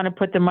I would want to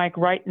put the mic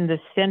right in the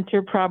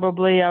center,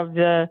 probably, of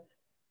the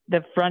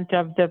front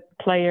of the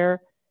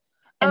player.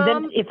 And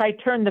then if I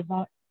turn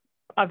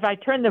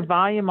the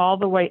volume all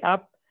the way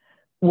up,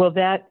 will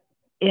that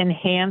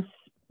enhance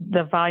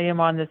the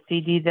volume on the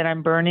CD that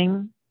I'm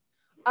burning?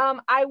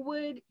 I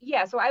would,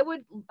 so I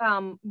would,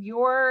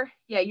 your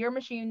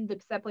machine, the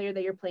cassette player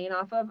that you're playing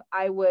off of,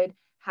 I would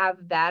have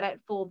that at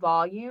full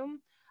volume.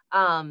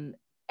 And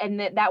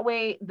that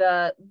way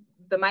the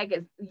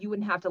mic you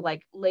wouldn't have to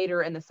like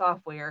later in the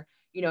software,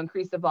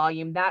 increase the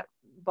volume. That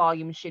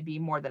volume should be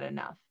more than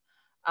enough.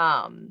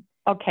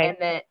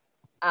 Okay.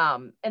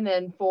 And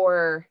then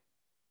for,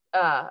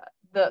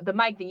 the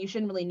mic, then you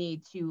shouldn't really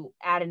need to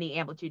add any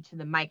amplitude to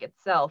the mic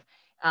itself,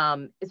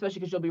 especially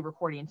because you'll be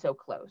recording so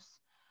close.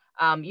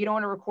 You don't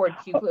want to record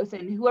too close,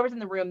 and whoever's in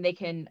the room, they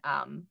can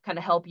kind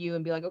of help you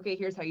and be like, okay,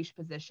 here's how you should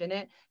position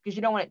it, because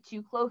you don't want it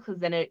too close, because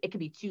then it could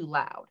be too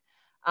loud.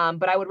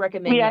 But I would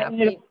recommend,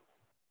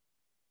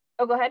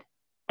 oh, go ahead.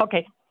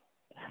 Okay.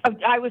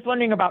 I was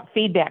wondering about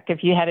feedback.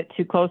 If you had it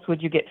too close,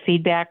 would you get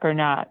feedback or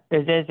not?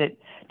 Or does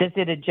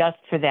it adjust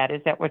for that?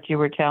 Is that what you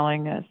were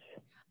telling us?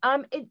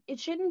 It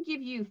shouldn't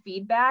give you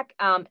feedback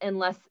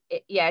unless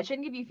it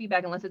shouldn't give you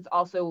feedback unless it's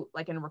also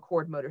like in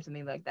record mode or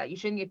something like that. You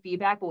shouldn't get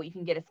feedback, but what you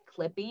can get is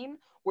clipping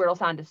where it'll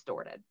sound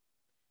distorted.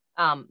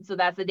 So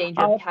that's the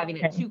danger of having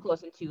it too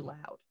close and too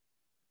loud.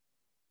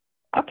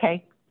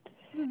 Okay.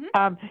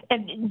 And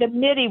the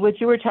MIDI,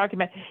 what you were talking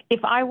about, if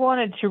I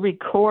wanted to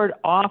record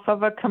off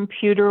of a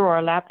computer or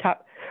a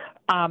laptop,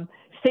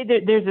 say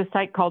there's a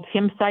site called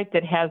HymnSite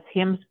that has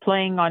hymns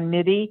playing on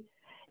MIDI,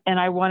 and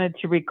I wanted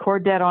to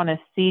record that on a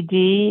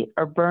CD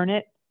or burn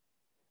it.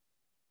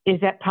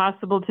 Is that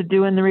possible to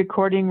do in the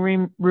recording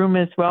room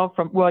as well?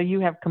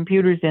 You have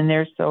computers in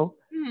there, so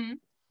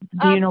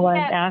do you know what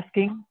I'm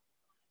asking?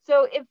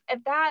 So if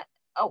that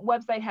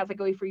website has like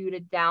a way for you to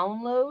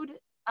download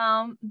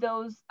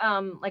those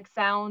like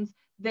sounds,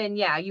 then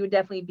you would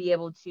definitely be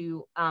able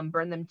to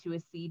burn them to a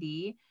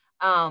CD.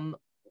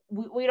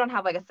 We don't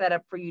have like a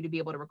setup for you to be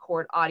able to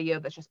record audio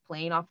that's just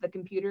playing off the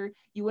computer.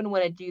 You wouldn't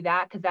want to do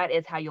that, because that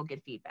is how you'll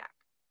get feedback.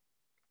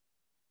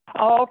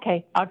 Oh,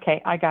 okay.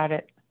 Okay, I got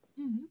it.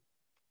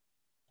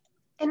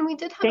 And we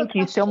did have Thank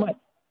you so much.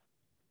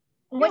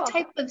 What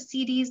type of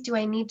CDs do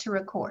I need to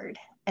record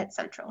at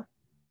Central?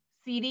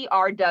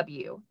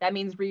 CDRW. That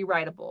means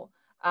rewritable.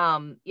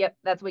 Yep,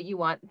 that's what you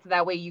want. So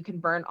that way you can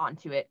burn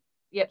onto it.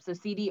 Yep, so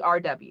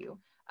CDRW. You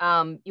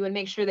want to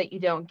make sure that you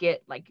don't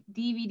get like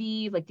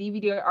DVDs, like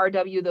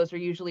DVD-RW, those are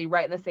usually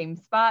right in the same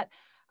spot.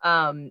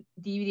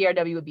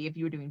 DVD-RW would be if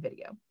you were doing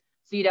video.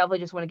 So you definitely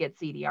just want to get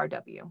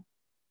CDRW.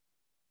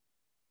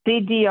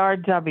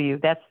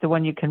 CDRW, that's the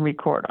one you can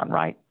record on,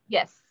 right?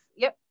 Yes.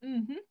 Yep.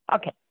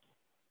 Okay.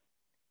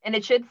 And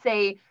it should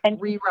say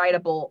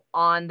rewritable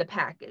on the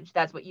package.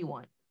 That's what you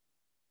want.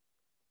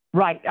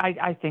 Right.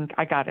 I think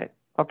I got it.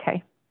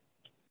 Okay.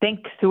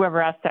 Thanks,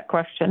 whoever asked that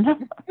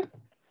question.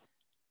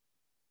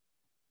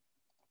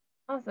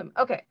 Awesome.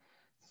 Okay.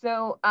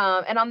 So,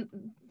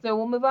 so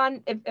we'll move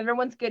on. If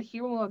everyone's good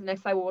here, we'll move on to the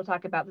next slide where we'll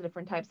talk about the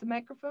different types of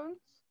microphones.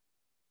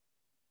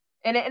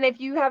 And if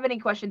you have any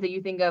questions that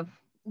you think of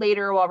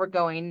later while we're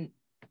going,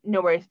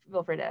 no worries,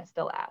 feel free to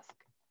still ask.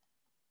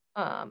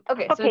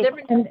 Okay, so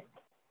different.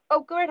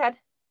 Oh, go right ahead.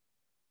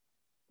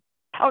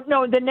 Oh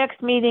no, the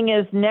next meeting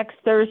is next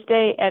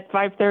Thursday at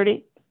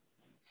 5:30.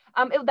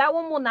 That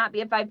one will not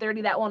be at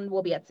 5:30. That one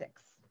will be at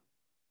 6.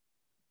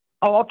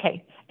 Oh,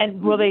 okay.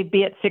 And will they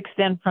be at 6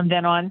 then from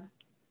then on?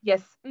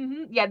 Yes.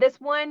 Yeah,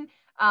 this one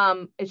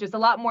is just a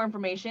lot more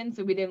information,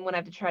 so we didn't want to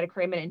have to try to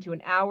cram it into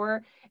an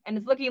hour. And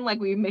it's looking like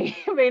we may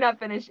not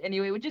finish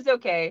anyway, which is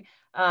okay.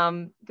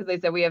 Because they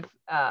said we have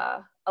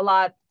a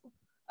lot,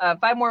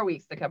 5 more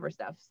weeks to cover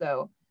stuff.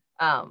 So,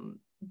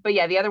 but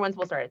yeah, the other ones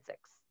will start at 6.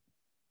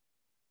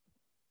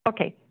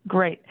 Okay,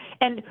 great.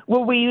 And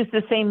will we use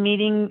the same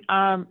meeting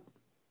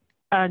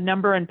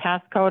number and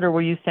passcode, or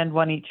will you send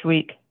one each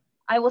week?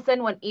 I will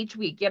send one each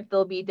week. Yep,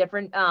 there'll be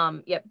different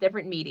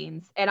different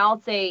meetings. And I'll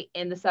say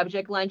in the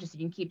subject line, just so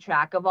you can keep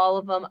track of all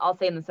of them, I'll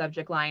say in the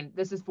subject line,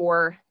 this is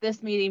for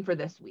this meeting for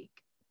this week.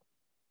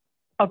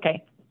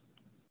 Okay.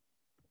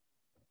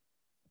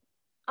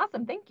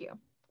 Awesome, thank you.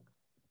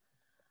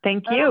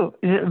 Thank you.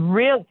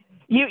 Real,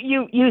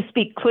 you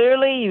speak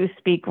clearly, you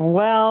speak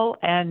well,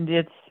 and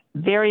it's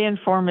very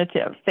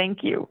informative.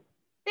 Thank you.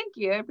 Thank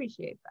you, I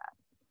appreciate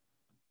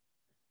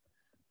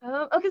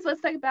that. Okay, so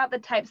let's talk about the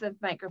types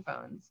of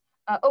microphones.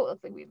 It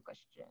looks like we have a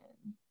question.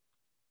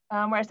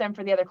 Where I send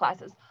for the other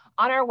classes.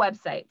 On our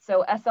website,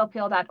 so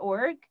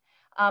slpl.org,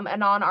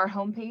 and on our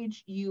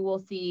homepage, you will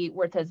see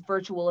where it says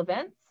virtual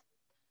events.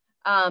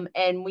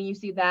 And when you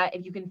see that,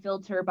 if you can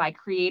filter by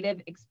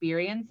creative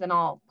experience, and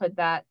I'll put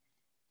that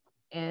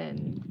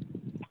in.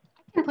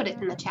 I can put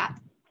it in the chat.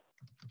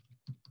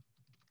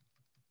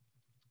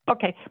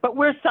 Okay, but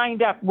we're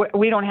signed up.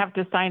 We don't have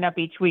to sign up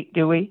each week,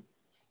 do we?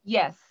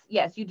 Yes,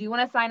 you do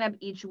want to sign up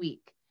each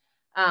week.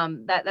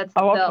 That's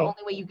the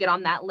only way you get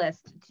on that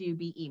list to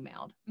be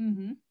emailed.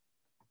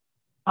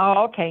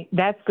 Oh, okay.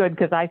 That's good,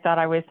 because I thought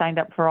I was signed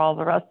up for all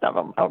the rest of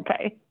them.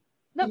 Okay.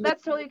 No,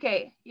 that's totally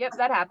okay. Yep,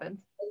 that happens.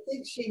 I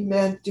think she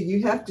meant, do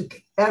you have to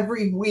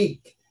every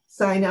week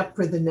sign up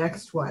for the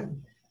next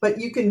one? But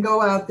you can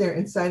go out there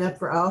and sign up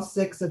for all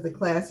 6 of the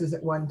classes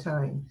at one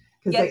time.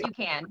 Yes, you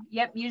can.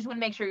 Yep, you just want to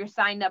make sure you're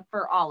signed up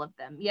for all of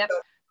them. Yep.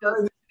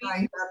 So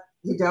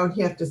you don't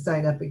have to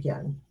sign up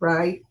again,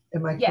 right?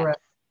 Am I correct?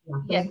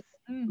 Yes.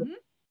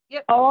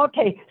 Yep. Oh,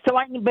 okay. So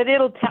but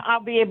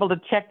I'll be able to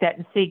check that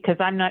and see, because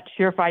I'm not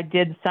sure if I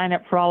did sign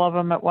up for all of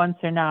them at once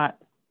or not.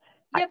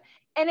 Yep.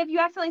 And if you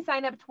accidentally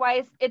sign up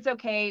twice, it's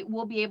okay.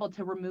 We'll be able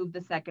to remove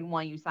the second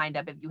one you signed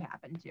up if you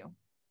happen to.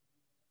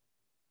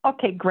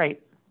 Okay,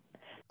 great.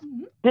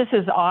 This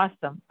is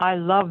awesome. I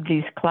love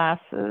these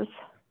classes.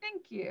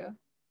 Thank you.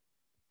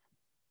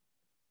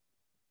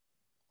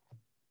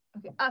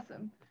 Okay,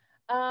 awesome.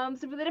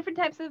 So for the different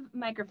types of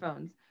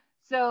microphones,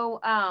 so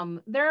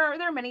there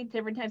are many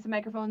different types of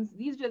microphones.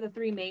 These are the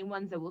 3 main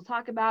ones that we'll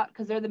talk about,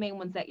 because they're the main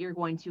ones that you're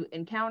going to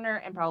encounter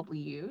and probably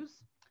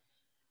use.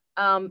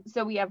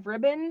 So we have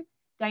ribbon,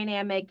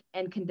 dynamic,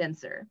 and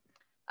condenser.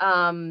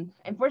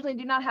 Unfortunately,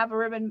 I do not have a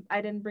ribbon.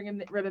 I didn't bring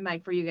a ribbon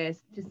mic for you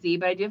guys to see,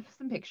 but I do have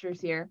some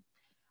pictures here.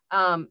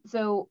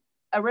 So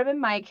a ribbon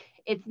mic,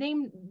 it's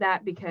named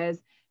that because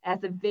it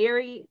has a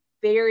very,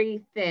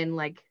 very thin,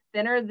 like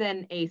thinner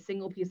than a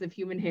single piece of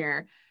human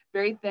hair,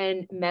 very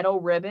thin metal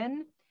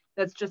ribbon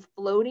that's just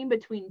floating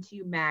between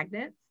 2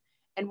 magnets.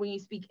 And when you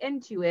speak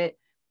into it,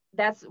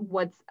 that's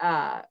what's,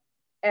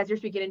 as you're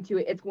speaking into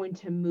it, it's going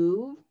to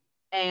move.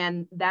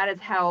 And that's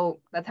how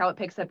it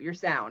picks up your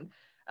sound.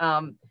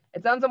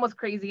 It sounds almost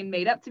crazy and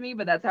made up to me,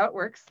 but that's how it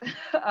works.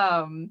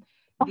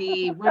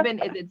 The ribbon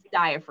is its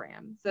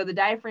diaphragm. So the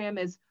diaphragm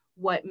is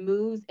what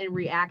moves in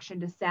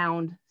reaction to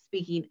sound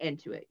speaking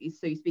into it.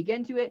 So you speak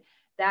into it,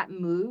 that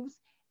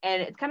moves,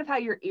 and it's kind of how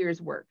your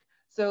ears work.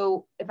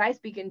 So if I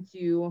speak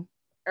into,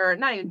 or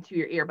not even to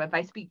your ear, but if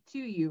I speak to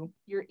you,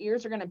 your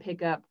ears are going to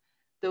pick up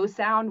those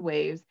sound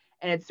waves,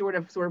 and it's sort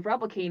of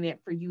replicating it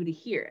for you to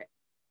hear it.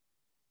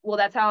 Well,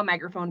 that's how a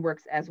microphone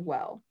works as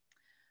well.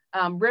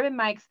 Ribbon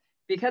mics,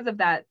 because of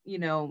that,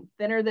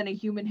 thinner than a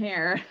human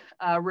hair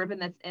ribbon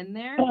that's in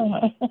there,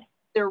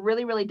 they're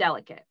really, really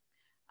delicate.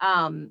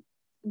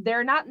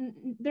 They're not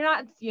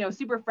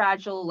super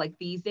fragile like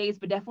these days,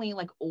 but definitely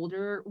like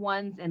older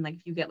ones, and like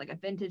if you get like a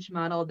vintage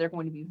model, they're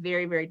going to be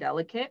very, very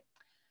delicate.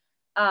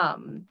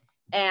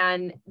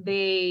 And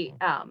they're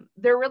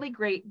really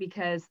great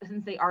because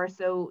since they are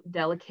so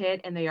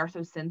delicate and they are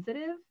so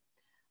sensitive,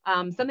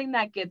 something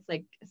that gets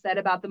like said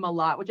about them a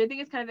lot, which I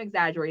think is kind of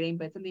exaggerating,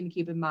 but something to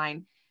keep in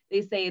mind.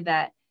 They say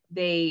that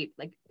they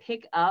like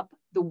pick up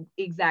the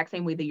exact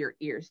same way that your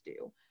ears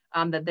do,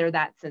 that they're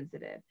that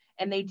sensitive.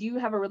 And they do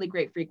have a really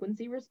great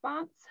frequency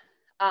response.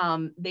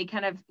 They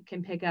kind of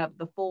can pick up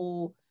the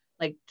full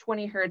like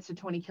 20 hertz to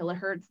 20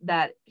 kilohertz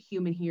that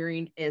human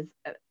hearing is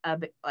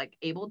like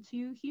able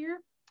to hear,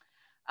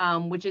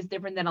 which is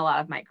different than a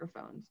lot of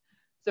microphones.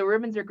 So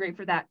ribbons are great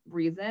for that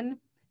reason.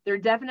 They're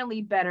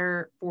definitely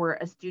better for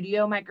a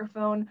studio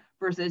microphone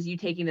versus you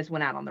taking this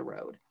one out on the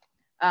road.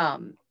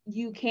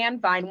 You can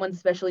find ones,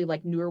 especially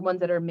like newer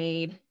ones that are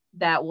made,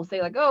 that will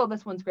say like, oh,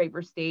 this one's great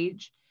for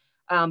stage.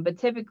 But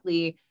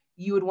typically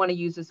you would want to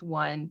use this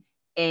one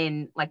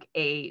in like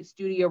a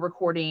studio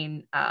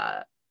recording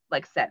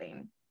like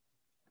setting.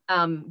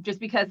 Just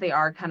because they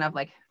are kind of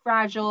like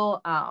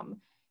fragile, kind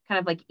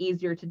of like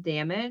easier to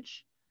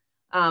damage.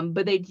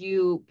 But they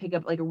do pick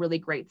up like a really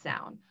great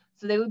sound.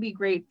 So they would be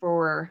great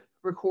for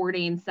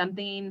recording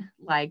something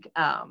like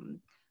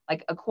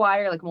a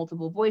choir, like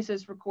multiple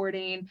voices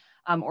recording,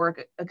 or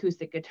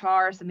acoustic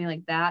guitar, something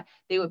like that.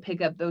 They would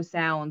pick up those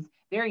sounds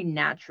very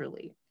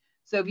naturally.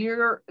 So if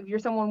you're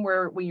someone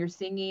where when you're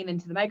singing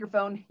into the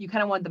microphone, you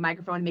kind of want the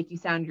microphone to make you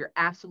sound your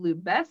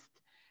absolute best,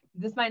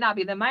 this might not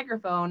be the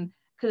microphone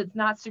because it's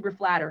not super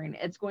flattering.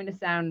 It's going to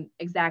sound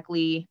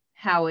exactly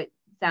how it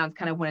sounds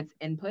kind of when it's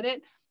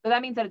inputted. But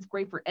that means that it's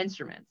great for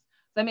instruments.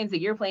 So that means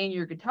that you're playing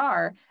your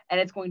guitar and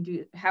it's going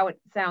to, how it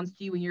sounds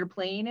to you when you're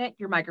playing it,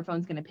 your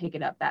microphone's going to pick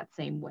it up that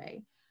same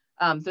way.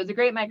 So it's a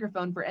great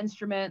microphone for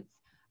instruments.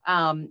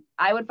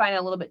 I would find it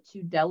a little bit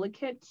too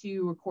delicate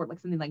to record like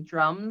something like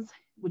drums,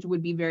 which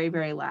would be very,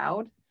 very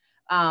loud,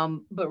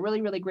 but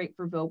really, really great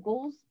for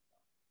vocals.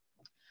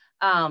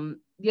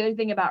 The other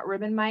thing about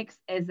ribbon mics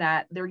is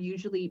that they're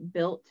usually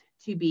built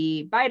to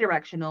be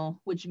bidirectional,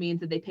 which means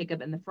that they pick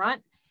up in the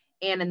front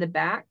and in the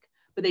back,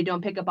 but they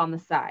don't pick up on the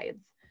sides.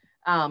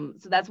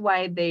 So that's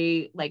why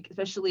they like,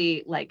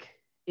 especially like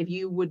if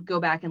you would go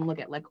back and look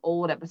at like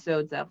old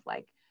episodes of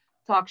like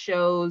talk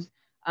shows,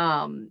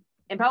 and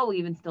probably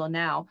even still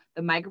now,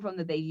 the microphone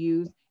that they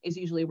use is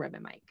usually a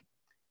ribbon mic.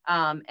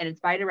 And it's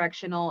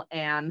bidirectional.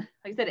 And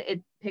like I said,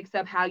 it picks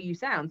up how you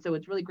sound. So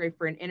it's really great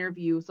for an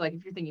interview. So like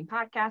if you're thinking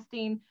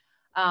podcasting,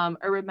 a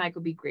ribbon mic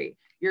would be great.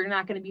 You're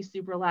not going to be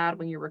super loud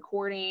when you're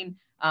recording,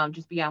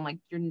 just be on like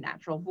your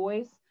natural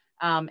voice,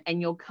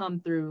 and you'll come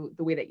through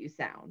the way that you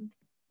sound.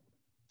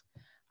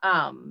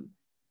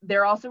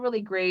 They're also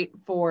really great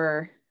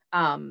for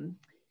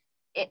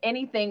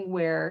anything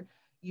where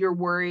you're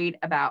worried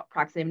about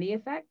proximity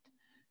effect.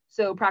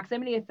 So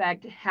proximity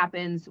effect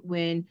happens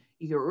when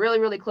you get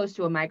really, really close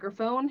to a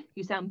microphone,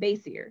 you sound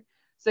bassier.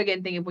 So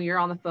again, think of when you're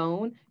on the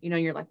phone, you know,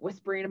 you're like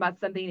whispering about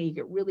something and you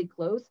get really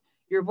close,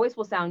 your voice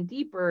will sound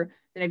deeper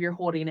than if you're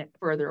holding it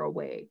further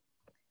away.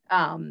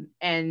 And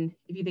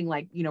if you think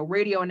like, you know,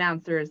 radio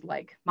announcers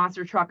like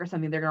Monster Truck or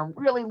something, they're going to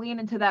really lean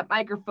into that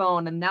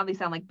microphone and now they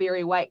sound like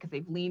Barry White because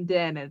they've leaned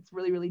in and it's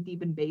really, really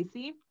deep and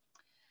bassy.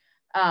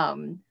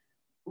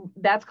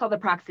 That's called the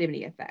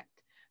proximity effect.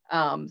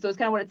 So it's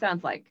kind of what it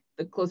sounds like.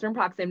 The closer in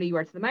proximity you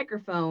are to the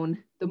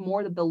microphone, the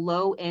more that the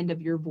low end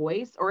of your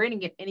voice or any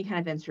kind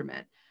of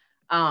instrument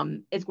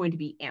is going to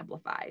be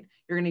amplified.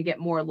 You're going to get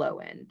more low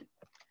end.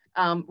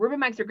 Ribbon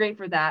mics are great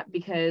for that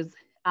because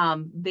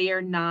they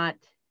are not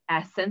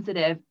as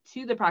sensitive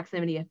to the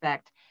proximity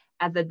effect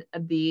as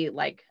the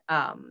like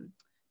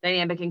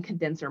dynamic and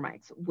condenser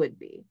mics would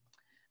be.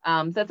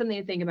 So that's something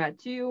to think about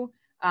too.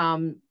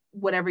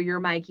 Whatever you're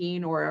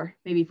miking, or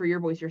maybe for your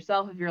voice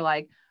yourself, if you're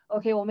like,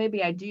 okay, well,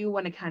 maybe I do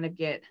want to kind of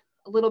get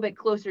a little bit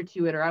closer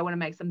to it, or I want to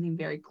make something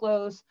very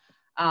close,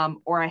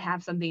 or I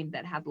have something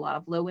that has a lot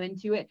of low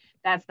end to it,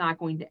 that's not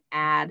going to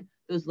add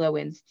those low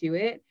ends to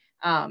it.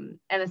 And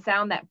the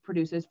sound that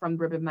produces from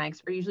ribbon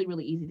mics are usually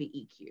really easy to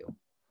EQ.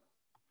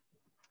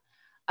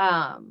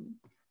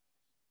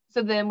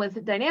 So then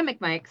with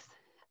dynamic mics,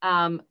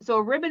 so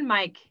a ribbon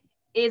mic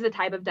is a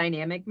type of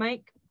dynamic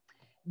mic.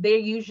 They're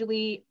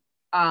usually,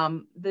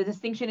 the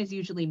distinction is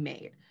usually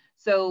made.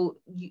 So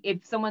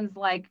if someone's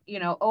like, you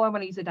know, oh, I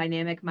want to use a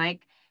dynamic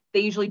mic, they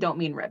usually don't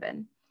mean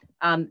ribbon.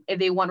 If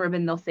they want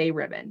ribbon, they'll say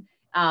ribbon.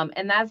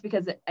 And that's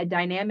because a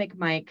dynamic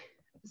mic,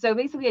 so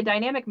basically a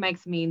dynamic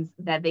mic means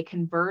that they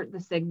convert the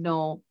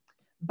signal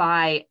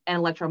by an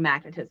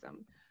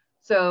electromagnetism.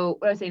 So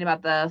what I was saying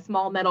about the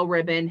small metal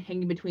ribbon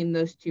hanging between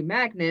those two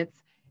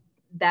magnets,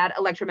 that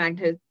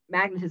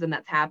electromagnetism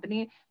that's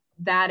happening,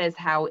 that is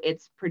how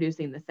it's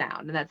producing the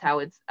sound. And that's how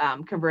it's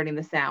converting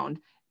the sound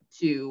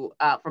to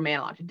from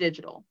analog to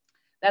digital.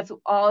 That's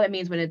all it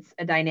means when it's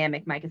a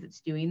dynamic mic, is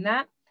it's doing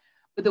that.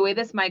 But the way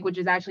this mic, which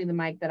is actually the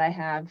mic that I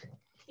have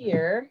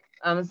here,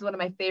 this is one of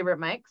my favorite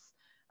mics,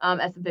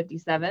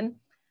 SM57.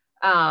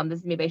 This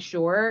is made by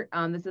Shure.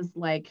 This is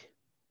like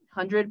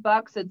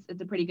 $100.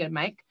 It's a pretty good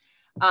mic.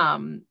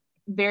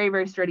 Very,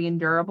 very sturdy and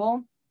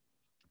durable.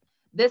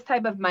 This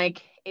type of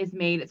mic is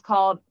made, it's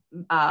called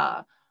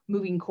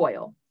moving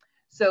coil.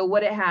 So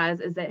what it has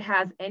is it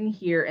has in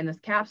here in this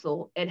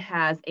capsule, it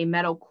has a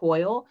metal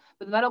coil,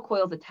 but the metal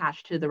coil is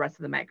attached to the rest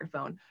of the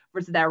microphone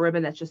versus that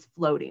ribbon that's just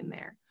floating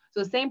there.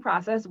 So the same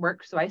process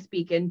works. So I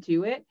speak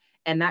into it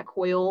and that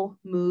coil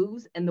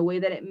moves, and the way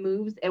that it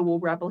moves, it will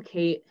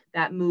replicate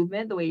that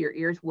movement the way your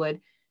ears would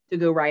to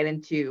go right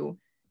into,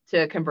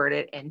 to convert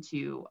it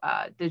into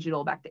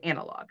digital back to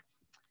analog.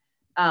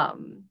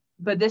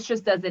 But this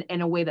just does it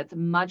in a way that's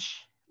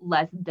much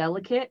less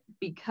delicate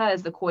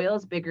because the coil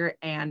is bigger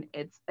and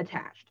it's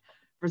attached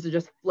versus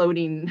just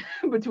floating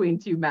between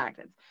two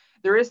magnets.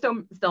 There is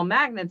still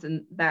magnets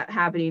and that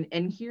happening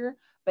in here,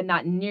 but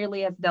not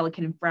nearly as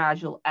delicate and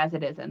fragile as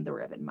it is in the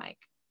ribbon mic.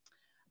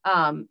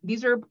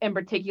 These are in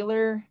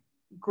particular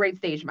great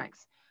stage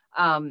mics.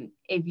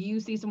 If you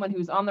see someone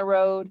who's on the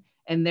road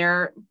and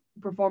they're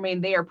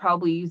performing, they are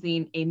probably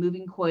using a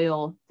moving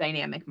coil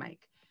dynamic mic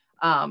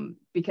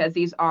because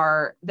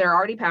they're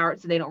already powered,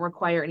 so they don't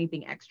require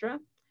anything extra.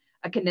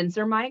 A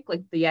condenser mic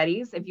like the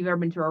Yetis, if you've ever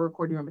been to our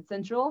recording room at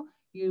Central,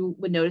 you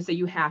would notice that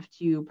you have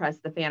to press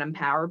the phantom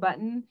power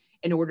button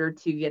in order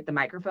to get the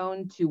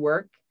microphone to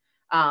work.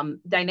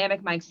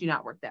 Dynamic mics do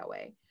not work that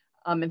way.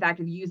 In fact,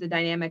 if you use a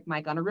dynamic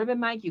mic on a ribbon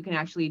mic, you can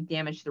actually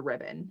damage the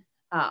ribbon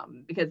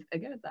because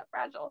again, it's that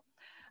fragile.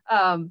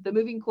 The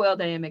moving coil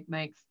dynamic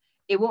mics,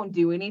 it won't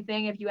do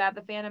anything if you have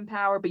the phantom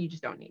power, but you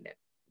just don't need it.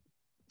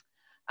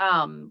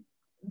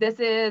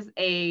 This is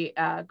a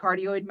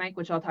cardioid mic,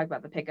 which I'll talk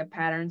about the pickup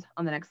patterns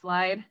on the next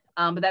slide.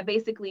 But that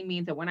basically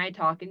means that when I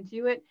talk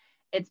into it,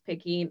 it's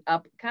picking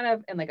up kind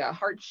of in like a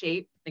heart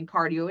shape and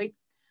cardioid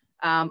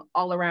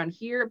all around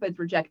here, but it's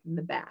rejecting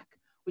the back,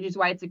 which is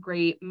why it's a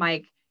great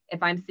mic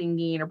if I'm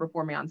singing or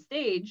performing on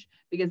stage,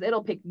 because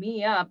it'll pick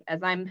me up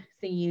as I'm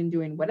singing and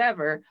doing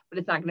whatever, but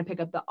it's not going to pick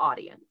up the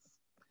audience.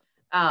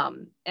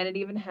 And it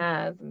even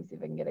has, let me see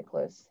if I can get it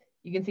close.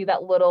 You can see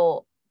that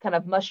little kind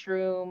of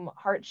mushroom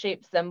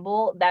heart-shaped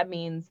symbol. That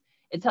means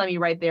it's telling me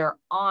right there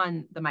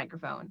on the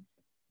microphone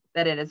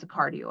that it is a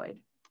cardioid.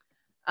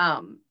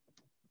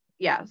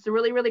 Yeah, so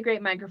really, really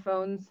great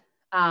microphones.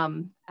 I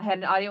had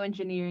an audio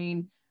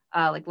engineering,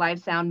 like live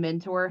sound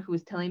mentor who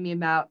was telling me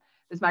about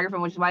this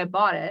microphone, which is why I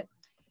bought it.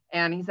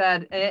 And he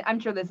said, and I'm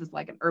sure this is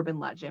like an urban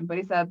legend, but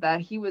he said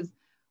that he was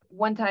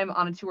one time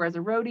on a tour as a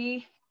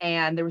roadie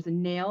and there was a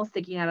nail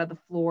sticking out of the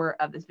floor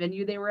of this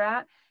venue they were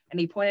at. And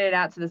he pointed it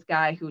out to this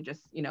guy who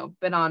just, you know,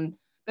 been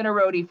a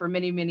roadie for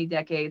many, many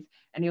decades.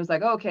 And he was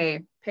like,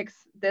 okay,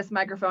 picks this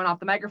microphone off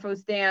the microphone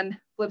stand,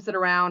 flips it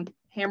around,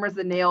 hammers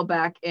the nail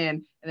back in,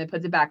 and then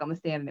puts it back on the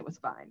stand, and it was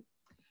fine.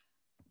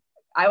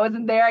 I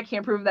wasn't there. I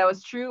can't prove that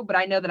was true, but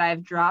I know that I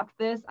have dropped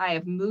this. I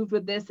have moved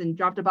with this and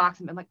dropped a box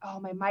and been like,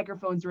 oh, my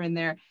microphones are in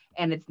there,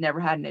 and it's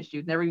never had an issue.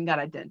 It's never even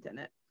got a dent in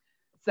it.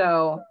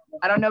 So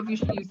I don't know if you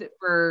should use it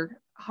for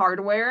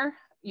hardware,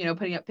 you know,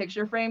 putting up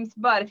picture frames,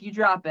 but if you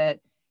drop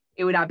it,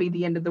 it would not be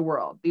the end of the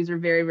world. These are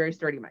very, very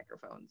sturdy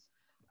microphones.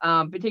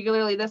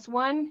 Particularly this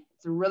one,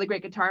 it's a really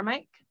great guitar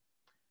mic.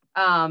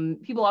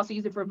 People also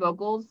use it for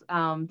vocals.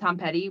 Tom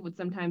Petty would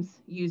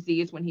sometimes use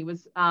these when he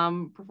was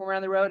performing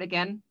on the road.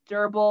 Again,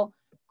 durable,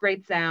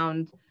 great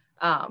sound,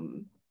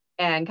 and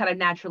kind of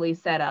naturally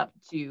set up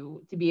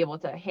to be able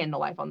to handle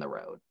life on the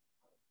road.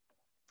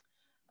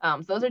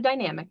 So those are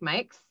dynamic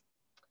mics.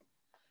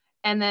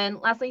 And then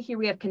lastly, here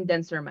we have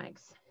condenser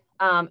mics.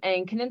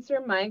 And condenser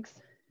mics,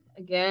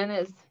 again,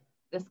 is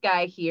this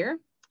guy here.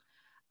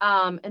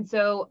 And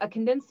so a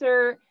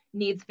condenser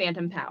needs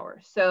phantom power.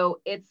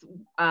 So it's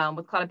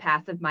what's called a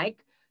passive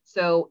mic.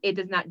 So it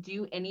does not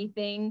do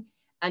anything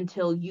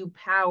until you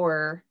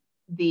power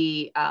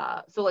the,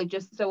 so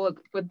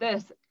with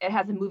this, it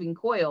has a moving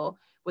coil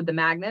with the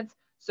magnets.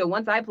 So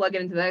once I plug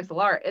it into the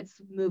XLR,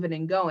 it's moving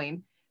and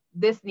going.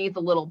 This needs a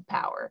little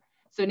power.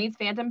 So it needs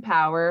phantom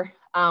power,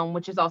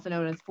 which is also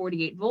known as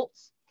 48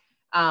 volts.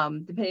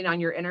 Depending on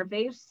your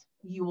interface,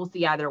 you will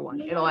see either one.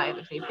 It'll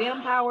either say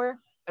phantom power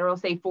or it'll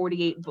say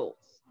 48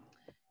 volts.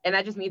 And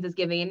that just means it's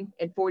giving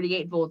it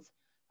 48 volts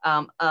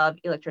of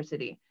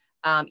electricity.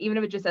 Even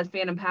if it just says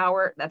phantom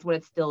power, that's what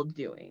it's still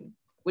doing,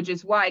 which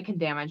is why it can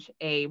damage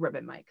a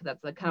ribbon mic, because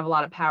that's kind of a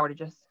lot of power to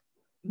just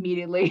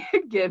immediately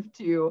give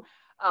to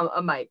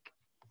a mic.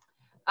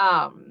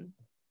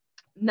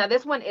 Now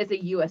this one is a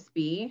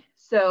USB.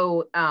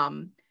 So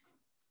to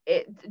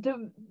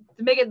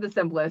make it the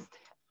simplest,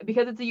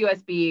 because it's a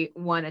USB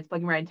one, it's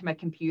plugging right into my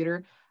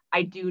computer,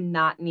 I do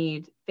not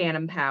need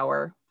phantom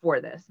power for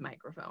this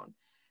microphone.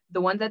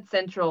 The ones at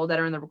Central that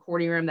are in the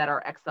recording room that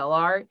are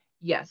XLR,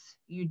 yes,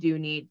 you do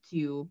need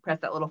to press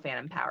that little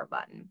phantom power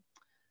button.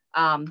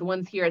 The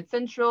ones here at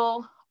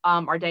Central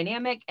are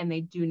dynamic and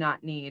they do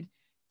not need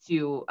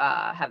to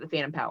have the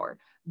phantom power.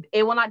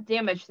 It will not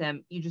damage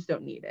them, you just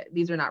don't need it.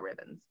 These are not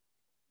ribbons.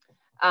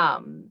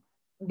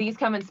 These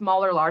come in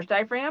small or large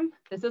diaphragm.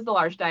 This is the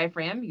large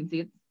diaphragm. You can see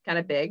it's kind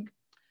of big.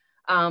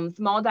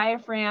 Small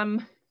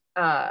diaphragm,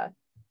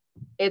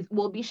 it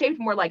will be shaped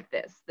more like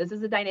this. This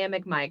is a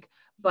dynamic mic,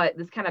 but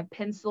this kind of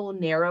pencil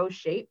narrow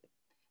shape.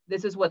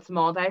 This is what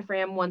small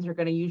diaphragm ones are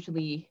going to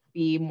usually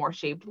be more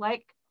shaped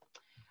like.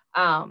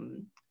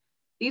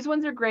 These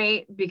ones are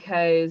great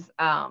because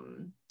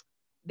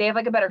they have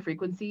like a better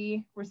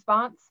frequency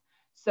response.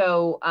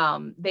 So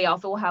they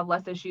also will have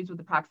less issues with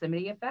the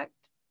proximity effect.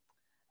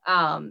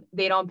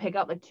 They don't pick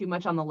up like too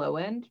much on the low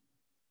end.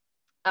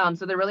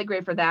 So they're really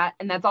great for that.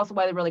 And that's also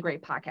why they're really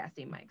great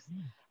podcasting mics.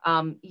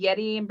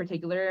 Yeti in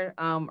particular,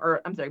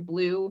 or I'm sorry,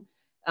 Blue,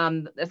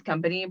 this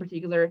company in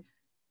particular,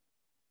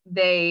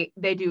 they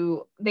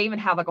even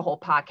have like a whole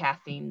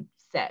podcasting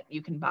set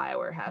you can buy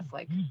where it has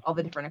like all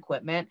the different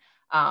equipment.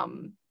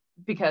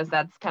 Because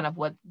that's kind of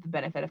what the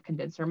benefit of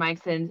condenser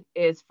mics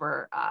is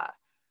for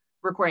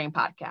recording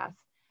podcasts.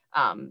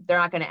 They're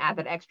not going to add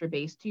that extra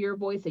bass to your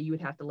voice that you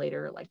would have to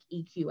later like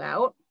EQ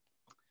out.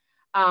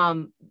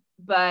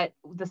 But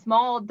the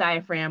small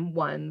diaphragm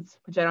ones,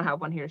 which I don't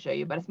have one here to show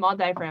you, but a small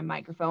diaphragm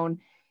microphone,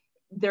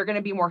 they're going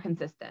to be more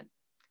consistent.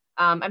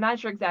 I'm not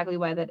sure exactly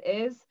why that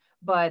is,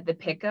 but the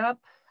pickup,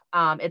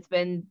 it's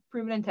been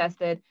proven and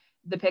tested.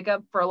 The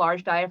pickup for a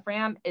large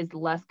diaphragm is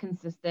less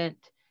consistent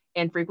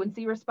in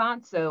frequency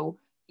response. So,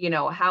 you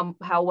know,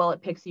 how well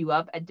it picks you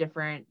up at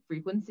different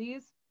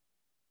frequencies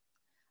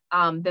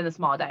than the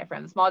small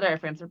diaphragm. The small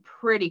diaphragms are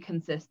pretty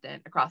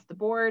consistent across the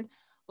board.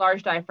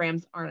 Large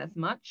diaphragms aren't as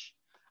much.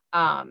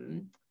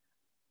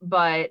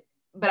 But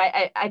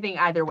I think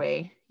either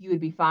way, you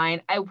would be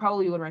fine. I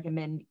probably would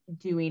recommend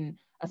doing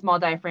a small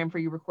diaphragm for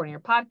you recording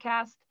your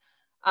podcast.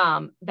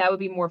 That would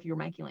be more if you're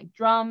making like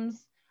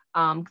drums,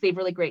 because they have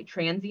really great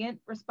transient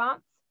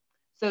response.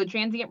 So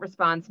transient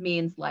response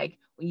means like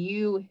when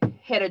you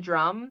hit a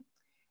drum,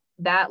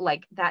 that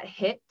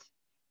hit,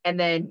 and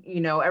then,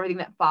 you know, everything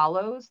that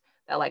follows,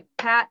 that like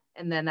pat,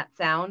 and then that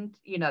sound,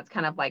 you know, it's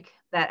kind of like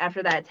that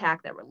after that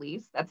attack, that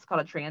release, that's called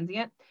a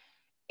transient.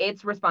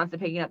 Its response to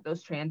picking up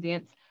those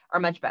transients are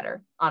much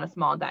better on a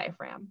small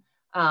diaphragm.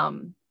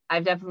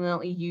 I've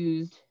definitely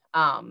used,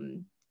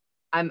 I'm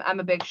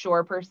a big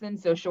Shure person,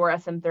 so Shure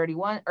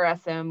SM31 or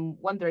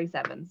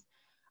SM137s.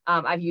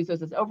 I've used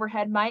those as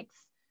overhead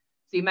mics.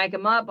 So you mic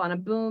them up on a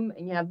boom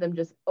and you have them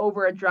just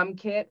over a drum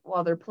kit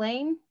while they're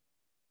playing.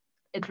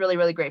 It's really,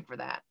 really great for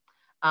that.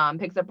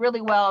 Picks up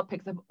really well,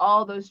 picks up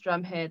all those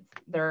drum hits.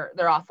 They're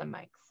awesome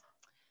mics.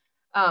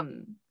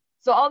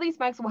 So all these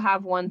mics will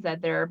have ones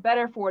that they're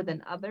better for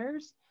than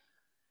others,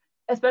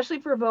 especially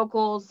for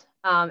vocals,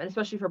 and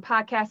especially for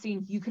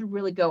podcasting. You could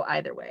really go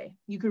either way.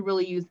 You could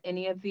really use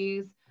any of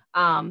these.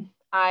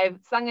 I've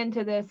sung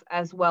into this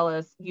as well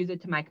as use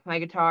it to mic my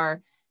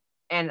guitar,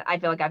 and I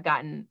feel like I've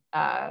gotten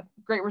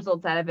great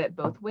results out of it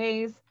both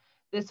ways.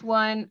 This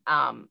one,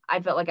 I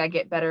felt like I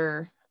get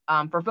better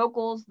for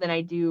vocals than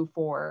I do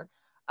for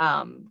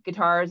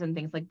guitars and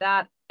things like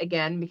that.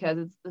 Again,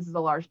 because this is a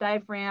large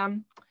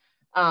diaphragm.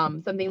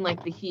 Something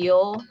like the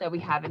heel that we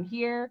have in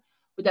here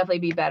would definitely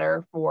be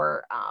better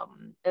for,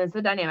 and it's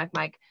a dynamic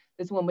mic.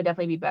 This one would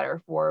definitely be better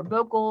for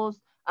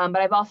vocals. But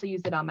I've also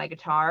used it on my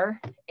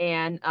guitar,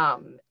 and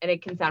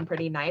it can sound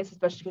pretty nice,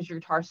 especially because your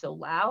guitar's so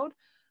loud.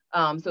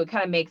 So it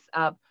kind of makes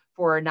up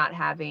for not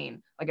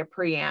having like a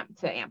preamp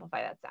to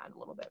amplify that sound a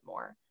little bit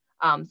more.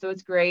 So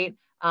it's great.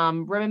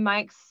 Ribbon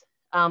mics,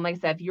 like I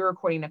said, if you're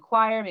recording a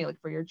choir, maybe like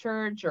for your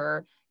church,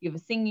 or you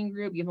have a singing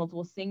group, you have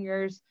multiple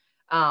singers,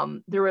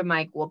 the ribbon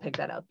mic will pick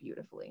that up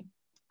beautifully.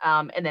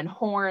 And then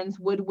horns,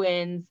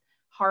 woodwinds,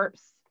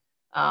 harps.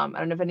 I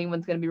don't know if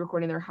anyone's going to be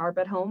recording their harp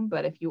at home,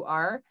 but if you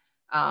are,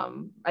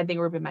 I think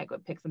a ribbon mic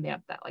would pick something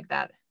up like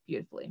that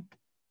beautifully.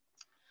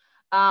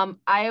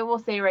 I will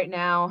say right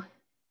now,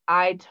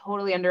 I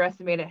totally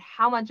underestimated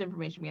how much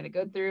information we had to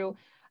go through.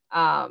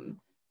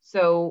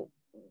 So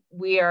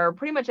we are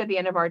pretty much at the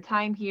end of our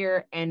time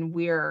here, and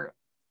we're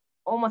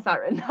almost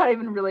not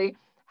even really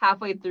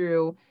halfway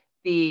through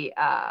the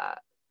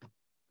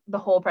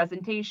whole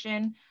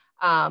presentation.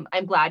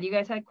 I'm glad you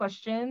guys had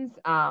questions.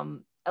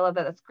 I love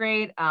that. That's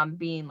great.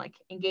 Being like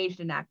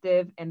engaged and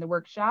active in the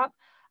workshop.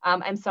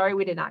 I'm sorry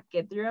we did not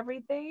get through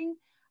everything.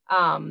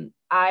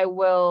 I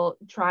will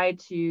try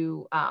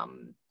to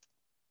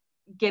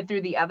get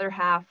through the other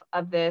half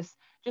of this,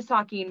 just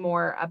talking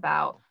more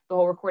about the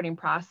whole recording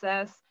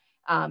process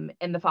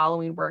in the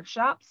following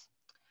workshops,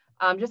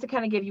 just to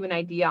kind of give you an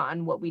idea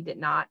on what we did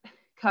not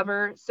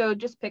cover. So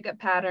just pickup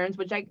patterns,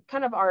 which I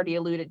kind of already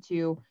alluded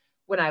to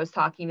when I was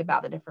talking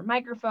about the different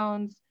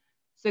microphones.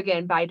 So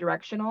again,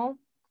 bidirectional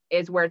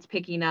is where it's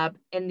picking up,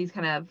 and these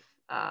kind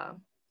of,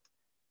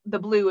 the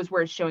blue is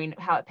where it's showing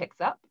how it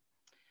picks up.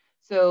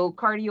 So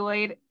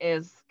cardioid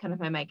is kind of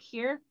my mic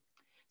here.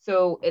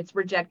 So it's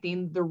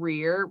rejecting the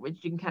rear,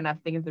 which you can kind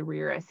of think of the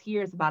rear as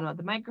here as the bottom of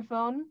the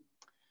microphone.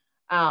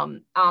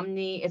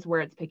 Omni is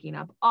where it's picking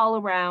up all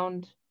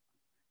around.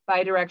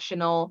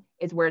 Bidirectional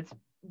is where it's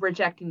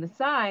rejecting the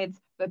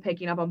sides, but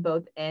picking up on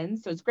both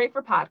ends. So it's great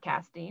for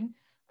podcasting.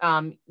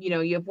 You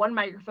know, you have one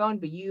microphone,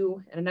 but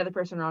you and another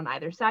person are on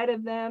either side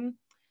of them.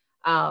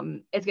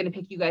 It's going to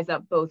pick you guys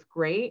up both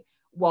great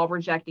while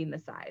rejecting the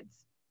sides.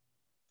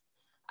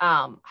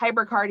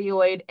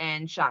 Hypercardioid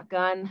and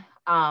shotgun.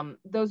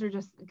 Those are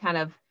just kind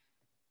of,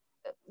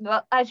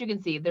 as you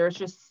can see, there's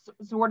just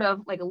sort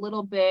of like a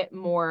little bit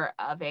more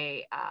of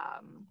a,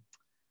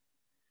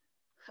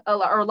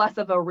 or less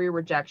of a rear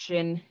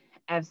rejection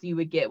as you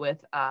would get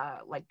with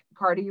like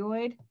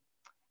cardioid.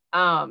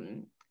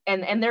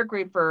 And they're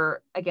great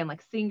for, again,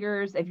 like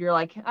singers. If you're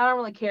like, I don't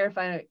really care if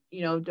I,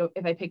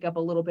 if I pick up a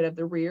little bit of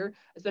the rear,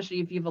 especially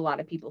if you have a lot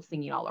of people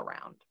singing all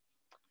around.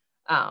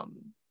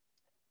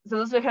 So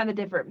those are kind of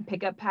the different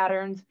pickup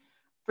patterns.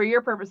 For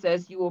your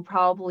purposes, you will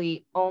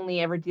probably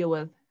only ever deal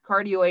with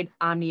cardioid,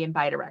 omni, and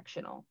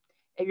bidirectional.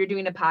 If you're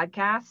doing a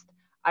podcast,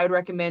 I would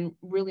recommend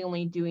really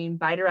only doing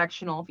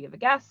bidirectional if you have a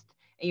guest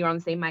and you're on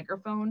the same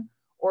microphone,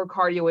 or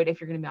cardioid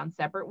if you're going to be on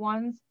separate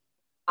ones.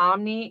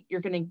 Omni,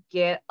 you're going to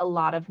get a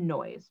lot of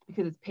noise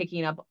because it's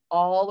picking up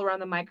all around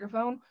the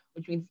microphone,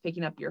 which means it's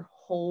picking up your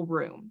whole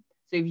room.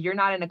 So if you're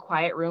not in a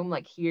quiet room,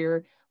 like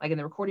here, like in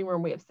the recording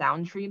room, we have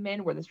sound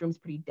treatment where this room's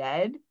pretty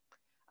dead.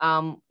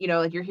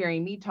 Like you're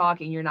hearing me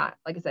talk and you're not,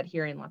 like I said,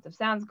 hearing lots of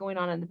sounds going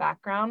on in the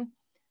background.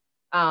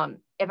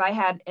 If I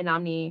had an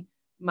Omni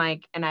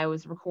mic and I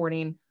was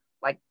recording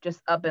like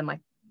just up in like,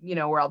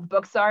 where all the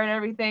books are and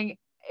everything,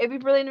 it'd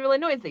be really, really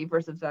noisy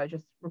versus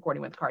just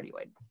recording with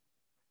cardioid.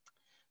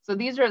 So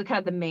these are kind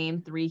of the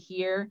main three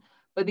here,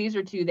 but these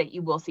are two that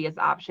you will see as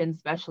options,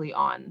 especially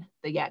on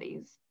the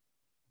Yetis.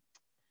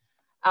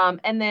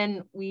 And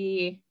then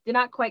we did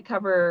not quite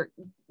cover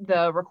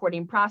the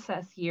recording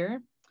process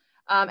here.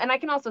 And I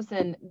can also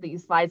send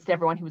these slides to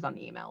everyone who was on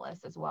the email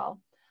list as well.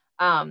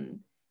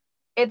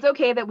 It's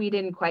okay that we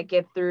didn't quite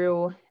get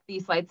through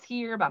these slides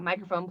here about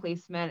microphone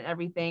placement and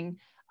everything,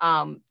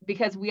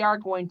 because we are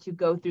going to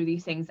go through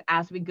these things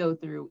as we go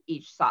through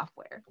each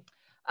software.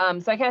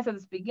 So I kind of said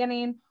this at the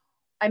beginning,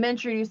 I'm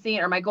introducing,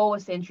 or my goal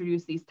was to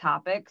introduce these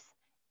topics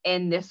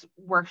in this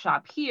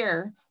workshop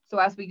here. So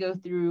as we go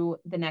through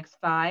the next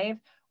 5,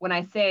 when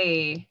I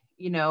say,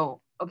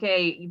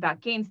 okay, you've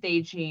got gain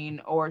staging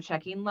or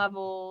checking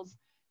levels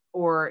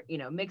or,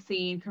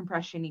 mixing,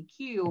 compression,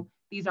 EQ,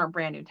 these aren't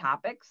brand new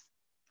topics.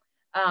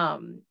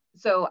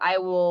 So I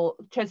will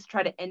just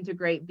try to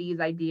integrate these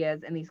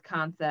ideas and these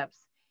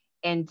concepts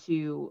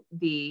into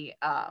the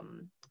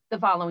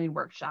following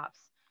workshops.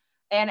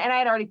 And I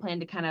had already planned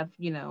to kind of,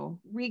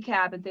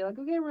 recap and say like,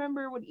 okay,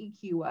 remember what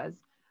EQ was.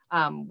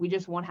 We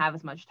just won't have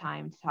as much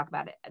time to talk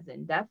about it as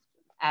in depth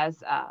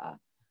as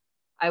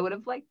I would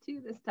have liked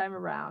to this time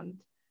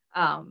around.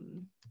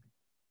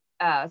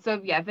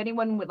 So yeah, if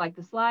anyone would like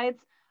the slides,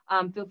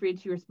 feel free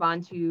to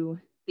respond to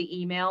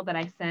the email that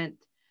I sent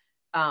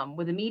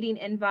with a meeting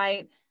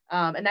invite.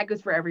 And that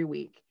goes for every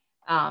week.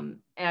 And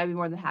I'd be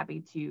more than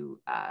happy to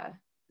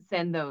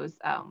send those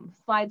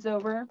slides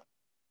over.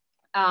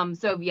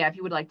 So yeah, if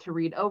you would like to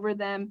read over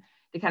them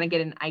to kind of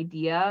get an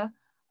idea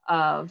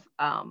of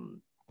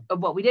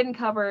what we didn't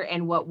cover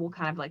and what we'll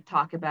kind of like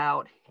talk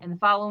about in the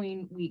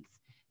following weeks,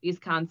 these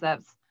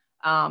concepts.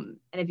 And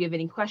if you have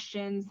any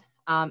questions,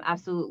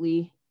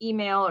 absolutely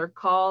email or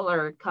call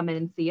or come in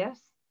and see us.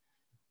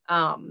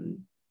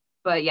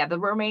 But yeah, the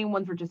remaining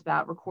ones were just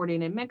about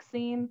recording and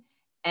mixing.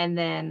 And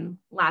then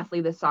lastly,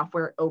 the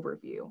software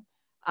overview.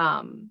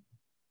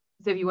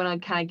 So if you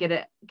want to kind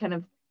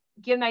of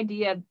get an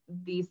idea of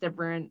these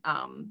different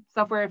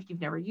software, if you've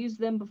never used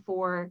them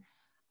before,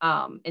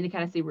 and to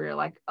kind of see where you're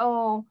like,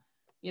 oh,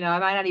 I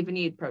might not even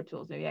need Pro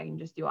Tools. Maybe I can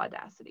just do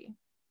Audacity.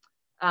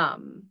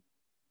 And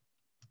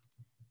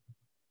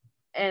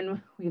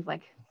we have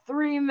like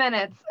 3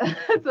 minutes.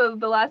 So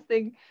the last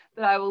thing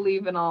that I will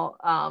leave and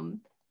I'll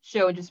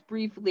show and just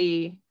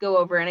briefly go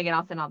over, and again,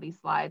 I'll send all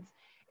these slides,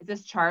 is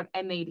this chart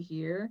I made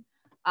here.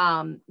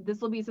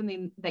 This will be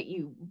something that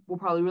you will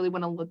probably really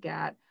want to look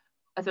at,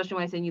 especially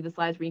when I send you the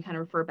slides where you kind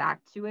of refer back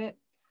to it,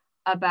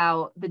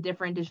 about the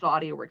different digital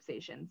audio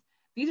workstations.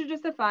 These are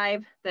just the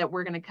 5 that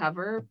we're going to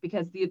cover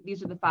because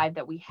these are the 5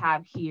 that we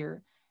have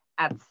here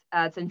at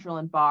Central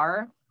and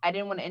Bar. I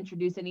didn't want to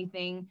introduce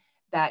anything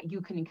that you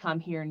can come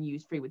here and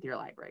use free with your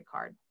library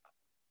card.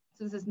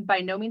 So this is by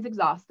no means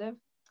exhaustive,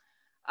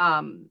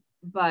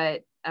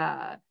 but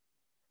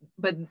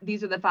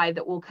these are the 5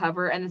 that we'll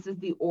cover, and this is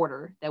the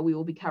order that we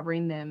will be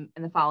covering them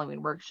in the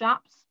following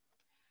workshops.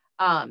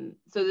 So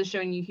this is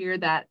showing you here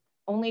that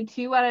only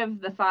 2 out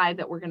of the 5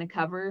 that we're going to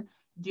cover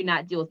do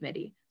not deal with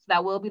MIDI. So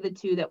that will be the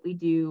 2 that we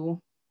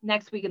do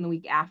next week and the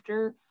week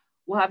after.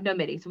 We'll have no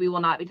MIDI. So we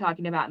will not be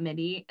talking about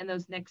MIDI in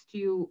those next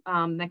two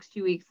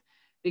weeks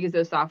because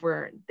those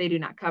software, they do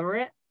not cover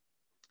it.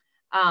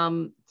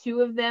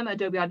 2 of them,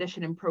 Adobe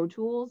Audition and Pro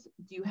Tools,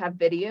 do have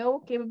video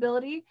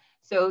capability.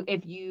 So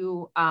if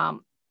you're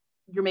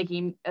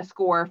making a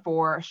score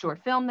for a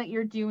short film that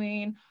you're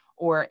doing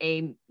or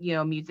a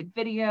music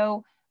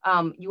video,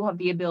 you'll have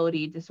the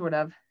ability to sort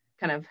of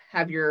kind of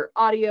have your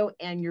audio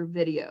and your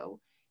video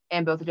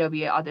in both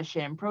Adobe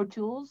Audition and Pro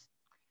Tools.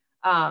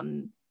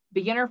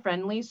 Beginner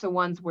friendly, so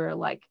ones where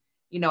like,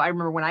 I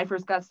remember when I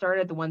first got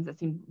started, the ones that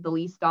seemed the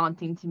least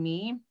daunting to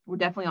me were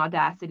definitely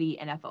Audacity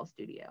and FL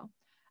Studio.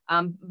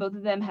 Both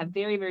of them have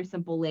very, very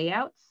simple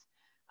layouts.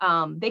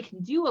 They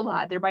can do a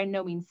lot. They're by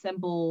no means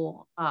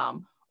simple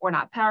or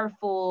not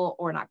powerful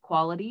or not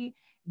quality.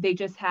 They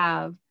just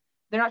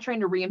they're not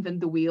trying to reinvent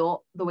the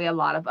wheel the way a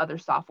lot of other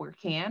software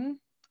can,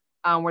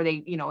 where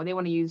they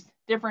want to use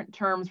different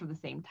terms for the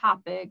same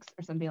topics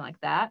or something like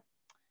that.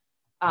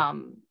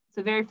 So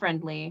very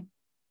friendly.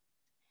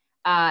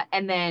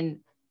 And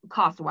then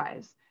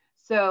cost-wise.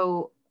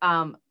 So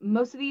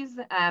most of these,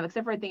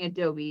 except for I think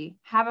Adobe,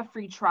 have a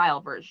free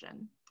trial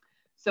version.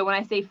 So when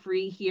I say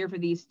free here for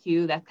these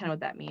two, that's kind of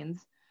what that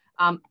means.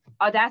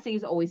 Audacity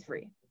is always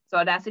free. So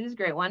Audacity is a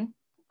great one.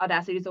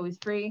 Audacity is always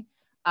free.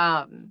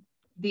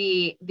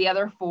 The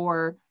other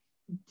four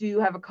do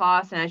have a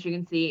cost, and as you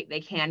can see,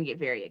 they can get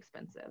very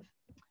expensive.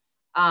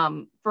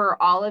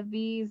 For all of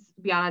these,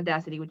 beyond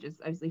Audacity, which is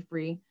obviously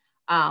free,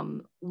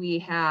 we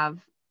have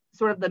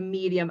sort of the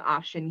medium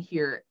option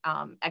here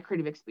at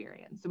Creative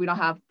Experience. So we don't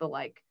have the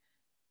like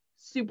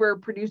super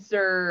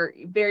producer,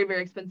 very,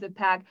 very expensive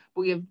pack,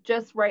 but we have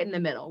just right in the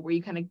middle where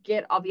you kind of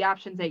get all the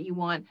options that you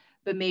want,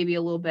 but maybe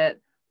a little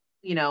bit,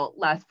 you know,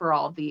 less for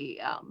all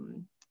the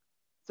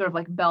sort of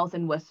like bells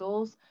and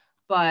whistles,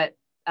 but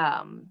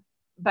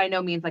by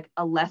no means like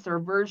a lesser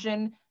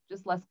version,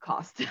 just less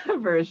cost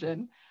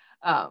version.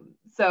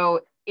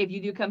 So if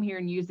you do come here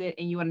and use it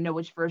and you want to know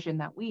which version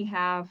that we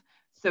have,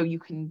 so you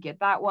can get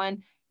that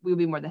one, we'll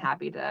be more than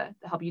happy to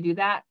help you do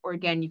that. Or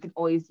again, you can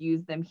always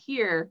use them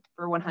here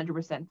for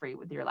 100% free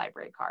with your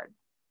library card.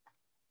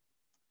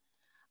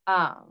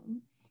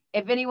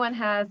 If anyone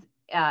has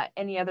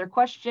any other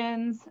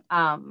questions,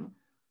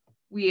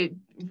 we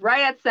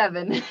right at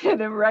 7,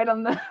 and right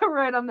on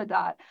the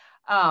dot.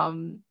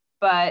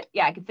 But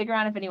yeah, I can stick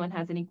around if anyone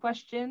has any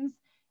questions.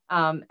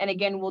 And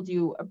again, we'll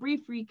do a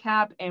brief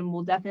recap, and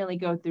we'll definitely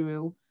go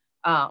through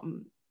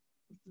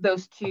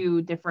those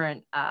two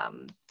different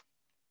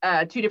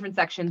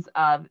sections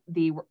of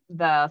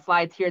the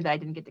slides here that I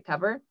didn't get to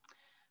cover.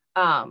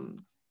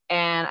 And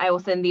I will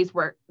send this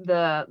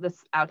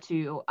out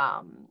to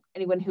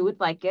anyone who would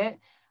like it,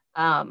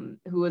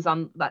 who is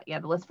on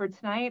the list for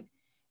tonight.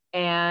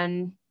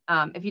 And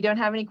if you don't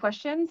have any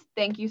questions,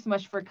 thank you so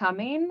much for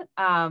coming.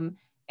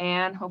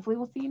 And hopefully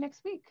we'll see you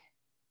next week.